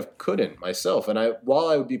kind Sure. of couldn't myself, and while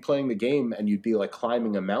I would be playing the game, and you'd be like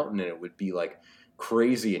climbing a mountain, and it would be like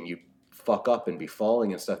crazy, and you fuck up and be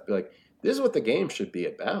falling and stuff. Be like, this is what the game should be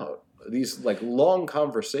about. These like long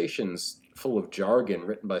conversations full of jargon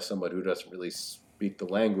written by someone who doesn't really speak the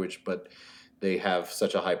language, but they have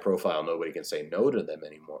such a high profile, nobody can say no to them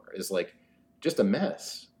anymore. Is like just a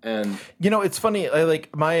mess. And It's funny. I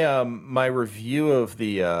like my review of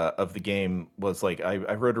the game was like I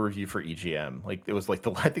wrote a review for EGM. Like it was like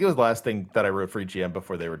I think it was the last thing that I wrote for EGM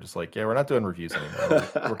before they were just like, yeah, we're not doing reviews anymore.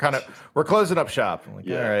 We're closing up shop. I'm like,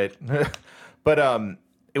 Yeah. all right. But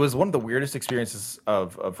it was one of the weirdest experiences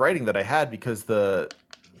of writing that I had because the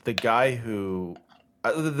guy who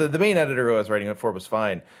the main editor who I was writing it for was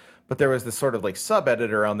fine, but there was this sort of like sub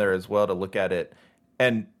editor on there as well to look at it,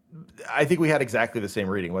 and I think we had exactly the same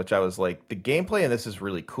reading, which I was like, the gameplay in this is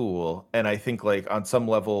really cool, and I think like on some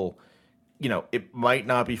level, it might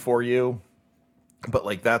not be for you, but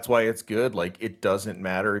like that's why it's good. Like it doesn't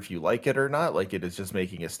matter if you like it or not. Like it is just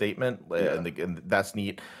making a statement, Yeah. and that's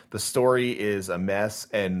neat. The story is a mess,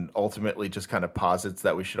 and ultimately just kind of posits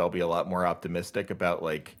that we should all be a lot more optimistic about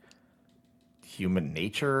like human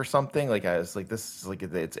nature or something. Like I was like, this is like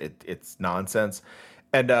it's nonsense.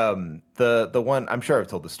 And the one, I'm sure I've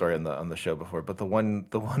told the story on the show before, but the one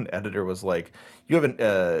editor was like, you haven't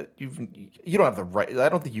you don't have the right. I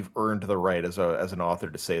don't think you've earned the right as an author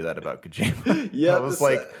to say that about Kojima. Yeah, I was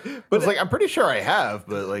like, I'm pretty sure I have,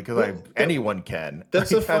 but like, anyone can.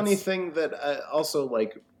 That's Like, a funny thing that I also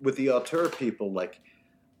like with the auteur people. Like,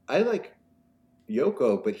 I like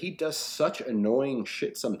Yoko, but he does such annoying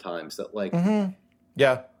shit sometimes that like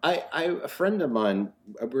Yeah. a friend of mine,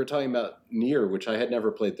 we were talking about Nier, which I had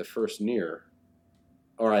never played the first Nier,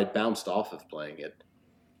 or I bounced off of playing it,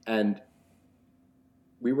 and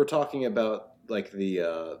we were talking about like the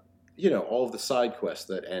all of the side quests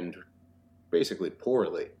that end basically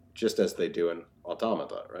poorly, just as they do in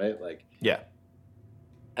Automata, right? Like, Yeah.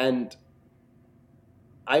 and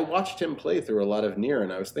I watched him play through a lot of Nier,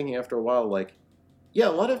 and I was thinking after a while, like, yeah,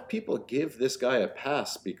 a lot of people give this guy a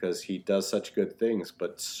pass because he does such good things,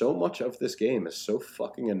 but so much of this game is so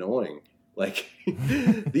fucking annoying. Like,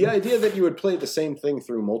 the idea that you would play the same thing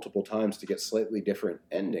through multiple times to get slightly different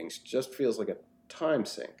endings just feels like a time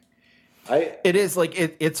sink. It is like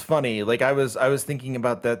it's funny. Like I was thinking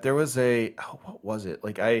about that. There was what was it?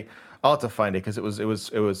 Like I'll have to find it because it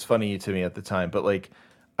was funny to me at the time. But like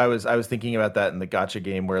I was thinking about that in the Gotcha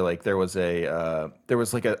game where like there was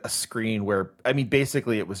like a screen where I mean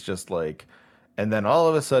basically it was just like, and then all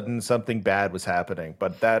of a sudden something bad was happening,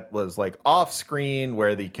 but that was like off screen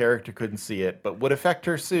where the character couldn't see it, but would affect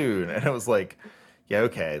her soon. And it was like, yeah,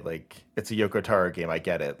 okay, like it's a Yoko Taro game, I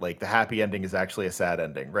get it. Like the happy ending is actually a sad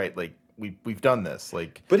ending, right? Like we've done this,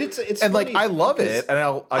 like, but it's and like I love it, and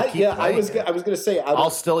I keep yeah, playing it. I was gonna say I'll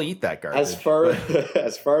still eat that garbage. as far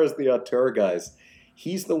as far as the auteur guys,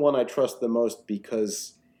 he's the one I trust the most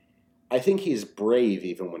because I think he's brave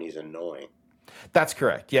even when he's annoying. That's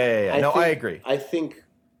correct. Yeah. No, I agree. I think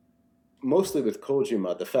mostly with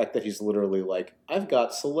Kojima, the fact that he's literally like, I've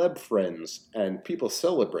got celeb friends and people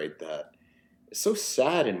celebrate that. It's so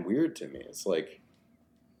sad and weird to me. It's like,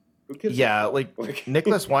 who gives Yeah, like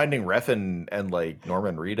Nicholas Winding Refn and like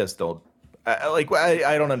Norman Reedus don't.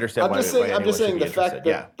 I don't understand I'm why. just saying. I'm just saying the fact that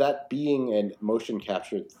Yeah. that being a motion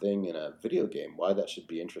captured thing in a video game, why that should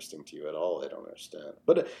be interesting to you at all, I don't understand.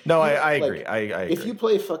 But No, you know, I like, agree. I agree. if you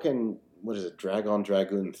play fucking what is it, Dragon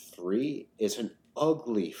Dragoon 3,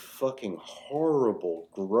 ugly, fucking horrible,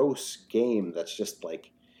 gross game that's just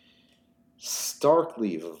like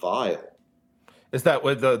starkly vile. Is that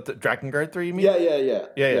with the Drakengard 3, you mean?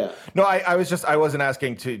 Yeah. No, I wasn't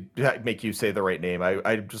asking to make you say the right name.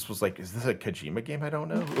 I just was like, is this a Kojima game? I don't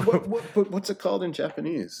know. What's it called in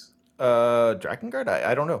Japanese? Drakengard?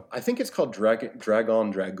 I don't know. I think it's called Dragon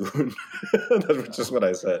Dragoon. That's just what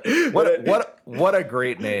I said. What a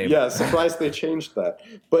great name. Yeah, surprised they changed that.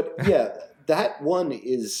 But yeah, that one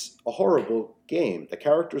is a horrible game. The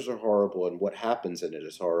characters are horrible and what happens in it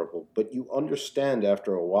is horrible. But you understand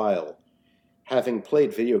after a while, having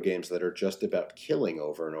played video games that are just about killing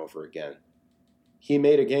over and over again. He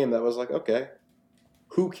made a game that was like, okay,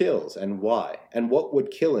 who kills and why? And what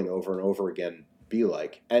would killing over and over again be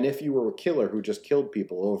like? And if you were a killer who just killed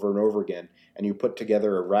people over and over again and you put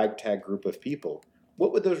together a ragtag group of people,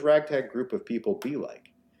 what would those ragtag group of people be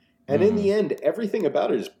like? And in the end, everything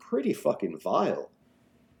about it is pretty fucking vile.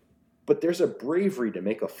 But there's a bravery to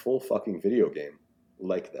make a full fucking video game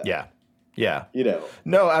like that. Yeah.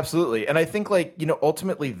 No, absolutely. And I think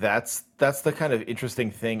ultimately that's the kind of interesting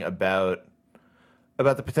thing about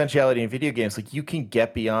the potentiality in video games. Like you can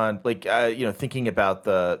get beyond thinking about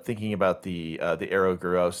the Arrow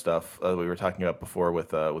Guro stuff we were talking about before with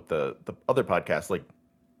the other podcast,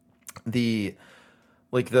 the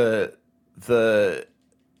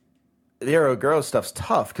Arrow Guro stuff's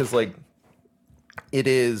tough because it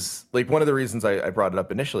is one of the reasons I brought it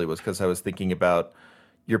up initially was because I was thinking about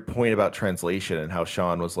your point about translation and how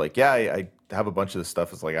Sean was like, yeah, I have a bunch of this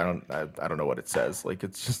stuff. It's like, I don't know what it says. Like,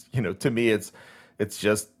 it's just, to me, it's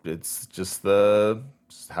just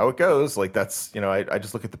how it goes. Like that's, I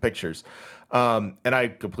just look at the pictures. And I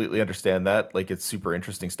completely understand that. Like, it's super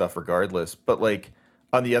interesting stuff regardless. But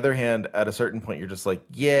on the other hand, at a certain point, you're just like,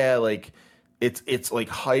 yeah, it's like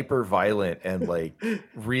hyper violent and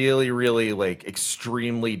really, really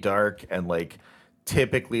extremely dark and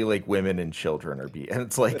typically women and children are beat, and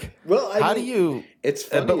it's like, well, how do you? It's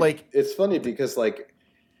funny, but it's funny because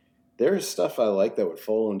there's stuff I like that would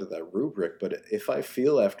fall into that rubric, but if I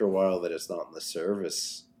feel after a while that it's not in the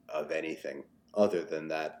service of anything other than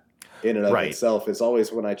that, in and of itself, is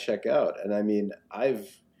always when I check out. And I mean,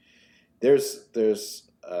 there's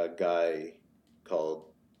a guy called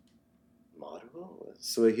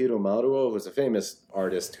Suehiro Maruo, who's a famous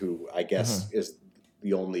artist who I guess is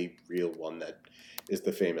the only real one that is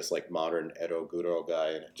the famous modern Ero Guro guy,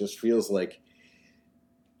 and it just feels like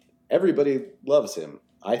everybody loves him.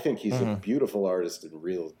 I think he's a beautiful artist and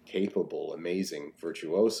real capable, amazing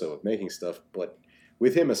virtuoso of making stuff, but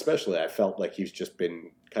with him especially, I felt like he's just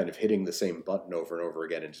been kind of hitting the same button over and over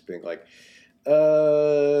again and just being like,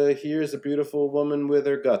 here's a beautiful woman with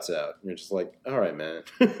her guts out. And you're just like, all right, man.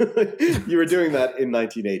 You were doing that in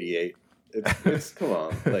 1988. It's come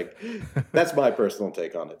on. That's my personal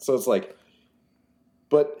take on it. So it's like,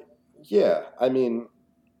 but yeah, I mean,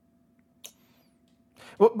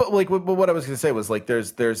 well, but what I was going to say was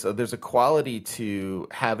there's a quality to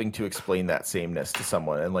having to explain that sameness to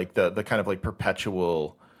someone, and the kind of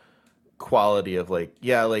perpetual quality of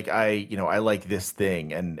I like this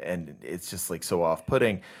thing, and it's just so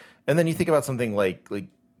off-putting. And then you think about something like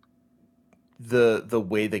the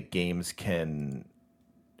way that games can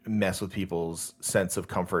mess with people's sense of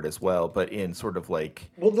comfort as well, but in sort of well,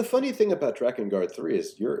 the funny thing about Drakengard 3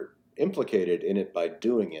 is you're implicated in it by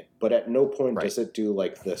doing it, but at no point does it do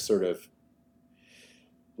the sort of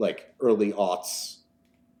early aughts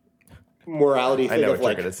morality thing of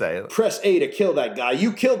you're gonna say. Press A to kill that guy.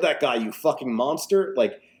 You killed that guy, you fucking monster.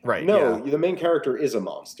 The main character is a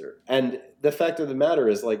monster. And the fact of the matter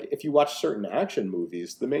is, if you watch certain action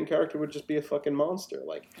movies, the main character would just be a fucking monster.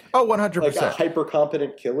 100%. A hyper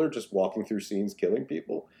competent killer just walking through scenes killing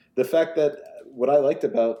people. The fact that what I liked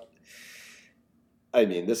about, I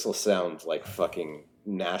mean, this will sound like fucking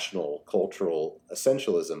national cultural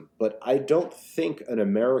essentialism, but I don't think an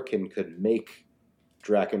American could make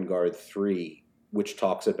Drakengard 3, which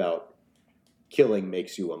talks about killing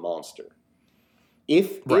makes you a monster.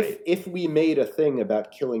 If we made a thing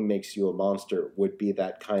about killing makes you a monster, would be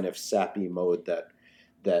that kind of sappy mode that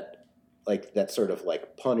sort of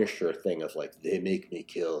Punisher thing of they make me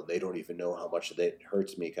kill and they don't even know how much it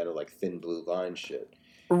hurts me, kind of Thin Blue Line shit.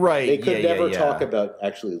 Right. They could never talk about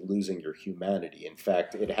actually losing your humanity. In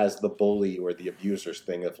fact, it has the bully or the abuser's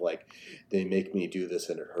thing of they make me do this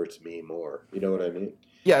and it hurts me more. You know what I mean?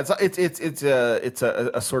 Yeah, it's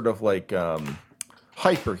a sort of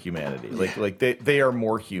hyper humanity. They are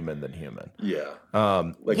more human than human. Yeah.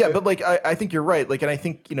 But I think you're right. And I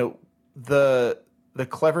think the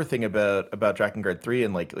clever thing about Drakengard 3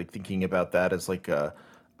 and thinking about that as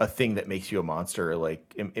a a thing that makes you a monster,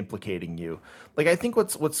 like implicating you. Like I think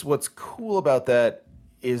what's cool about that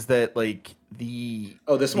is that like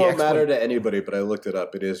this won't matter to anybody, but I looked it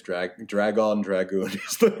up. It is Dragon Dragoon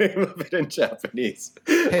is the name of it in Japanese.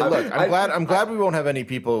 Hey, look, I'm glad we won't have any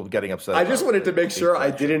people getting upset. I just wanted to make sure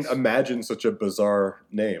I didn't imagine such a bizarre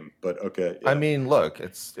name, but okay. Yeah. I mean, look,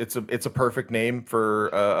 it's a perfect name for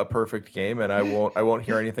a perfect game, and I won't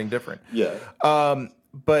hear anything different. Yeah.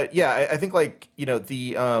 But yeah, I think like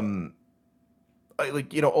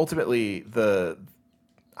ultimately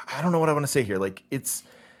I don't know what I want to say here. Like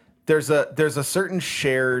there's a certain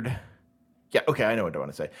shared. Yeah, okay, I know what I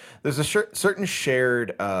want to say. There's a certain shared.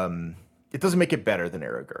 It doesn't make it better than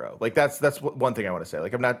Eroguro. Like that's one thing I want to say.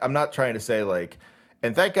 Like I'm not trying to say like,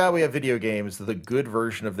 and thank God we have video games, the good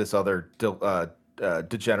version of this other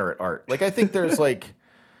degenerate art. Like I think there's like,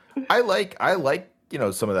 I like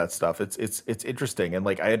some of that stuff. It's interesting, and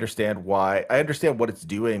like I understand what it's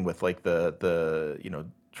doing with like the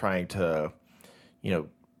trying to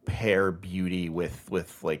pair beauty with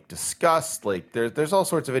like disgust. Like there's all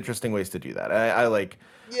sorts of interesting ways to do that. I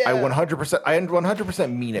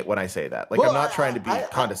 100% mean it when I say that. Like I'm not trying to be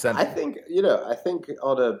condescending. I think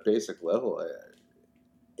on a basic level,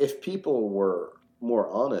 if people were more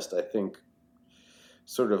honest, I think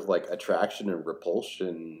sort of like attraction and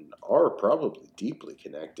repulsion are probably deeply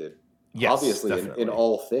connected. Yes, obviously in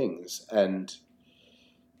all things. And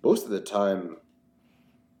most of the time,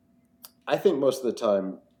 I think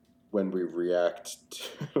when we react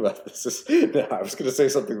to I was going to say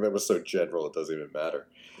something that was so general it doesn't even matter.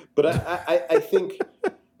 But I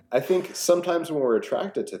think sometimes when we're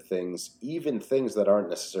attracted to things, even things that aren't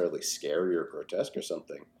necessarily scary or grotesque or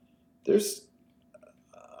something, there's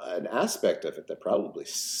an aspect of it that probably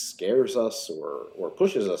scares us or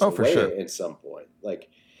pushes us away at some point. Like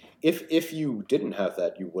if you didn't have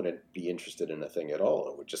that, you wouldn't be interested in a thing at all.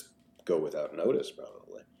 It would just go without notice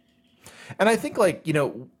probably. And I think like,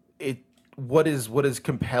 what is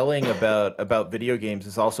compelling about video games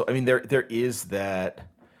is also, I mean, there is that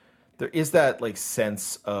like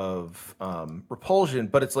sense of repulsion,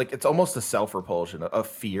 but it's like, it's almost a self-repulsion, a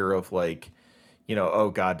fear of like, oh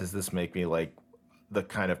God, does this make me like the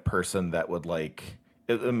kind of person that would like,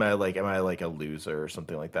 am I like a loser or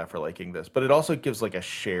something like that for liking this? But it also gives like a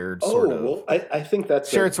shared I think that's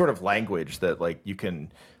shared sort of language that like you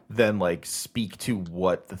can then like speak to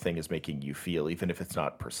what the thing is making you feel, even if it's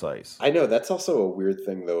not precise. I know that's also a weird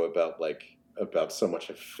thing though about so much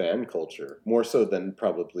of fan culture, more so than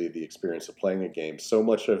probably the experience of playing a game. So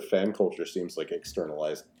much of fan culture seems like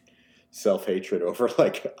externalized self-hatred over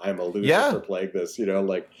like I'm a loser for playing this,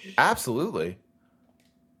 like absolutely.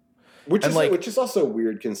 Which is also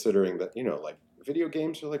weird considering that, like video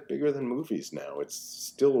games are like bigger than movies now. It's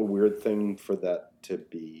still a weird thing for that to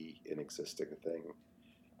be an existing thing.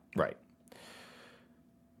 Right.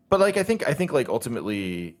 But like I think like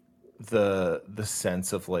ultimately the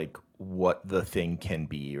sense of like what the thing can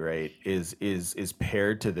be, right, is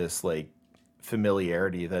paired to this like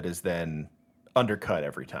familiarity that is then undercut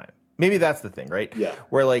every time. Maybe that's the thing, right? Yeah.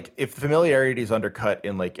 Where like if familiarity is undercut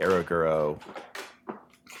in like Eroguro,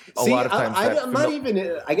 a lot of times I'm not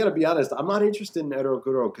even. I got to be honest. I'm not interested in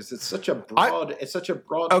Eroguro because it's such a broad. It's such a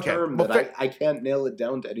broad term that I can't nail it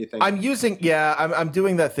down to anything. I'm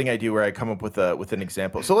doing that thing I do where I come up with an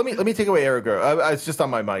example. So let me take away Eroguro. It's just on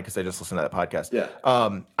my mind because I just listened to that podcast. Yeah.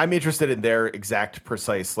 I'm interested in their exact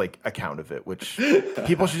precise like account of it, which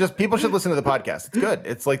people should listen to the podcast. It's good.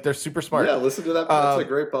 It's like they're super smart. Yeah, listen to that. That's a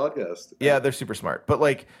great podcast. Yeah, they're super smart. But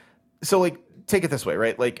like, so like. Take it this way,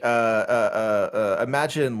 right? Like,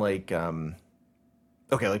 imagine like,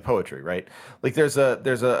 like poetry, right? Like, there's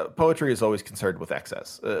a poetry is always concerned with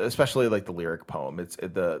excess, especially like the lyric poem. It's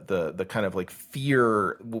the kind of like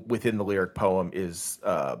fear within the lyric poem is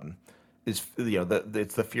it's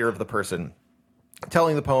the fear of the person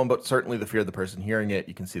telling the poem, but certainly the fear of the person hearing it.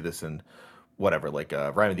 You can see this in whatever, like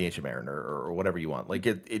Rime of the Ancient Mariner or whatever you want. Like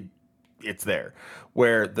it's there,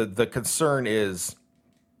 where the concern is.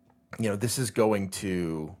 This is going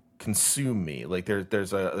to consume me. Like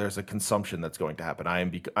there's a consumption that's going to happen. I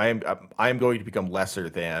am going to become lesser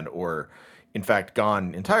than, or in fact,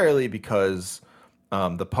 gone entirely because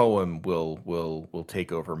the poem will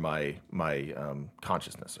take over my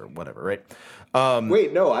consciousness or whatever. Right?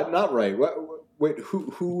 Wait, no, I'm not right. Wait,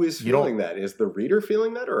 who is feeling that? Is the reader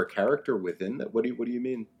feeling that, or a character within that? What do you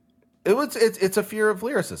mean? It's a fear of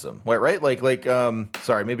lyricism, right? Like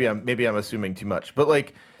sorry, maybe I'm assuming too much, but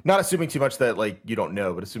like not assuming too much that like you don't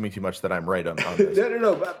know, but assuming too much that I'm right on this.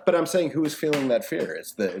 No. But I'm saying who is feeling that fear?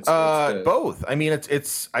 It's the both. I mean, I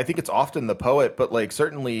think it's often the poet, but like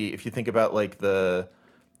certainly if you think about like the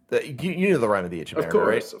You know the Rime of the Ancient Mariner,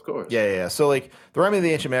 right? Of course. Yeah. So like the Rime of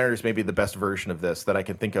the Ancient Mariner is maybe the best version of this that I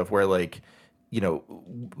can think of, where like, you know,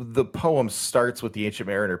 the poem starts with the Ancient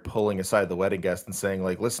Mariner pulling aside the wedding guest and saying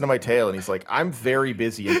like, "Listen to my tale," and he's like, "I'm very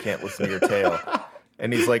busy and can't listen to your tale."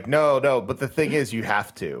 And he's like, no, but the thing is, you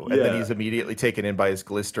have to. And then he's immediately taken in by his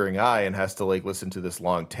glistering eye and has to like listen to this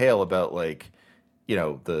long tale about like, you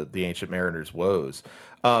know, the Ancient Mariner's woes.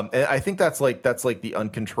 And I think that's like the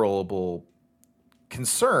uncontrollable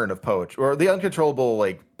concern of poetry, or the uncontrollable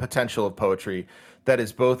like potential of poetry, that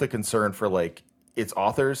is both a concern for like its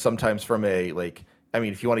authors, sometimes from a like, I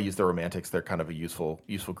mean, if you want to use the Romantics, they're kind of a useful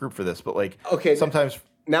group for this, but like sometimes.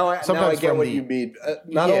 Now I get what you mean.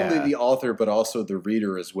 Not only the author, but also the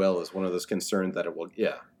reader as well is one of those concerns that it will.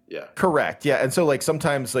 Yeah. Correct. Yeah, and so like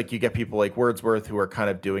sometimes like you get people like Wordsworth who are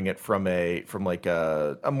kind of doing it from like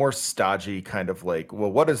a more stodgy kind of like,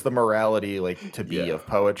 well, what is the morality like to be of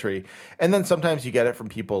poetry? And then sometimes you get it from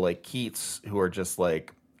people like Keats who are just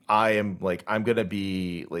like, I'm gonna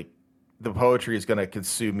be like, the poetry is gonna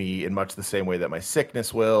consume me in much the same way that my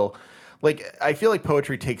sickness will. Like I feel like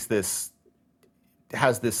poetry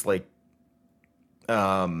has this like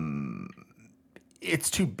it's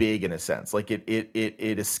too big in a sense, like it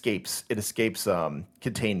escapes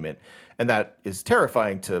containment, and that is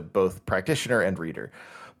terrifying to both practitioner and reader.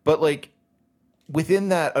 But like within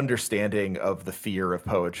that understanding of the fear of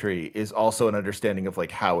poetry is also an understanding of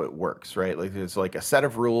like how it works, right? Like there's like a set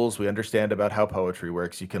of rules we understand about how poetry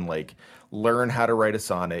works. You can like learn how to write a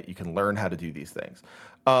sonnet, you can learn how to do these things,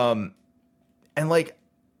 and like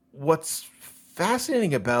what's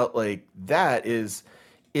fascinating about like that is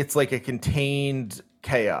it's like a contained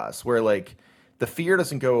chaos where like the fear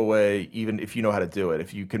doesn't go away even if you know how to do it.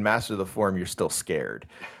 If you can master the form, you're still scared.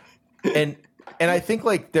 And I think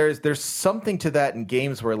like there's something to that in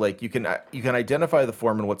games where like you can identify the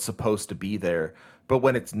form and what's supposed to be there, but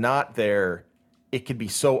when it's not there, it can be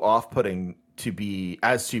so off-putting to be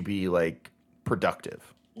like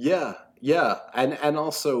productive. Yeah. And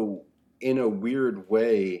also in a weird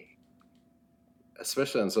way,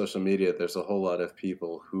 especially on social media, there's a whole lot of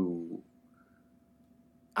people who,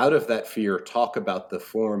 out of that fear, talk about the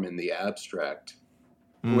form in the abstract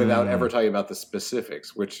without ever talking about the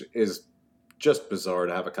specifics, which is just bizarre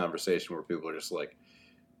to have a conversation where people are just like,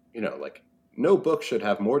 you know, like, no book should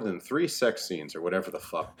have more than 3 sex scenes or whatever the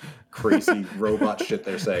fuck crazy robot shit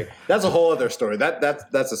they're saying. That's a whole other story.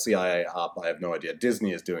 That's a CIA op. I have no idea.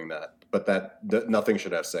 Disney is doing that, but that nothing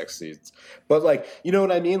should have sex scenes. But like, you know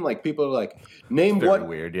what I mean? Like people are like, name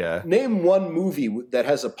one movie that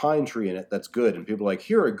has a pine tree in it that's good, and people are like,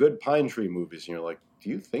 here are good pine tree movies, and you're like, do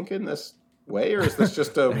you think in this way, or is this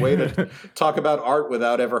just a way to talk about art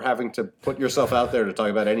without ever having to put yourself out there to talk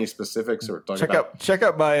about any specifics or talk check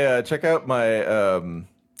out my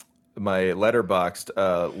my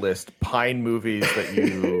Letterboxd list, pine movies that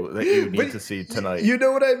you need to see tonight. You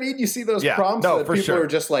know what I mean? You see those prompts that people are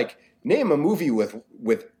just like, name a movie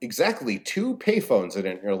with exactly 2 payphones in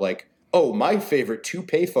it, and you're like, oh, my favorite 2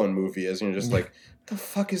 payphone movie is, and you're just like, what the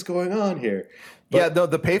fuck is going on here? But, no,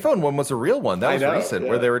 the payphone one was a real one. That was recent,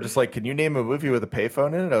 where they were just like, can you name a movie with a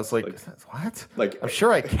payphone in it? I was like what? Like, I'm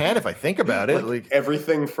sure I can if I think about it. Like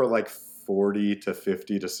everything for like 40 to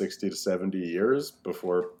 50 to 60 to 70 years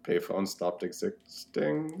before payphones stopped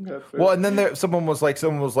existing. Well, and then someone was like,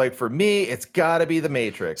 for me, it's got to be The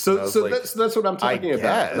Matrix. So that's what I'm talking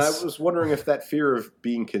about. And I was wondering if that fear of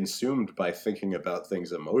being consumed by thinking about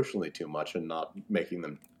things emotionally too much and not making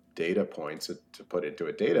them data points to put into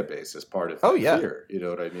a database is part of fear. You know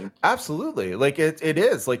what I mean? Absolutely. Like it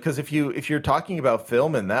is like, because if you're talking about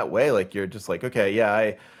film in that way, like you're just like, okay,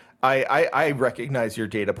 yeah, I recognize your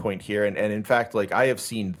data point here, and in fact, like I have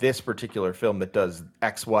seen this particular film that does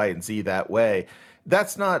X, Y, and Z that way.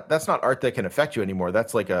 That's not art that can affect you anymore.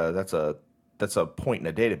 That's like that's a point in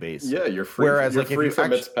a database. Yeah, you're free. Whereas you're like free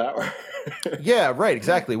from its power. Yeah, right,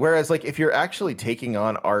 exactly. Whereas like if you're actually taking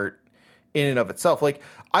on art in and of itself, like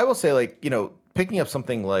I will say, like, you know, picking up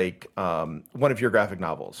something like one of your graphic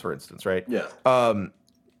novels, for instance, right? Yeah.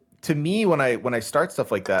 To me, when I start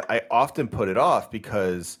stuff like that, I often put it off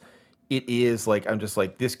because it is like, I'm just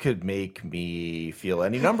like, this could make me feel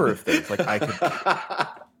any number of things. Like I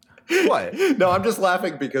could. What? No, I'm just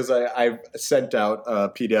laughing because I've sent out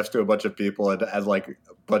PDFs to a bunch of people, and like a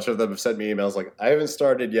bunch of them have sent me emails like, I haven't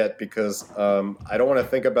started yet because I don't want to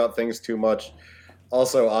think about things too much.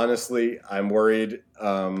 Also, honestly, I'm worried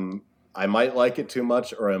I might like it too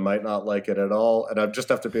much or I might not like it at all. And I just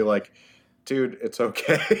have to be like, dude, it's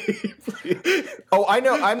okay. Oh, I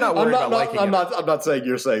know. I'm not worried about liking it. I'm not saying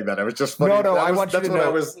you're saying that. It was just funny. No, I want you to know. That's what I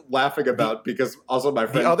was laughing about because also my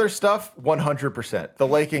friend. The other stuff, 100%. The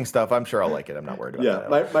liking stuff, I'm sure I'll like it. I'm not worried about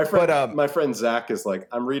that. My friend Zach is like,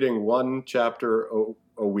 I'm reading one chapter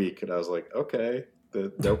a week, and I was like, okay,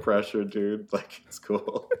 no pressure, dude. Like, it's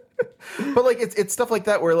cool. But like, it's stuff like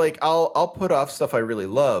that where like I'll put off stuff I really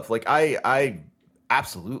love. Like I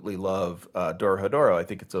absolutely love Dorohedoro. I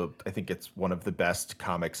think it's one of the best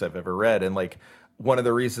comics I've ever read, and like one of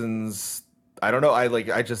the reasons I don't know, I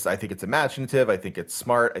think it's imaginative. I think it's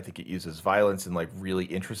smart. I think it uses violence in like really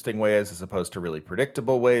interesting ways as opposed to really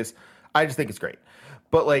predictable ways. I just think it's great.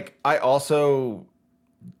 But like I also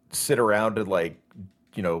sit around and like,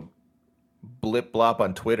 you know, blip blop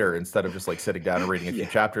on Twitter instead of just like sitting down and reading a few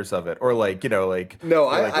chapters of it, or like, you know, like no,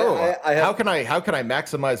 how can I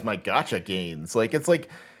maximize my gotcha gains? Like it's like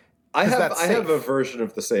I have a version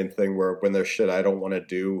of the same thing where when there's shit I don't want to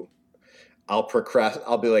do, I'll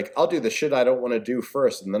be like, I'll do the shit I don't want to do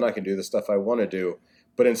first, and then I can do the stuff I want to do.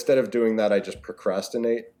 But instead of doing that, I just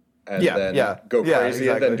procrastinate and then go crazy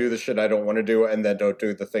and then do the shit I don't want to do, and then don't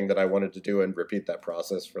do the thing that I wanted to do, and repeat that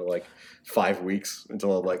process for like 5 weeks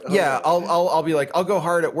until I'm like, I'll be like, I'll go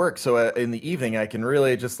hard at work, so in the evening I can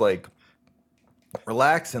really just like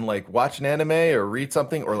relax and like watch an anime or read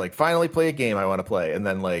something or like finally play a game I want to play, and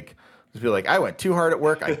then like just be like, I went too hard at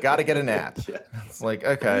work, I gotta get a nap. It's like,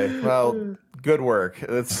 okay, well, good work.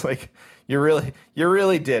 It's like you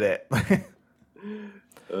really did it.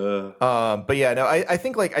 But yeah, no, I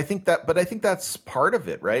think that's part of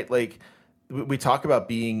it, right? Like we talk about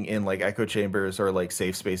being in like echo chambers or like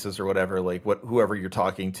safe spaces or whatever, like whoever you're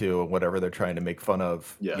talking to and whatever they're trying to make fun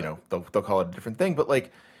of, you know, they'll call it a different thing. But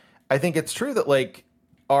like, I think it's true that like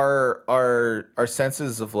our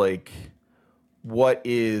senses of like what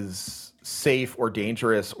is safe or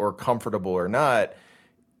dangerous or comfortable or not,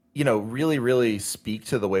 you know, really, really speak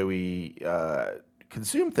to the way we,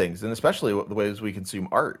 consume things, and especially the ways we consume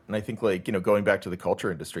art. And I think like, you know, going back to the culture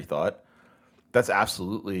industry thought, that's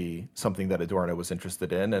absolutely something that Adorno was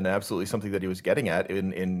interested in, and absolutely something that he was getting at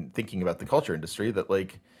in thinking about the culture industry, that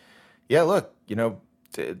like, yeah, look, you know,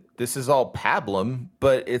 this is all pablum,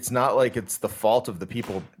 but it's not like it's the fault of the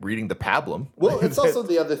people reading the pablum. Well, it's also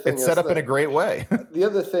the other thing. It's set up in a great way. The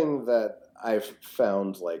other thing that I've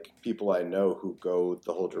found, like, people I know who go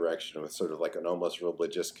the whole direction with sort of like an almost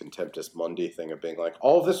religious contemptus mundi thing of being like,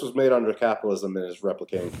 all of this was made under capitalism and is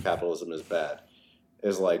replicating capitalism is bad,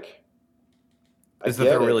 is like... Is that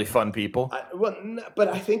they're really fun people? But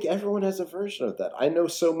I think everyone has a version of that. I know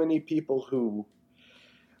so many people who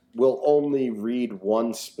will only read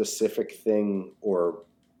one specific thing or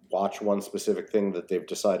watch one specific thing that they've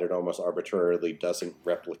decided almost arbitrarily doesn't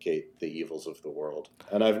replicate the evils of the world.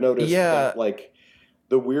 And I've noticed that, like,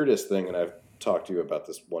 the weirdest thing, and I've talked to you about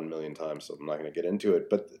this 1 million times, so I'm not going to get into it,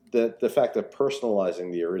 but the fact of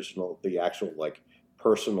personalizing the actual, like,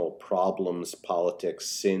 personal problems, politics,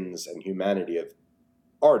 sins, and humanity of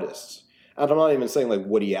artists. And I'm not even saying, like,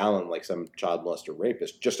 Woody Allen, like some child molester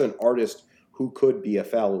rapist, just an artist who could be a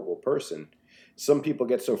fallible person. Some people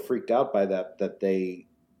get so freaked out by that they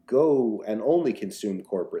go and only consume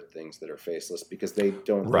corporate things that are faceless because they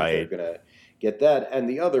don't think they're going to get that. And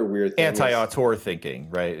the other weird thing anti-auteur thinking,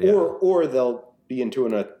 right? Yeah. Or they'll be into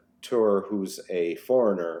an auteur who's a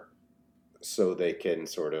foreigner so they can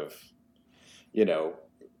sort of, you know...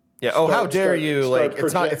 Yeah, how dare you?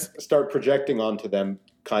 Start projecting onto them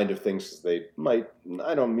kind of things they might,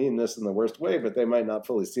 I don't mean this in the worst way, but they might not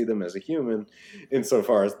fully see them as a human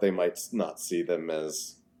insofar as they might not see them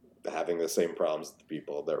as having the same problems as the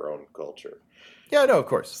people of their own culture. Yeah, no, of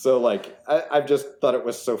course. So, like, I've just thought it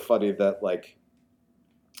was so funny that, like,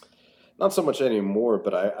 not so much anymore,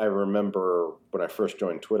 but I remember when I first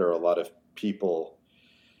joined Twitter, a lot of people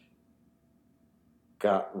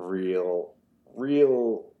got real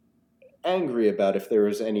angry about if there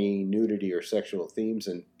was any nudity or sexual themes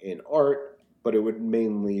in art, but it would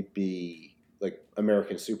mainly be like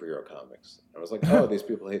American superhero comics. I was like, oh, these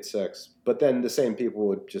people hate sex. But then the same people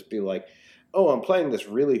would just be like, oh, I'm playing this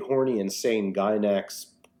really horny, insane Gynax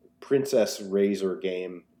princess raiser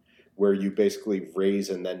game where you basically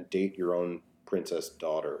raise and then date your own princess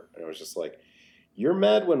daughter. And I was just like, you're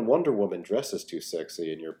mad when Wonder Woman dresses too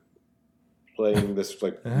sexy and you're playing this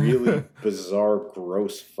like really bizarre,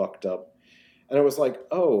 gross, fucked up. And it was like,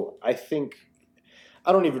 oh, I'm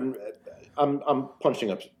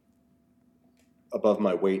punching up above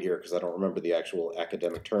my weight here because I don't remember the actual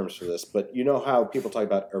academic terms for this. But you know how people talk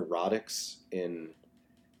about erotics in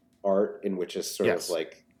art, in which is sort of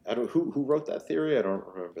like, who wrote that theory? I don't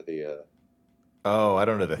remember the Oh, I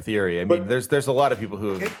don't know the theory. I mean, But there's a lot of people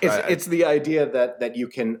who it's the idea that you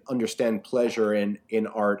can understand pleasure in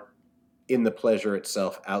art, in the pleasure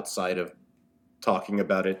itself, outside of talking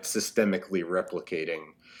about it systemically replicating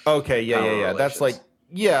okay, yeah, yeah, power yeah. That's like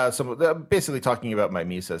relations. basically talking about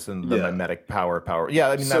mimesis and the Yeah. mimetic power. Yeah,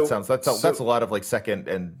 I mean So- that's a lot of like second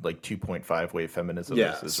and like 2.5 wave feminism.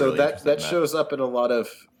 Yeah, is so really that interested in shows up in a lot of.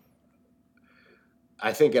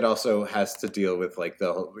 I think it also has to deal with like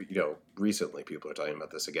recently people are talking about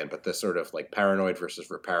this again, but this sort of like paranoid versus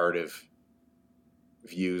reparative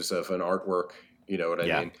views of an artwork. You know what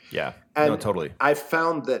I mean? Yeah, And no, totally. I've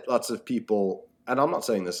found that lots of people, and I'm not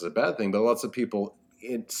saying this is a bad thing, but lots of people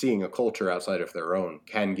in seeing a culture outside of their own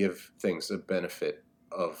can give things a benefit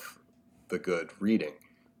of the good reading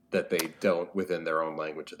that they don't within their own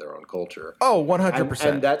language or their own culture. Oh, And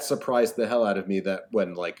 100%. that surprised the hell out of me that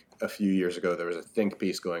when, like, a few years ago, there was a think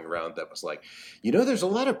piece going around that was like, there's a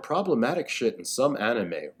lot of problematic shit in some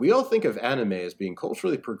anime. We all think of anime as being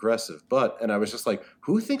culturally progressive, and I was just like,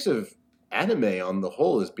 who thinks of anime on the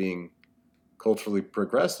whole as being culturally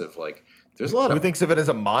progressive? Like, there's a lot Who of. thinks of it as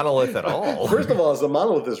a monolith at all? First of all, as the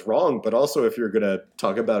monolith is wrong, but also if you're going to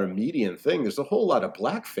talk about a median thing, there's a whole lot of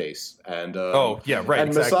blackface and Oh, yeah, right, and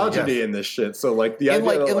exactly, misogyny yes. in this shit. So like the And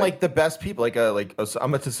idea like of, like the best people, like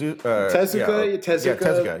Osamu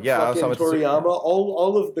Tezuka, yeah, fucking Osamu Tezuka. Toriyama,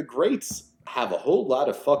 all of the greats have a whole lot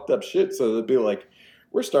of fucked up shit. So they'd be like,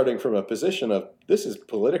 we're starting from a position of this is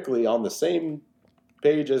politically on the same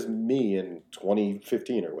page as me in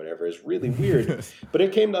 2015 or whatever is really weird. But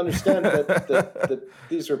it came to understand that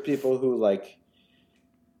these are people who, like,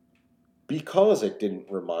 because it didn't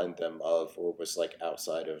remind them of or was like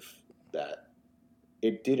outside of that,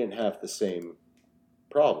 it didn't have the same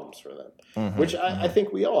problems for them. Which I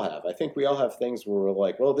think we all have. I think we all have things where we're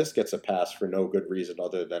like, well, this gets a pass for no good reason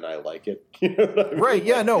other than I like it. You know what I mean? Right,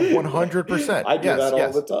 yeah, no, 100%. I do that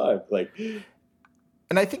all the time. Like,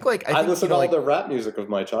 And I think I listen to all the rap music of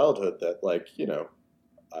my childhood that, like,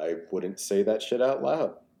 I wouldn't say that shit out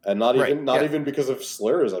loud. And not even because of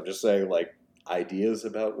slurs. I'm just saying, like, ideas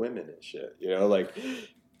about women and shit. Like.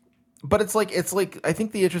 But it's like I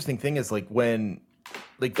think the interesting thing is like when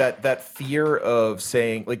like that fear of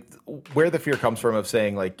saying like where the fear comes from of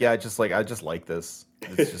saying like I just like this.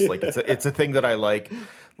 It's just like it's a thing that I like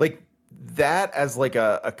that as like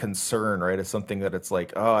a concern, right? It's something that it's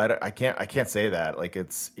like, oh, I can't say that. Like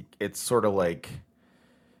it's sort of like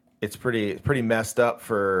it's pretty messed up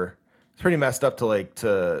to like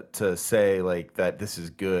to say like that this is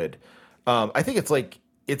good. I think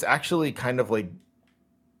it's actually kind of like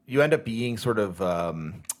you end up being sort of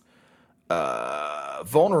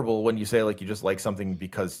vulnerable when you say like you just like something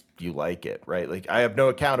because you like it, right? Like I have no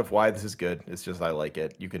account of why this is good. It's just I like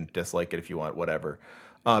it. You can dislike it if you want, whatever.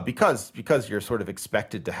 Because you're sort of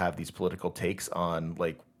expected to have these political takes on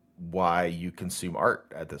like why you consume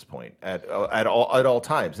art at this point at all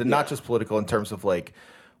times, and not just political in terms of like,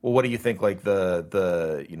 well, what do you think like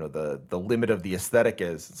the limit of the aesthetic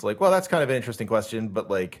is? It's like, well, that's kind of an interesting question, but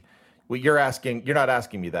like what you're not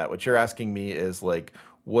asking me that. What you're asking me is like,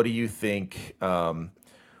 what do you think?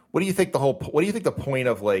 What do you think the point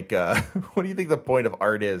of like? What do you think the point of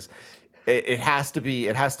art is? It has to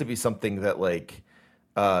be something that like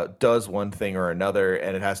does one thing or another,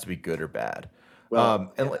 and it has to be good or bad.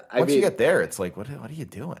 Well, and once you get there, it's like, what are you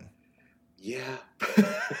doing? Yeah.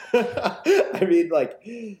 I mean, like,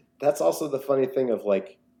 that's also the funny thing of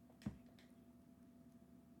like,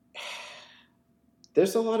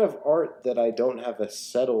 there's a lot of art that I don't have a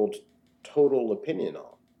settled total opinion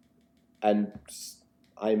on.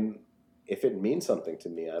 And if it means something to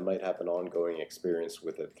me, I might have an ongoing experience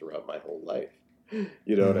with it throughout my whole life.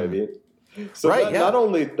 You know what I mean? So Right, not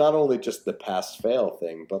only just the pass fail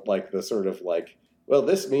thing, but like the sort of like, well,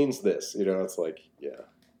 this means this, it's like, yeah.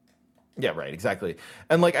 Yeah, right, exactly.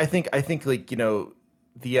 And like I think like,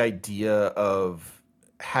 the idea of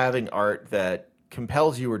having art that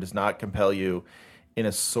compels you or does not compel you in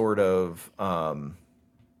a sort of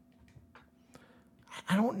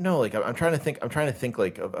I don't know, like I'm trying to think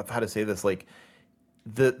like of how to say this, like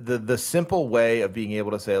the simple way of being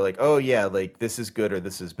able to say like, oh yeah, like this is good or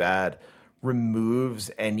this is bad removes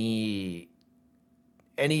any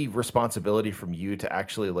responsibility from you to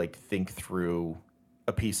actually like think through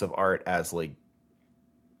a piece of art as like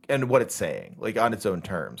and what it's saying like on its own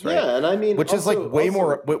terms, right? Yeah, and I mean, which is like way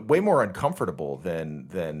more uncomfortable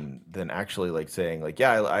than actually like saying like,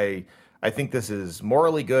 yeah, I think this is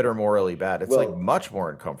morally good or morally bad. It's like much more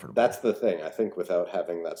uncomfortable. That's the thing. I think without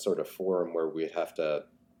having that sort of forum where we'd have to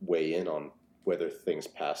weigh in on whether things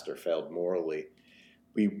passed or failed morally,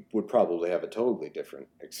 we would probably have a totally different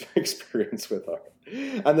experience with art.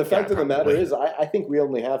 And the fact of the matter probably. is, I think we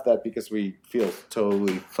only have that because we feel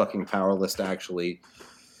totally fucking powerless to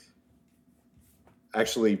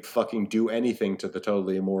actually fucking do anything to the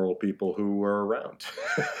totally immoral people who were around.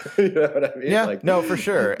 You know what I mean? Yeah, like, no, for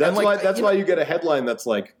sure. That's And, like, why you get a headline that's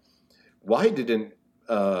like, why didn't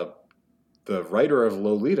the writer of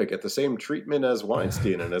Lolita get the same treatment as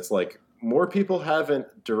Weinstein? And it's like, more people haven't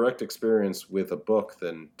direct experience with a book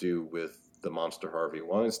than do with the monster Harvey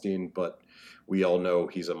Weinstein, but we all know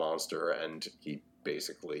he's a monster, and he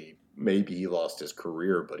basically, maybe he lost his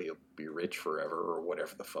career, but he'll be rich forever or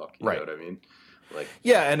whatever the fuck. You know what I mean? Like,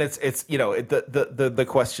 yeah, and it's you know, the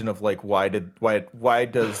question of like why is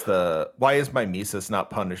Mimesis not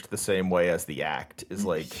punished the same way as the Act is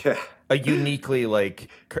like a uniquely like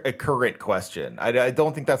a current question. I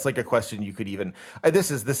don't think that's like a question you could even.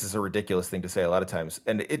 This is a ridiculous thing to say a lot of times,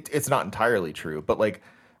 and it's not entirely true. But like,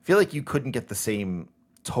 I feel like you couldn't get the same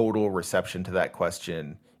total reception to that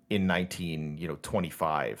question in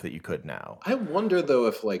 1925 that you could now. I wonder though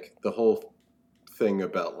if like the whole thing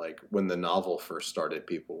about like when the novel first started,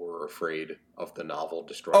 people were afraid of the novel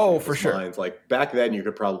destroying for sure. minds. Like back then, you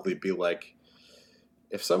could probably be like,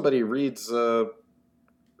 if somebody reads a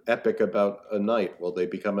epic about a knight, will they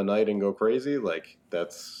become a knight and go crazy? Like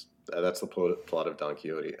that's the plot of Don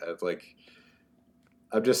Quixote. It's like,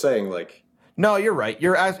 I'm just saying, like, no, you're right.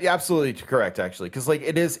 You're absolutely correct, actually, because like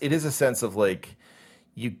it is a sense of like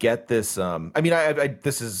you get this. I mean, I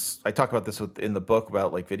talk about this in the book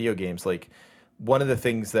about like video games, like. One of the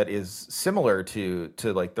things that is similar to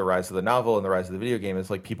like the rise of the novel and the rise of the video game is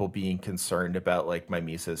like people being concerned about like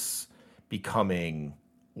mimesis becoming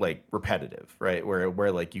like repetitive, right?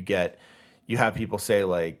 Where like you have people say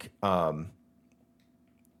like you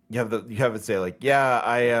have it say like,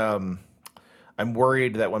 yeah, I'm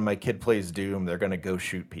worried that when my kid plays Doom, they're gonna go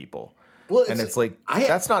shoot people. Well, and it's like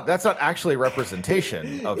that's not actually a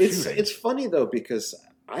representation of shooting. It's funny though, because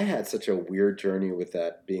I had such a weird journey with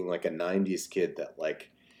that, being like a 90s kid, that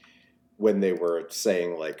like when they were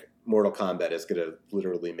saying like Mortal Kombat is going to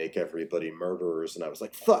literally make everybody murderers, and I was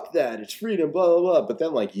like, fuck that, it's freedom, blah, blah, blah. But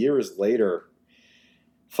then like years later,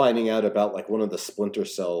 finding out about like one of the Splinter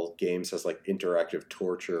Cell games has like interactive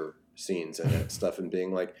torture scenes in it and stuff, and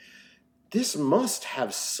being like, this must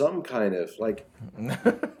have some kind of like...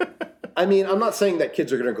 I mean, I'm not saying that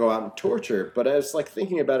kids are going to go out and torture, but I was like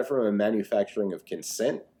thinking about it from a manufacturing of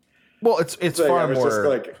consent. Well, it's far more. Just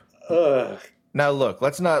like, ugh. Now, look,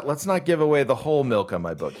 let's not give away the whole milk on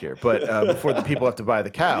my book here, but before the people have to buy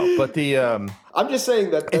the cow. But I'm just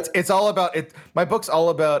saying that it's all about it. My book's all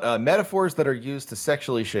about metaphors that are used to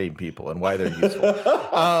sexually shame people and why they're useful.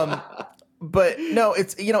 But no,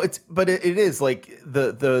 it is like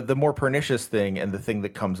the more pernicious thing, and the thing that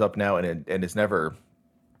comes up now and is never.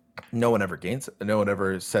 No one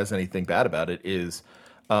ever says anything bad about it is,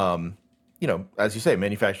 as you say,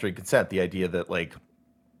 manufacturing consent. The idea that like,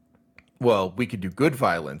 well, we could do good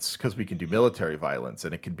violence because we can do military violence,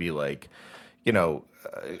 and it could be like, the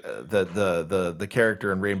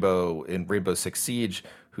character in Rainbow Six Siege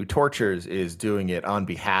who tortures is doing it on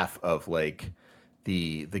behalf of like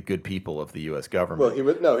the good people of the U.S. government. Well, he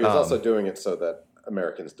was also doing it so that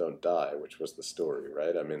Americans don't die, which was the story,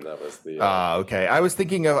 right? I mean, that was the. Okay, I was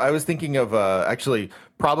thinking of actually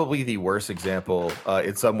probably the worst example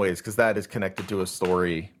in some ways, because that is connected to a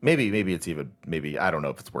story. Maybe I don't know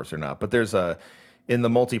if it's worse or not. But there's in the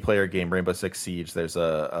multiplayer game Rainbow Six Siege, there's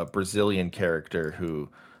a Brazilian character who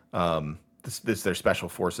this their special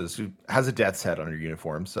forces who has a death's head on her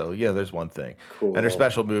uniform. So yeah, there's one thing. Cool. And her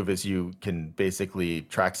special move is you can basically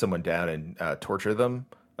track someone down and torture them.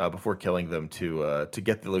 Before killing them to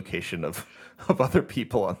get the location of other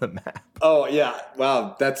people on the map. Oh yeah,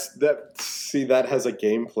 wow, See, that has a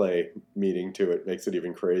gameplay meaning to it. Makes it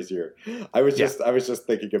even crazier. I was just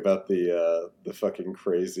thinking about the fucking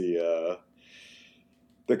crazy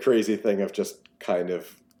the crazy thing of just kind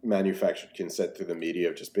of manufactured consent through the media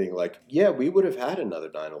of just being like, yeah, we would have had another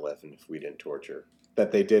 9/11 if we didn't torture.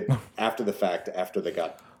 That they did after the fact, after they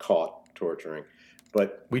got caught torturing.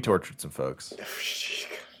 But we tortured some folks.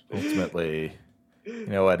 Ultimately, you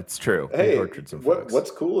know what? It's true. Hey, we tortured some folks.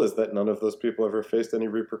 What's cool is that none of those people ever faced any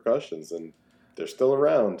repercussions, and they're still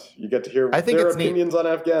around. You get to hear their opinions on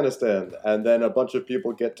Afghanistan, and then a bunch of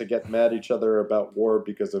people get mad at each other about war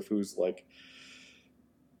because of who's like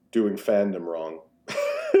doing fandom wrong.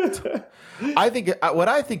 I think what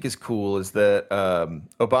I think is cool is that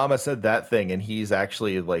Obama said that thing, and he's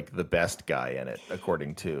actually like the best guy in it,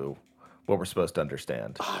 according to what we're supposed to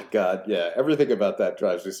understand. Ah, God, yeah. Everything about that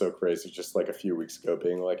drives me so crazy. Just like a few weeks ago,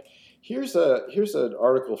 being like, here's an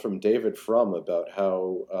article from David Frum about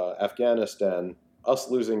how Afghanistan, us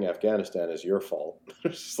losing Afghanistan is your fault.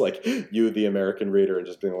 It's just like you, the American reader, and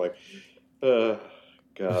just being like, God.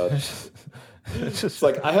 It's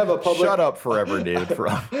like I have a public. Shut up forever, David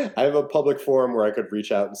Frum. I have a public forum where I could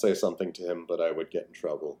reach out and say something to him, but I would get in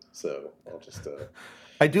trouble. So I'll just.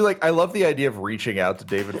 I love the idea of reaching out to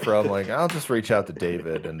David Frum. Like, I'll just reach out to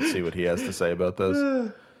David and see what he has to say about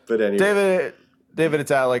this. But anyway, David,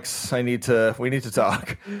 it's Alex. We need to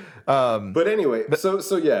talk. But anyway,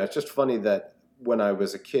 so yeah, it's just funny that when I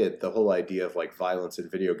was a kid, the whole idea of like violence in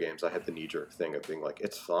video games, I had the knee-jerk thing of being like,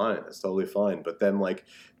 it's fine, it's totally fine. But then like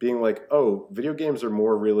being like, oh, video games are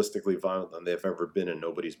more realistically violent than they've ever been, and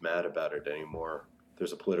nobody's mad about it anymore.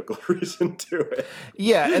 There's a political reason to it.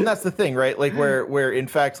 Yeah, and that's the thing, right? Like where in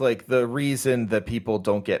fact, like the reason that people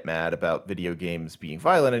don't get mad about video games being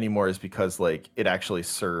violent anymore is because like it actually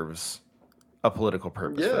serves a political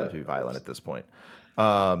purpose for them to be violent at this point.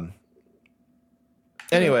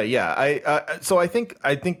 Anyway, yeah, so I think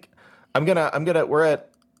I'm gonna we're at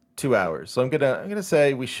 2 hours, so I'm gonna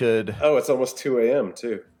say we should. Oh, it's almost 2 a.m.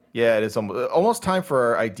 too. Yeah, it is almost time for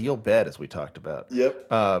our ideal bed, as we talked about. Yep.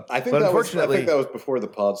 I think that was before the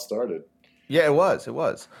pod started. Yeah, it was.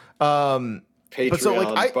 Patreon, but so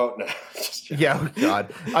like boat now. Yeah, oh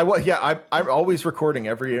God. I'm always recording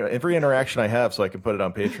every interaction I have so I can put it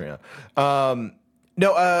on Patreon. I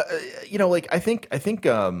think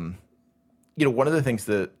one of the things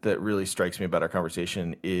that really strikes me about our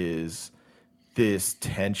conversation is this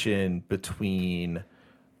tension between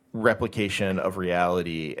replication of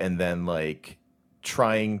reality and then like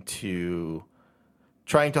trying to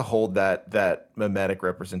hold that mimetic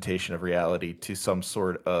representation of reality to some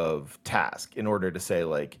sort of task in order to say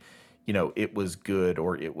like, it was good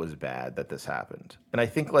or it was bad that this happened. And I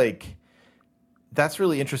think like that's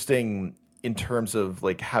really interesting in terms of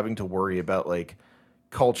like having to worry about like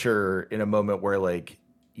culture in a moment where like,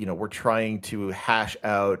 we're trying to hash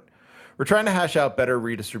out better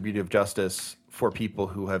redistributive justice for people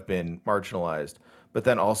who have been marginalized, but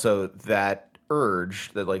then also that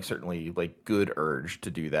urge, that like certainly like good urge to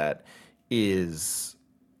do that is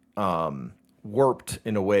warped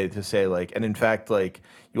in a way to say like, and in fact, like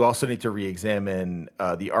you also need to re-examine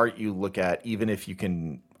the art you look at, even if you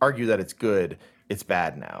can argue that it's good, it's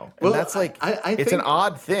bad now. And that's like, I it's an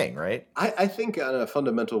odd thing, right? I think on a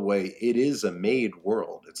fundamental way, it is a made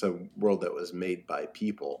world. It's a world that was made by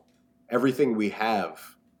people. Everything we have,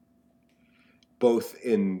 both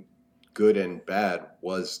in good and bad,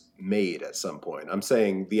 was made at some point. I'm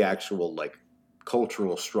saying the actual like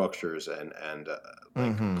cultural structures and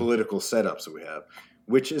political setups that we have,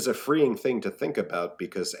 which is a freeing thing to think about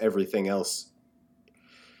because everything else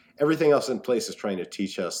in place is trying to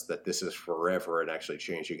teach us that this is forever and actually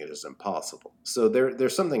changing it is impossible. So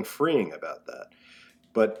there's something freeing about that.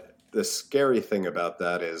 But the scary thing about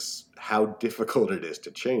that is how difficult it is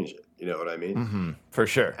to change it. You know what I mean? Mm-hmm. For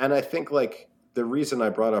sure. And I think like the reason I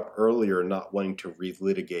brought up earlier not wanting to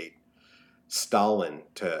relitigate Stalin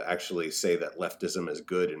to actually say that leftism is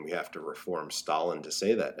good and we have to reform Stalin to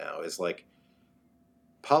say that now is like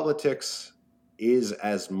politics is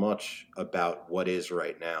as much about what is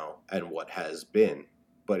right now and what has been,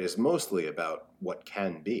 but is mostly about what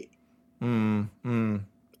can be.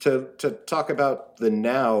 To talk about the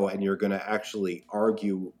now and you're going to actually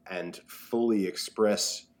argue and fully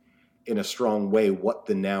express in a strong way what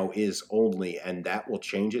the now is only, and that will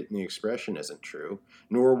change it in the expression isn't true,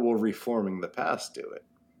 nor will reforming the past do it.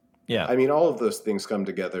 Yeah. I mean, all of those things come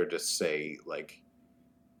together to say, like,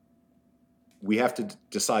 we have to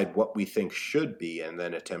decide what we think should be and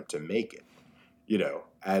then attempt to make it,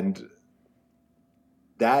 and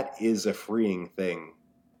that is a freeing thing,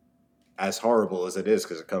 as horrible as it is,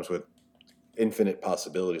 because it comes with infinite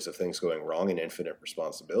possibilities of things going wrong and infinite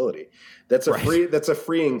responsibility. That's a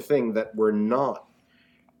freeing thing, that we're not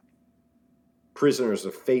prisoners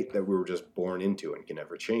of fate that we were just born into and can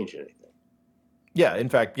never change anything. Yeah, in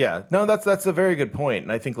fact, yeah. No, that's a very good point.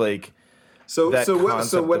 And I think like so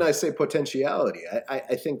when I say potentiality,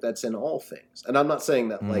 I think that's in all things. And I'm not saying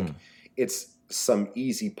that like it's some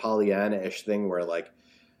easy Pollyanna-ish thing where like,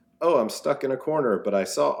 oh, I'm stuck in a corner, but I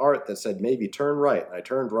saw art that said maybe turn right, and I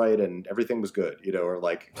turned right, and everything was good, or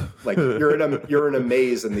like you're in a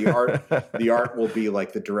maze, and the art will be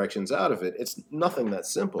like the directions out of it. It's nothing that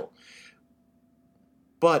simple.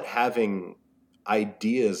 But having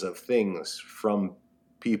ideas of things from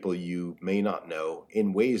people you may not know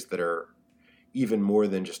in ways that are even more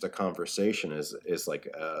than just a conversation is like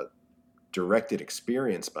a directed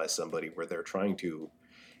experience by somebody where they're trying to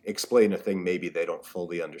explain a thing maybe they don't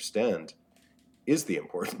fully understand is the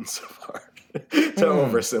importance of art. To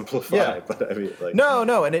oversimplify, Yeah. but I mean, like,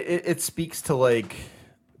 No, and it speaks to like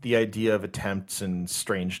the idea of attempts and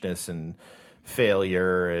strangeness and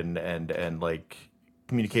failure and like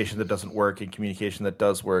communication that doesn't work and communication that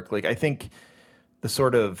does work. Like I think the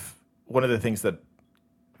sort of one of the things that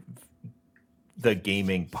the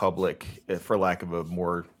gaming public, for lack of a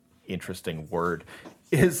more interesting word,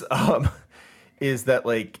 is that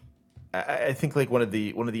like I think like one of the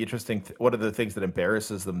interesting one of the things that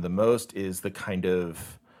embarrasses them the most is the kind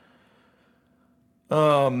of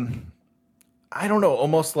I don't know,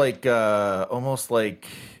 almost like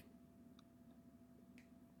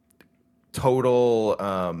total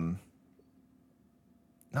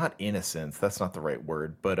not innocence, that's not the right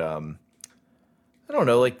word, but I don't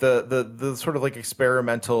know, like the sort of like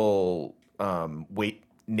experimental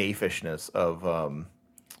naifishness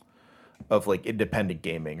of like independent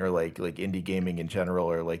gaming or like indie gaming in general,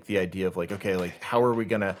 or like the idea of like, okay, like how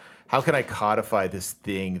can I codify this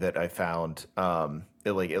thing that I found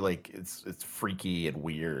it's freaky and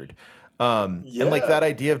weird. And like that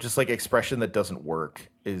idea of just like expression that doesn't work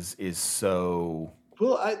is so,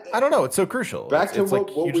 well, I don't know, it's so crucial. Back to it's what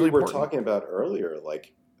like we hugely were important. talking about earlier,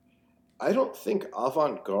 like I don't think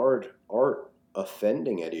avant-garde art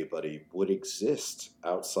offending anybody would exist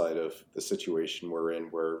outside of the situation we're in,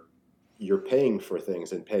 where you're paying for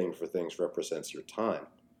things, and paying for things represents your time.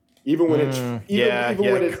 Even when it's when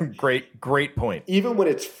it's great point. Even when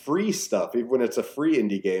it's free stuff, even when it's a free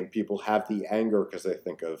indie game, people have the anger because they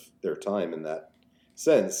think of their time in that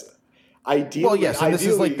sense. Ideally,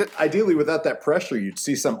 ideally, without that pressure, you'd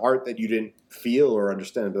see some art that you didn't feel or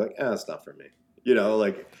understand and be like, it's not for me. You know,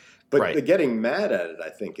 like, but the getting mad at it, I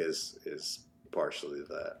think, is partially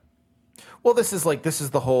that. Well, this is the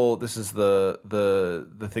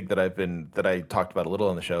thing that I talked about a little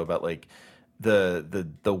on the show about like the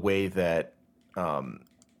way that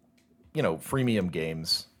freemium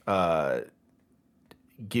games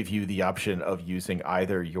give you the option of using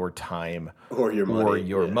either your time or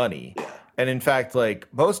your money. Yeah. And in fact, like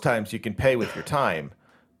most times you can pay with your time,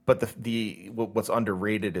 but what's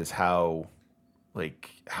underrated is how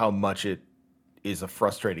much it is a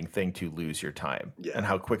frustrating thing to lose your time, and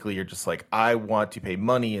how quickly you're just like, I want to pay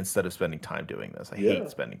money instead of spending time doing this. I hate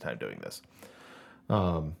spending time doing this. I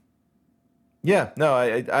don't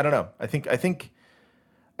know. I think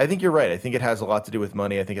you're right. I think it has a lot to do with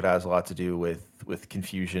money. I think it has a lot to do with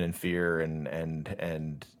confusion and fear and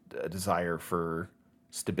a desire for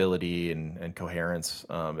stability and coherence.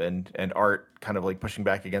 And art kind of like pushing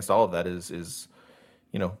back against all of that is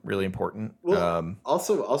really important. Well,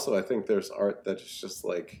 also, I think there's art that's just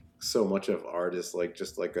like, so much of art is like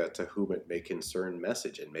just like a to whom it may concern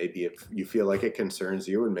message, and maybe if you feel like it concerns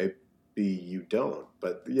you, and maybe you don't.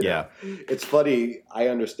 But you know, it's funny. I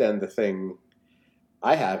understand the thing.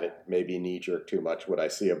 I have it maybe knee jerk too much when I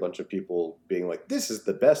see a bunch of people being like, "This is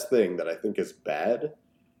the best thing," that I think is bad.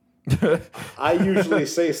 I usually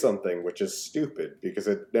say something which is stupid because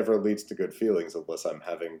it never leads to good feelings unless I'm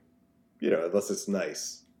having. Unless it's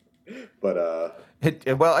nice, but you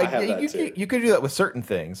could do that with certain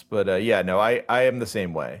things, but I am the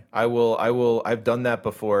same way. I've done that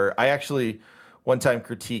before. I actually one time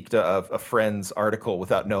critiqued a friend's article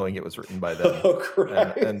without knowing it was written by them. Oh,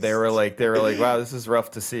 Christ. And they were like, wow, this is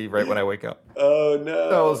rough to see right when I wake up. Oh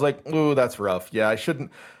no! So I was like, ooh, that's rough. Yeah, I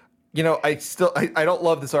shouldn't. I don't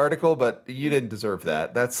love this article, but you didn't deserve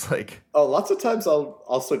that. That's like... Oh, lots of times I'll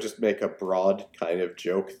also just make a broad kind of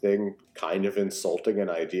joke thing, kind of insulting an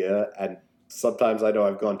idea. And sometimes I know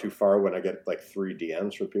I've gone too far when I get like 3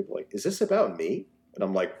 DMs from people like, is this about me? And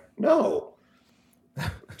I'm like, no.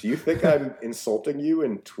 Do you think I'm insulting you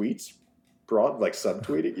in tweets, like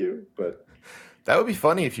subtweeting you? But that would be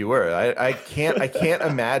funny if you were. I can't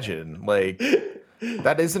imagine like...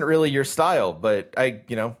 That isn't really your style, but I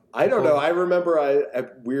don't know. I remember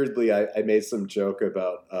I made some joke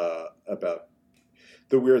about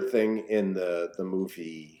the weird thing in the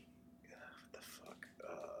movie,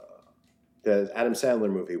 the Adam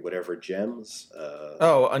Sandler movie, whatever, Gems.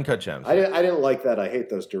 Uncut Gems. I didn't like that. I hate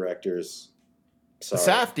those directors. Sorry.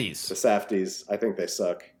 The Safdies. I think they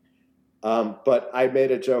suck. But I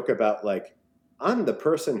made a joke about like, I'm the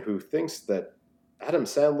person who thinks that Adam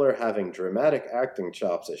Sandler having dramatic acting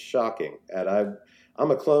chops is shocking, and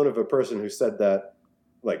I'm a clone of a person who said that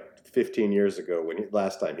like 15 years ago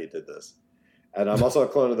last time he did this, and I'm also a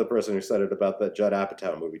clone of the person who said it about the Judd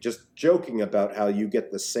Apatow movie. Just joking about how you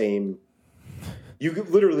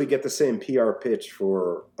literally get the same PR pitch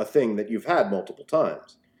for a thing that you've had multiple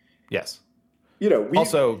times. Yes.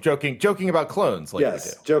 also joking about clones. Like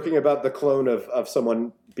yes, joking about the clone of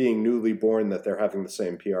someone being newly born, that they're having the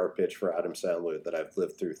same PR pitch for Adam Sandler that I've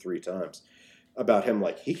lived through 3 times about him.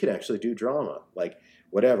 Like, he can actually do drama. Like,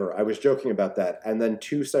 whatever. I was joking about that. And then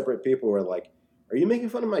 2 separate people were like, are you making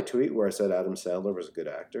fun of my tweet where I said Adam Sandler was a good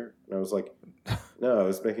actor? And I was like, no, I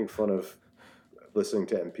was making fun of listening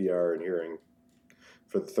to NPR and hearing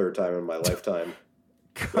for the 3rd time in my lifetime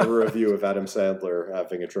a review of Adam Sandler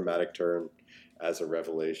having a dramatic turn as a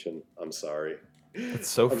revelation. I'm sorry. It's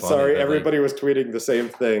so funny. I'm sorry. Everybody was tweeting the same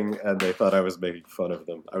thing, and they thought I was making fun of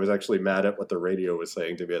them. I was actually mad at what the radio was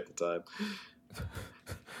saying to me at the time.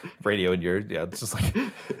 Radio and it's just like,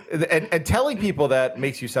 and telling people that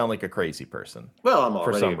makes you sound like a crazy person. Well, I'm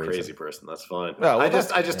already a crazy person. That's fine. I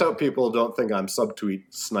just hope people don't think I'm subtweet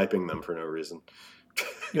sniping them for no reason.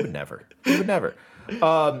 You would never.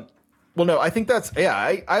 Well, no, I think that's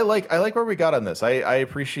I like where we got on this. I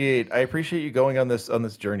appreciate you going on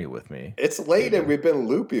this journey with me. It's late and we've been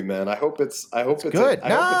loopy, man. I hope it's good. I hope it's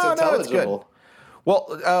intelligible. It's good. Well,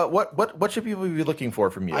 what should people be looking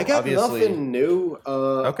for from you? I got nothing new.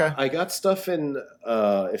 Okay. I got stuff in.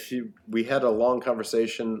 We had a long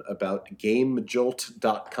conversation about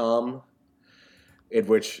GameJolt.com, in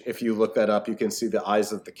which, if you look that up, you can see the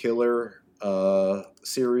Eyes of the Killer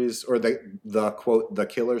series, or the quote the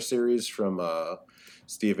Killer series from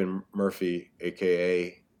Stephen Murphy,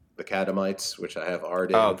 aka the Catamites, which I have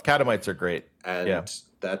art in. Oh, the Catamites are great, and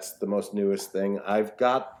that's the most newest thing. I've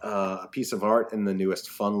got a piece of art in the newest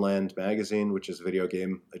Funland magazine, which is video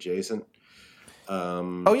game adjacent.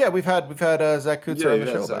 We've had Zach Kutzer on the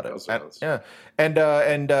show about it. And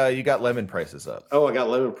you got Lemon prices up. Oh, I got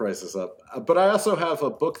Lemon prices up. But I also have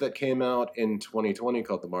a book that came out in 2020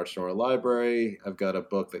 called The March to Our Library. I've got a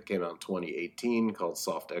book that came out in 2018 called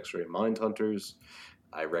Soft X-Ray Mindhunters.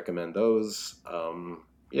 I recommend those. So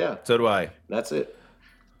do I. That's it.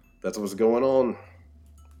 That's what's going on.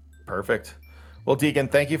 Perfect. Well, Deacon,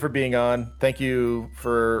 thank you for being on. Thank you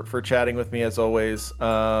for chatting with me as always.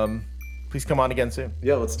 Please come on again soon.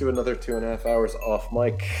 Yeah, let's do another 2.5 hours off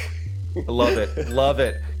mic. Love it. Love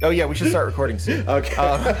it. Oh, yeah, we should start recording soon. Okay. All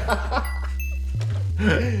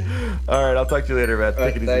right, I'll talk to you later, Matt.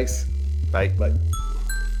 Take it easy. Thanks. Bye. Bye.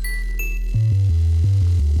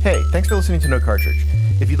 Hey, thanks for listening to No Cartridge.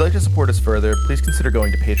 If you'd like to support us further, please consider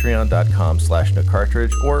going to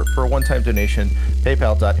patreon.com/nocartridge, or for a one-time donation,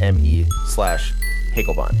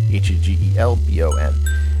 paypal.me/Hegelbon, Hegelbon.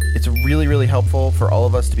 It's really, really helpful for all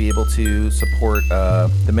of us to be able to support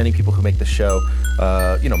the many people who make the show,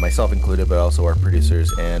 myself included, but also our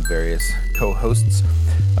producers and various co-hosts,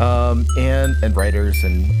 and writers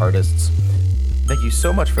and artists. Thank you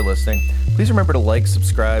so much for listening. Please remember to like,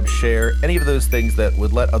 subscribe, share, any of those things that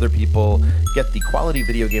would let other people get the quality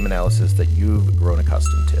video game analysis that you've grown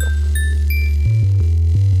accustomed to.